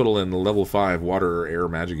a hospital and level 5 water or air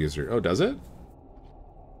magic user. Oh, does it?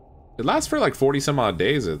 It lasts for like 40 some odd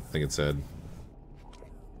days, I think it said.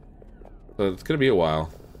 So it's gonna be a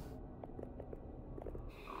while.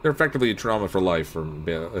 They're effectively trauma for life from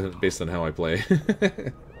based on how I play.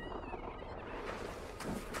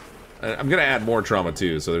 I'm gonna add more trauma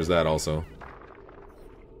too, so there's that also.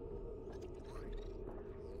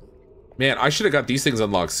 Man, I should have got these things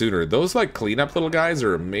unlocked sooner. Those, like, cleanup little guys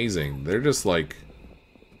are amazing. They're just, like...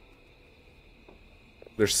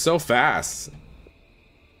 they're so fast.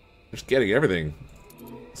 They're just getting everything.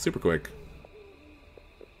 Super quick.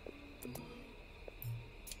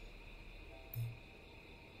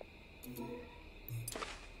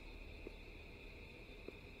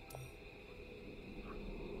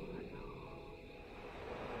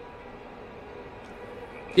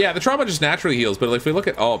 Yeah, the trauma just naturally heals, but if we look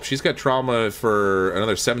at... Oh, she's got trauma for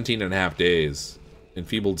another 17.5 days.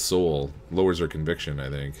 Enfeebled soul. Lowers her conviction, I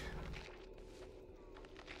think.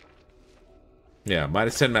 Yeah,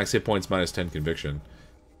 minus 10 max hit points, minus 10 conviction.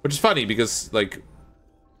 Which is funny, because, like...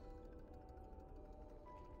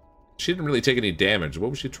 She didn't really take any damage.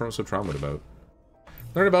 What was she so traumatized about?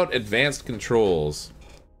 Learn about advanced controls.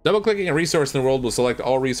 Double-clicking a resource in the world will select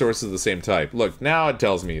all resources of the same type. Look, now it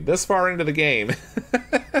tells me, this far into the game.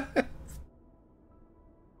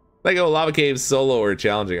 Like, oh, lava caves solo are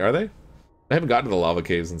challenging. Are they? I haven't gotten to the lava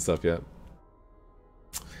caves and stuff yet.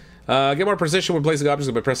 Get more precision when placing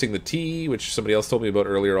objects by pressing the T, which somebody else told me about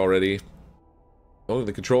earlier already. Only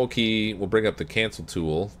the control key will bring up the cancel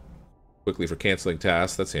tool. Quickly for canceling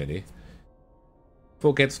tasks. That's handy.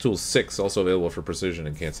 Full cancel tool 6, also available for precision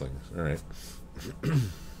and canceling. Alright.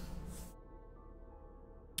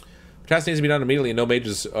 Task needs to be done immediately, and no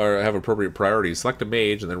mages have appropriate priorities. Select a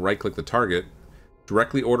mage and then right-click the target,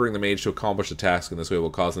 directly ordering the mage to accomplish the task, and this way will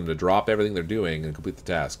cause them to drop everything they're doing and complete the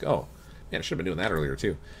task. Oh, man, I should have been doing that earlier,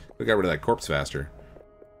 too. We got rid of that corpse faster.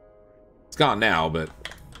 It's gone now, but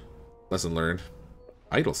lesson learned.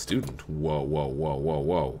 Idle student. Whoa, whoa, whoa, whoa,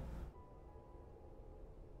 whoa.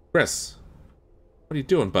 Chris, what are you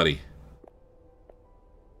doing, buddy?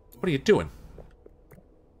 What are you doing?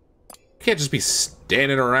 You can't just be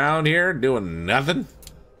standing around here doing nothing.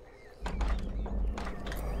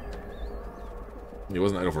 He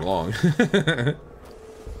wasn't idle for long.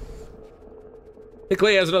 Hey,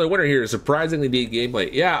 Clay has another winner here. Surprisingly deep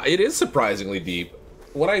gameplay. Yeah, it is surprisingly deep.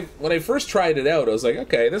 When I first tried it out, I was like,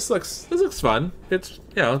 okay, this looks fun. It's,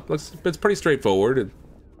 you know, it's pretty straightforward.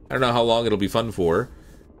 I don't know how long it'll be fun for,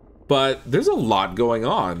 but there's a lot going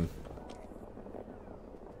on.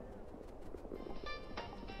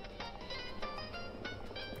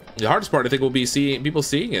 The hardest part, I think, will be people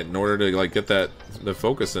seeing it in order to like get the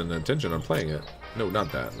focus and attention on playing it. No,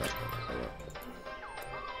 not that. No.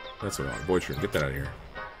 That's what I want. Void Shroom, get that out of here.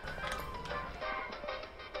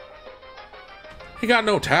 You got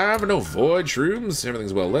no time for no Void Shrooms.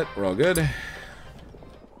 Everything's well lit. We're all good.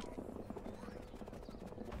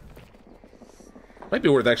 Might be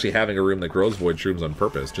worth actually having a room that grows Void Shrooms on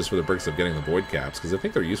purpose, just for the bricks of getting the Void Caps, because I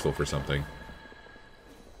think they're useful for something.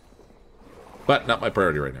 But not my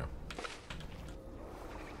priority right now.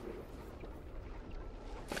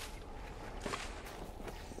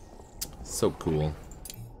 So cool.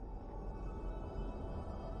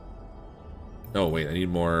 Oh, wait, I need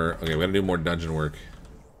more... Okay, we gotta do more dungeon work.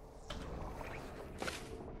 Is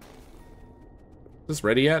this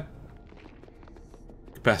ready yet?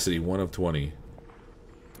 Capacity 1 of 20.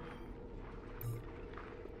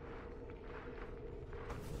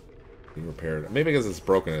 Being repaired. Maybe because it's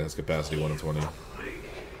broken, it has capacity 1 of 20.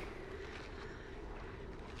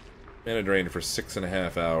 Mana drain for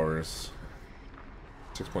 6.5 hours.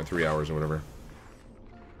 6.3 hours or whatever.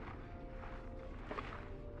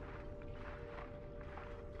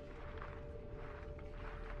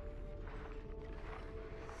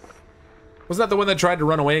 Wasn't that the one that tried to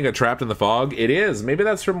run away and got trapped in the fog? It is. Maybe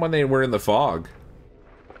that's from when they were in the fog.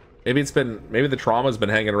 Maybe the trauma's been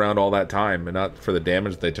hanging around all that time, and not for the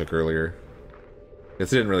damage they took earlier. This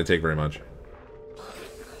didn't really take very much.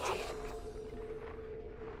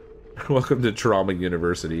 Welcome to Trauma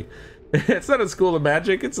University. It's not a school of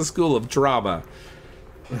magic, it's a school of trauma.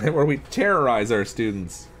 Where we terrorize our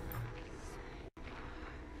students.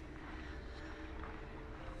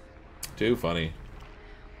 Too funny.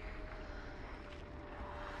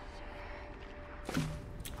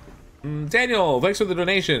 Daniel, thanks for the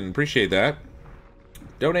donation. Appreciate that.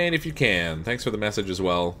 Donate if you can. Thanks for the message as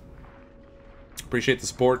well. Appreciate the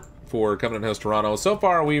support for Covenenant House Toronto. So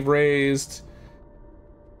far, we've raised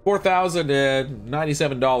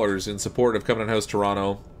 $4,097 in support of Covenenant House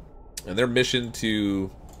Toronto and their mission to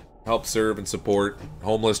help serve and support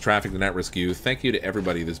homeless, trafficked, and at-risk youth. Thank you to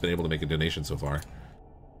everybody that's been able to make a donation so far.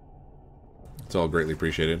 It's all greatly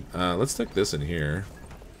appreciated. Let's stick this in here.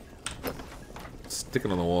 Stick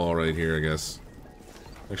it on the wall right here, I guess.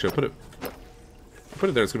 Actually, I'll put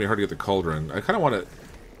it there. It's gonna be hard to get the cauldron. I kind of want to.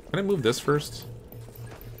 Can I move this first?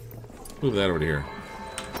 Move that over to here.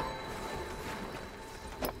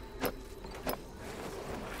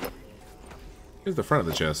 Here's the front of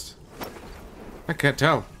the chest. I can't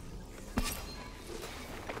tell.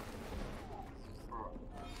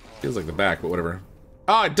 Feels like the back, but whatever.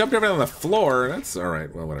 Oh, I dumped everything on the floor. That's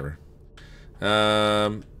alright. Well, whatever.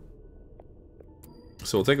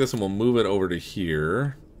 So we'll take this and we'll move it over to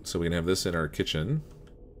here. So we can have this in our kitchen.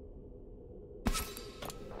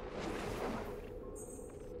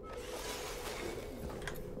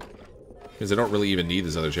 Because I don't really even need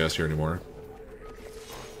this other chest here anymore.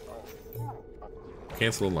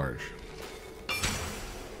 Cancel enlarge.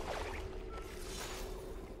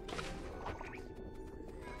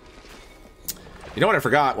 You know what I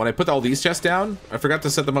forgot? When I put all these chests down, I forgot to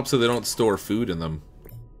set them up so they don't store food in them.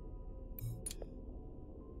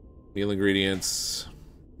 Meal ingredients,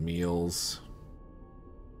 meals.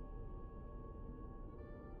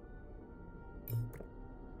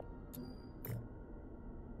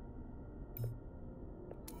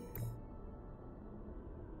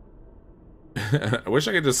 I wish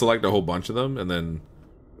I could just select a whole bunch of them and then...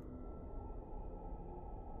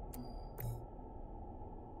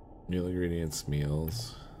 Meal ingredients,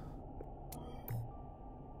 meals.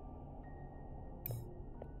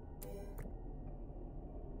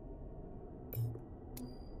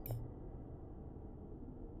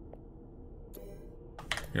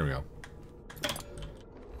 Here we go.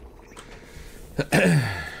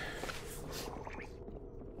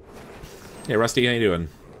 Hey, Rusty, how you doing?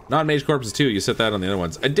 Non-mage corpses too. You set that on the other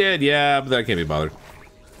ones. I did, yeah, but I can't be bothered.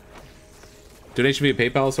 Donation via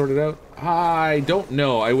PayPal sorted out? I don't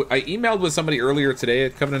know. I emailed with somebody earlier today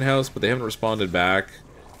at Covenant House, but they haven't responded back.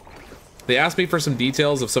 They asked me for some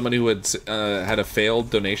details of someone who had had a failed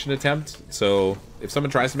donation attempt. So if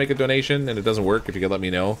someone tries to make a donation and it doesn't work, if you could let me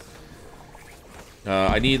know.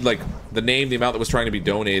 I need like the name, the amount that was trying to be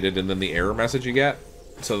donated, and then the error message you get,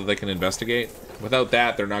 so that they can investigate. Without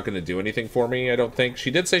that, they're not going to do anything for me, I don't think. She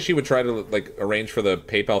did say she would try to like arrange for the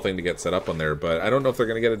PayPal thing to get set up on there, but I don't know if they're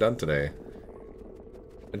going to get it done today.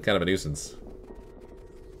 Been kind of a nuisance.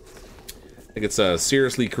 I think it's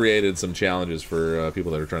seriously created some challenges for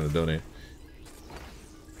people that are trying to donate.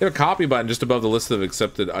 They have a copy button just above the list of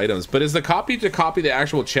accepted items, but is the copy to copy the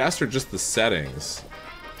actual chest or just the settings?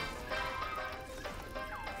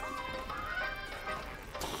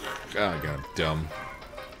 Oh, God, dumb.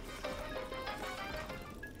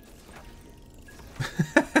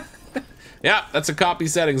 Yeah, that's a copy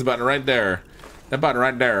settings button right there. That button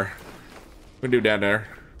right there. We can do down there.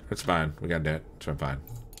 It's fine. We got that. It's fine.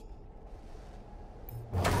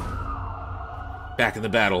 Back in the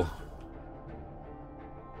battle.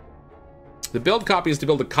 The build copy is to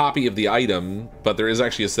build a copy of the item, but there is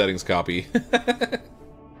actually a settings copy.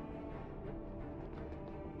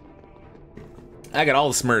 I got all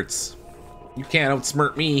the smirts. You can't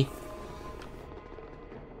outsmirt me.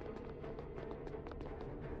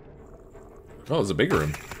 Oh, there's a big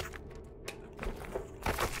room.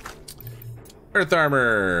 Earth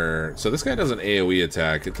armor. So this guy does an AoE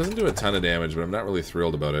attack. It doesn't do a ton of damage, but I'm not really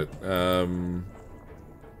thrilled about it.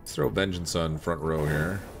 Let's throw vengeance on front row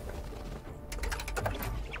here.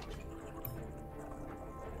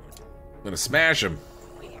 I'm gonna smash him.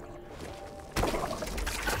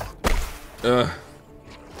 Ugh.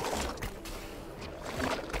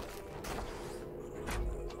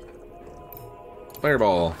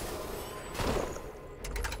 Fireball.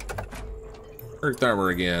 Earth armor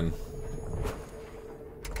again.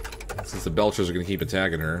 Since the Belchers are going to keep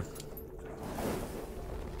attacking her.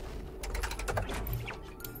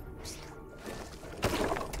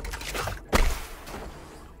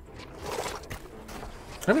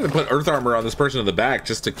 I'm going to put earth armor on this person in the back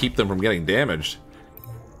just to keep them from getting damaged.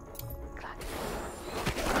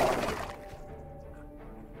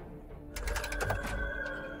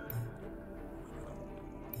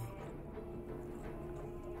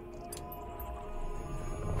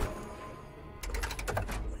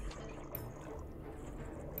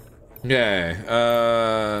 Okay,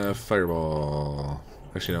 fireball.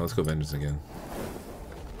 Actually, no, let's go vengeance again.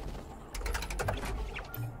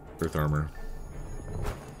 Earth armor.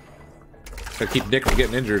 Gotta keep Nick from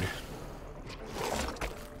getting injured.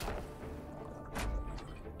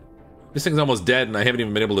 This thing's almost dead, and I haven't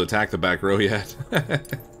even been able to attack the back row yet.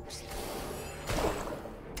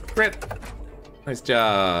 Crit! Nice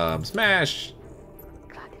job. Smash!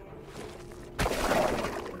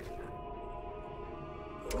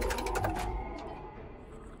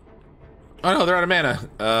 Oh no, they're out of mana.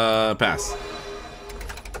 Pass.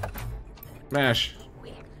 Smash.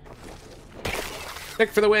 Nick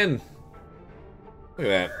for the win. Look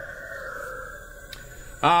at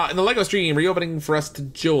that. In the LEGO stream, reopening for us to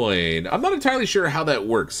join. I'm not entirely sure how that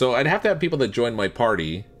works, so I'd have to have people that join my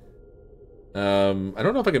party. I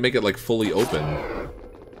don't know if I can make it like fully open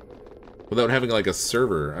without having like a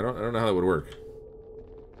server. I don't know how that would work.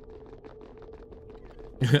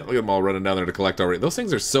 Look at them all running down there to collect already. Those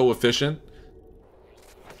things are so efficient.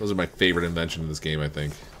 Those are my favorite invention in this game, I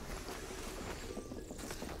think.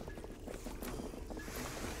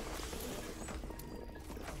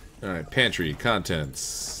 Alright, pantry,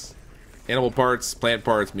 contents. Animal parts, plant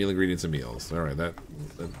parts, meal ingredients, and meals. Alright, that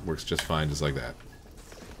works just fine, just like that.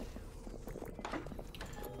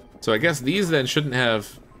 So I guess these then shouldn't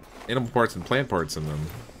have animal parts and plant parts in them,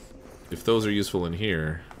 if those are useful in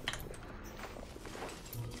here.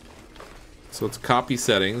 So let's copy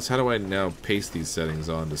settings. How do I now paste these settings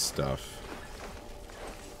onto stuff?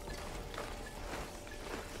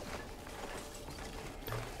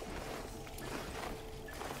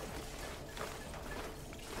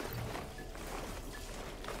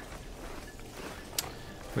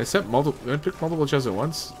 Can I set multiple? Can I pick multiple chests at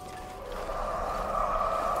once?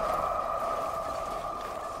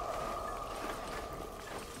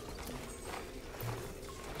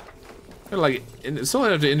 Like, still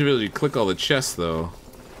have to individually click all the chests, though.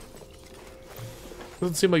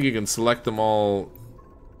 Doesn't seem like you can select them all.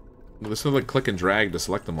 There's sort of like click and drag to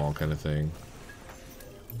select them all, kind of thing.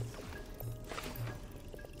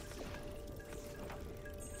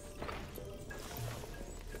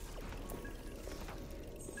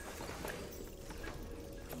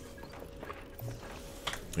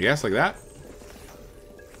 I guess like that.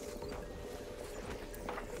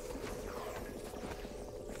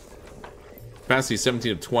 Capacity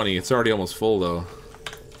 17 of 20. It's already almost full though.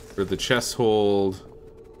 But the chests hold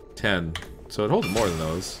 10. So it holds more than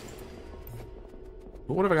those.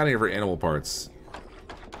 But what have I got here for animal parts?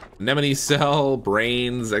 Anemone cell,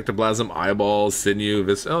 brains, ectoplasm, eyeballs, sinew,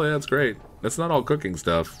 oh yeah, that's great. That's not all cooking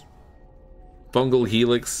stuff. Fungal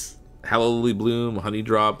helix, hallelujah bloom, honey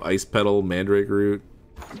drop, ice petal, mandrake root.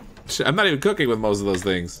 I'm not even cooking with most of those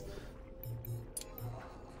things.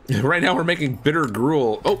 Right now we're making bitter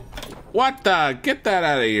gruel. Oh, what the? Get that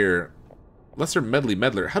out of here. Lesser medley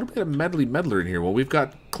meddler. How do we get a medley meddler in here? Well, we've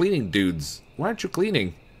got cleaning dudes. Why aren't you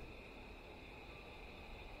cleaning?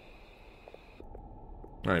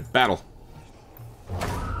 Alright, battle.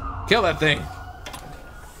 Kill that thing.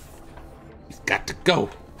 He's got to go.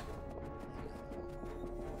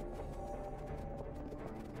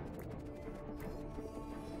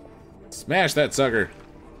 Smash that sucker.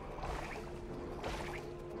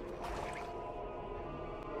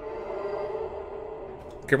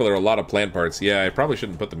 Careful, there are a lot of plant parts. Yeah, I probably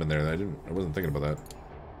shouldn't put them in there. I wasn't thinking about that.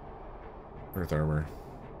 Earth armor.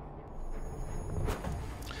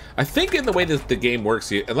 I think in the way that the game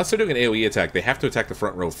works, unless they're doing an AoE attack, they have to attack the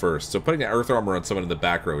front row first. So putting an earth armor on someone in the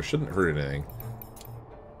back row shouldn't hurt anything.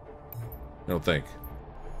 I don't think.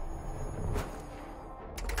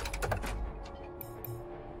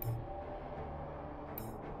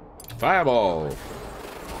 Fireball!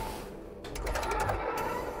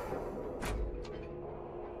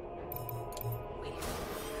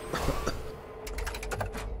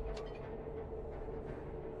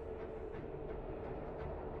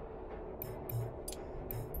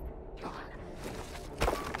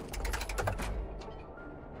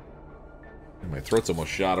 My throat's almost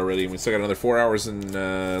shot already, and we still got another 4 hours and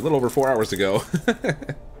a little over 4 hours to go.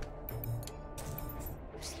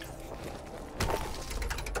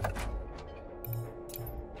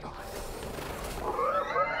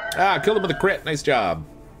 Ah, killed him with a crit. Nice job.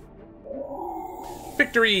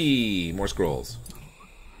 Victory! More scrolls.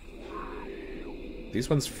 These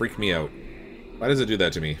ones freak me out. Why does it do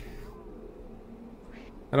that to me?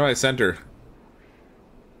 How do I center?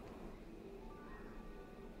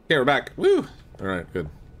 Okay, we're back. Woo! Alright, good.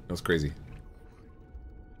 That was crazy.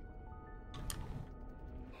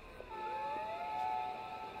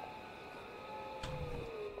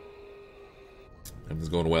 Everything's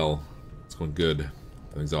going well. It's going good.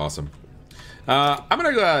 Everything's awesome. We're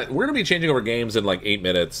gonna be changing over games in like 8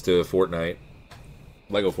 minutes to Fortnite.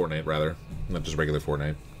 Lego Fortnite, rather. Not just regular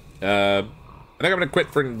Fortnite. I think I'm gonna quit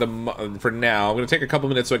for now. I'm gonna take a couple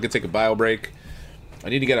minutes so I can take a bio break. I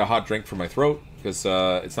need to get a hot drink for my throat, because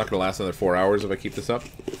it's not going to last another 4 hours if I keep this up.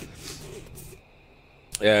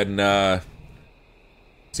 And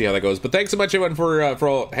see how that goes. But thanks so much, everyone, for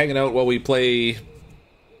all hanging out while we play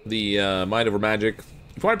the Mind Over Magic.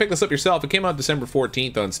 If you want to pick this up yourself, it came out December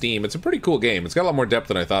 14th on Steam. It's a pretty cool game. It's got a lot more depth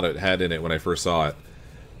than I thought it had in it when I first saw it.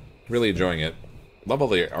 Really enjoying it. Love all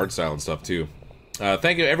the art style and stuff, too.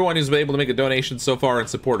 Thank you, everyone who's been able to make a donation so far in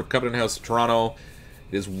support of Covenenant House Toronto.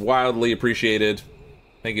 It is wildly appreciated.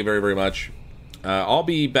 Thank you very, very much. I'll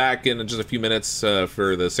be back in just a few minutes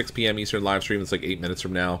for the 6 p.m. Eastern live stream. It's like 8 minutes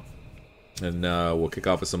from now. And we'll kick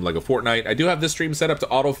off with some LEGO Fortnite. I do have this stream set up to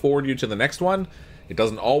auto-forward you to the next one. It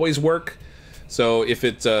doesn't always work. So if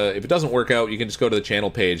it doesn't work out, you can just go to the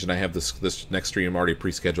channel page, and I have this next stream already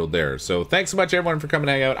pre-scheduled there. So thanks so much, everyone, for coming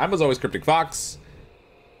to hang out. I'm, as always, CrypticFox.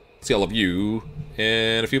 See all of you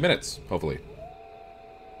in a few minutes, hopefully.